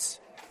are. It's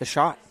the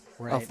shot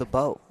of the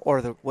bow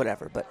or the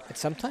whatever. But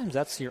sometimes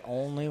that's your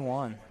only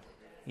one.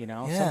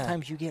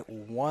 Sometimes you get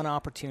one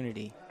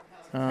opportunity,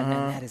 and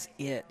then that is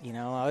it.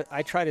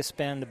 I try to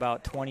spend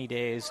about 20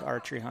 days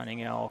archery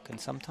hunting elk, and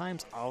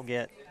sometimes I'll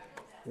get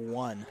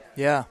one.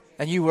 Yeah,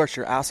 and you worked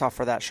your ass off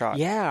for that shot.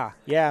 Yeah,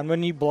 and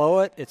when you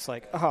blow it, it's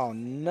like, oh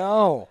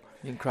no.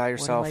 You can cry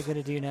yourself. What am I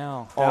going to do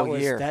now?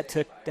 Year. That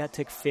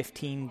took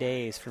 15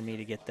 days for me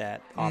to get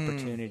that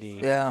opportunity.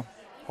 Yeah.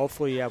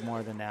 Hopefully you have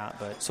more than that.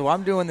 But so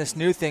I'm doing this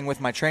new thing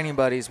with my training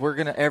buddies. We're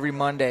going to, every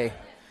Monday,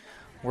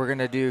 we're going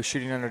to do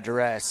shooting under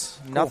duress.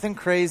 Cool. Nothing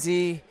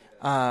crazy.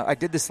 I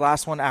did this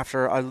last one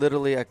after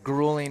a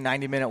grueling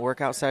 90-minute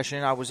workout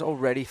session. I was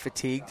already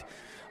fatigued.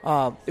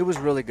 It was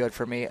really good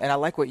for me. And I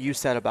like what you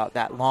said about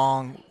that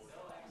long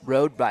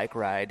road bike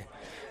ride.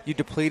 You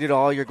depleted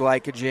all your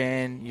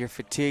glycogen, you're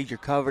fatigued, you're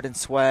covered in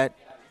sweat.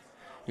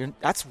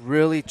 That's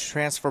really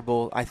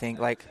transferable, I think,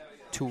 like,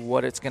 to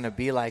what it's going to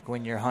be like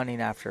when you're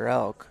hunting after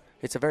elk.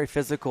 It's a very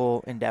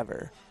physical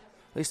endeavor.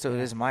 At least it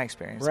is in my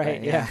experience.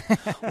 Right, yeah.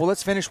 Well,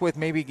 let's finish with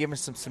maybe giving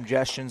some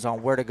suggestions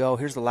on where to go.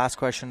 Here's the last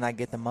question that I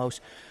get the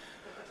most.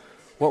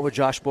 What would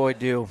Josh Boyd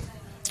do?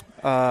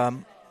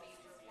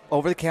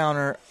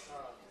 Over-the-counter,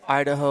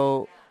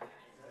 Idaho,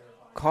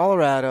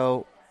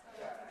 Colorado,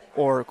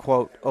 or,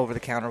 quote,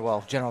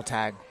 over-the-counter, general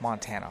tag,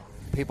 Montana.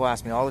 People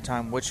ask me all the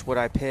time, which would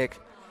I pick?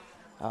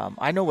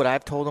 I know what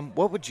I've told them.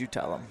 What would you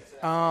tell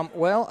them?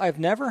 Well, I've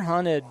never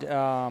hunted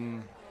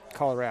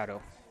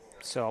Colorado,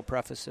 so I'll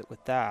preface it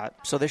with that.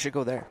 So they should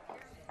go there.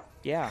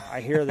 Yeah,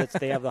 I hear that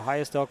they have the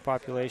highest elk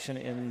population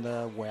in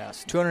the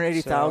West.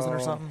 280,000 or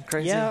something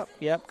crazy?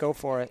 Yep, go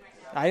for it.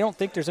 I don't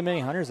think there's many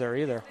hunters there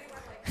either.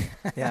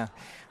 Yeah.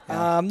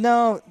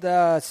 No,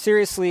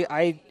 seriously,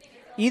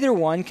 Either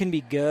one can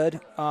be good.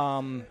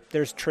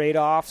 There's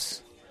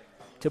trade-offs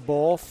to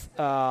both.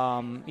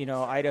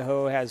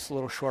 Idaho has a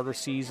little shorter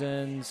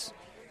seasons,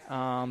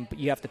 but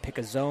you have to pick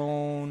a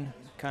zone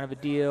kind of a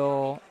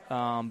deal.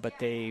 But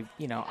they,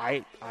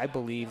 I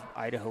believe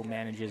Idaho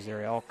manages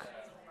their elk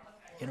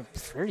in a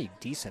pretty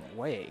decent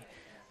way.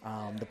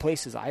 The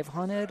places I've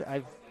hunted,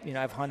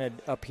 I've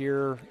hunted up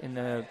here in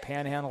the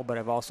Panhandle, but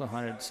I've also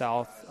hunted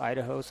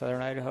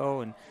southern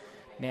Idaho, and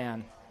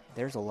man,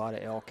 there's a lot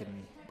of elk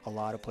in a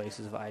lot of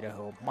places of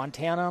Idaho.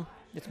 Montana,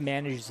 it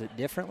manages it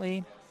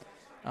differently.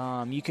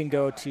 You can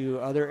go to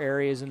other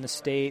areas in the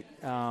state,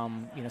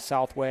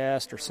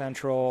 southwest or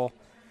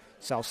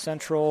south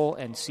central,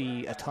 and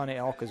see a ton of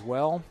elk as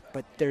well.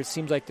 But there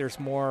seems like there's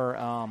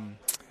more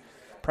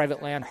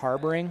private land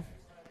harboring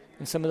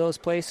in some of those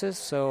places.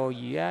 So,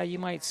 yeah, you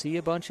might see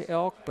a bunch of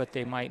elk, but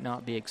they might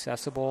not be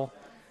accessible.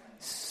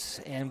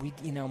 And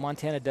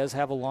Montana does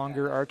have a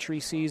longer archery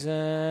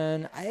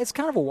season. It's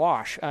kind of a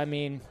wash. I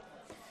mean,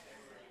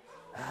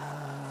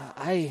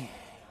 I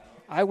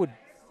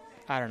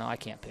don't know. I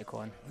can't pick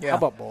one. Yeah. How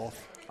about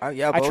both? Both I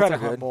try to are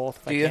hunt good. both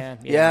if Do you? I can.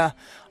 Yeah.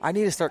 I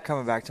need to start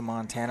coming back to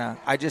Montana.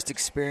 I just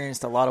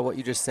experienced a lot of what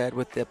you just said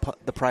with the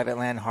private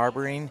land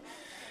harboring.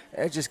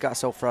 It just got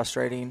so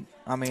frustrating.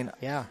 I mean,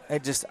 yeah.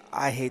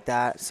 I hate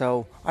that.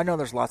 So I know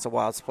there's lots of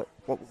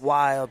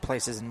wild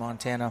places in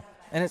Montana,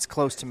 and it's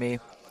close to me.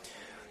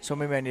 So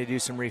maybe I need to do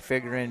some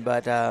refiguring.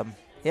 But,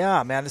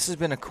 yeah, man, this has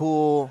been a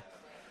cool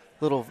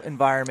little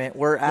environment.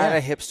 We're at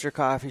a hipster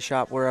coffee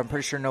shop where I'm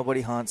pretty sure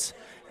nobody hunts.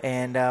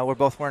 And we're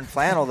both wearing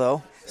flannel,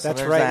 though. So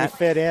that's right. That. We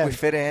fit in. We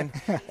fit in.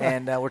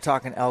 And we're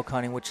talking elk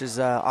hunting, which is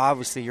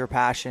obviously your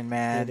passion,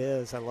 man. It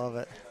is. I love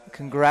it.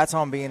 Congrats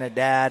on being a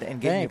dad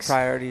and getting Thanks. your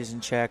priorities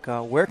in check.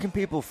 Where can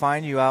people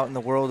find you out in the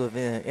world of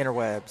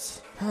interwebs?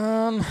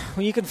 Well,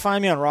 you can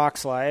find me on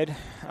Rockslide.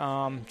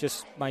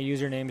 Just my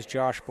username is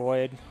Josh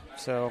Boyd,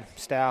 so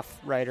staff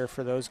writer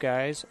for those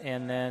guys.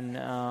 And then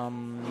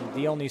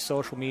the only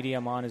social media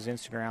I'm on is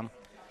Instagram.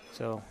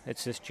 So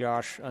it's just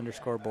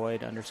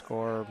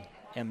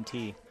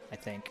Josh_Boyd_MT, I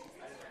think.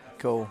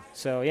 Cool.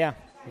 So, yeah,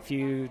 if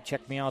you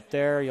check me out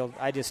there,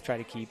 I just try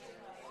to keep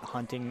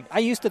hunting. I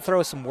used to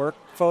throw some work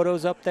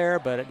photos up there,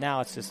 but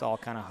now it's just all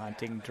kind of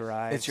hunting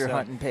derived. It's your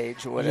hunting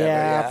page or whatever.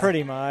 Yeah,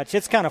 pretty much.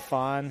 It's kind of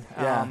fun.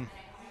 Yeah.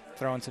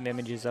 Throwing some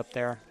images up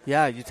there.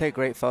 Yeah, you take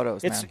great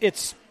photos, man.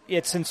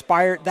 It's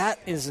inspired. That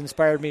has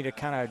inspired me to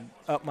kind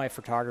of up my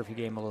photography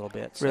game a little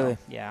bit. So, really?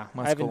 Yeah.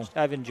 That's cool.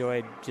 I've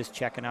enjoyed just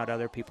checking out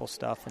other people's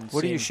stuff. And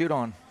what do you shoot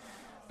on?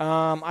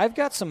 I've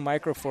got some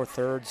Micro Four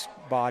Thirds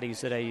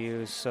bodies that I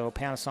use, so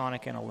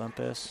Panasonic and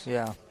Olympus.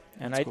 Yeah.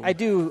 And cool. I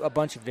do a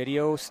bunch of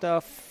video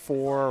stuff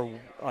for,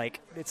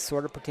 it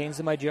sort of pertains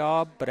to my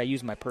job, but I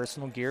use my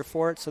personal gear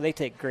for it. So they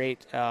take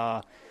great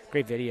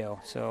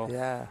video. So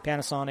yeah.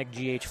 Panasonic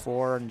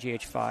GH4 and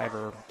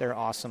GH5 they're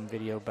awesome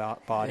video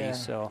bodies. Yeah.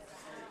 So,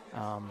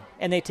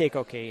 and they take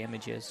okay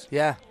images.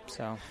 Yeah.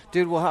 So,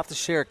 dude, we'll have to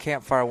share a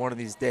campfire one of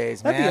these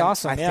days, man. That'd be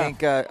awesome. I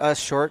think us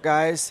short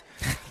guys,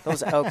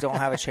 those elk don't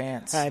have a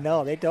chance. I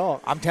know they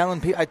don't. I tell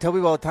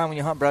people all the time when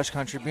you hunt brush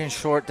country, being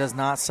short does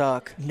not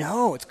suck.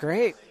 No, it's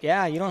great.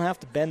 Yeah, you don't have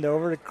to bend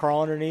over to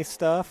crawl underneath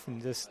stuff,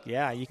 and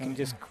you can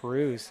just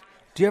cruise.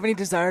 Do you have any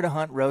desire to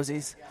hunt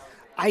rosies?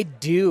 I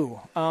do,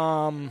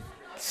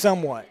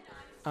 somewhat.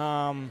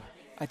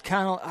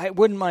 I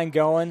wouldn't mind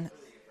going,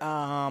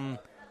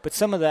 but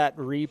some of that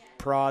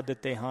reprod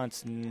that they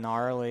hunt's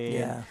gnarly.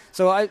 Yeah.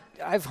 So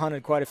I've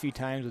hunted quite a few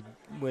times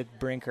with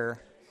Brinker.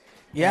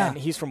 Yeah. And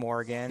he's from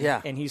Oregon.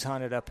 Yeah. And he's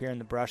hunted up here in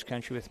the brush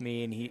country with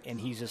me,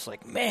 and he's just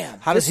like, man.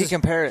 How does he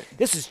compare it?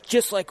 This is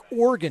just like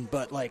Oregon,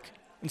 but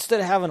instead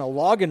of having a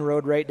logging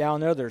road right down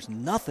there, there's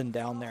nothing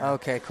down there.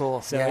 Okay,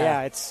 cool. So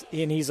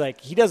and he's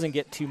like, he doesn't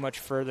get too much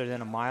further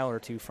than a mile or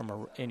two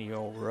from any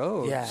old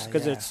roads. Yeah,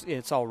 because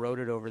it's all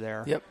roaded over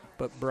there. Yep.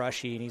 But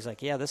brushy, and he's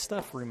like, yeah, this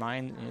stuff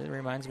reminds me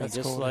That's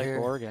just cool like to hear.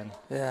 Oregon.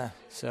 Yeah.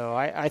 So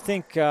I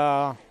think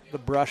the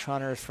brush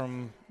hunters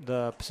from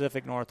the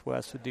Pacific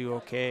Northwest would do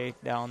okay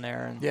down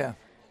there, and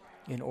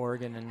in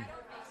Oregon and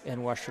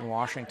in Western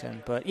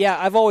Washington. But, yeah,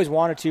 I've always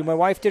wanted to. My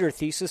wife did her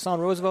thesis on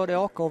Roosevelt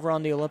elk over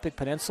on the Olympic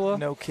Peninsula.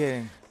 No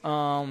kidding.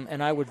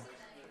 And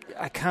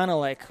I kind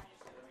of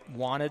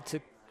wanted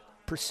to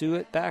pursue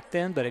it back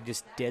then, but I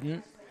just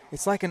didn't.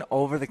 It's like an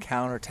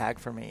over-the-counter tag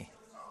for me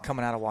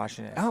coming out of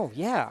Washington. Oh,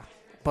 yeah.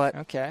 But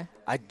okay.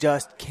 I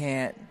just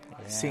can't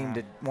seem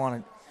to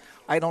want to.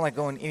 I don't like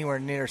going anywhere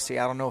near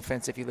Seattle. No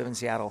offense if you live in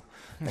Seattle.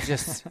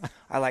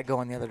 I like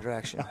going the other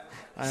direction.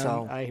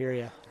 I hear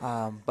you.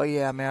 But,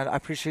 yeah, man, I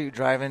appreciate you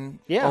driving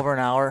Yeah. over an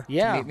hour.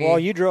 Yeah, to meet me. well,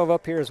 you drove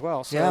up here as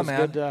well, so Yeah, it was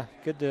man.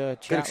 good to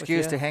chat Good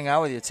excuse with to you. hang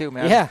out with you, too,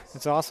 man. Yeah,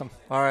 it's awesome.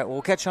 All right, well,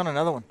 we'll catch you on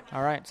another one.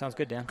 All right, sounds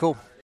good, Dan. Cool.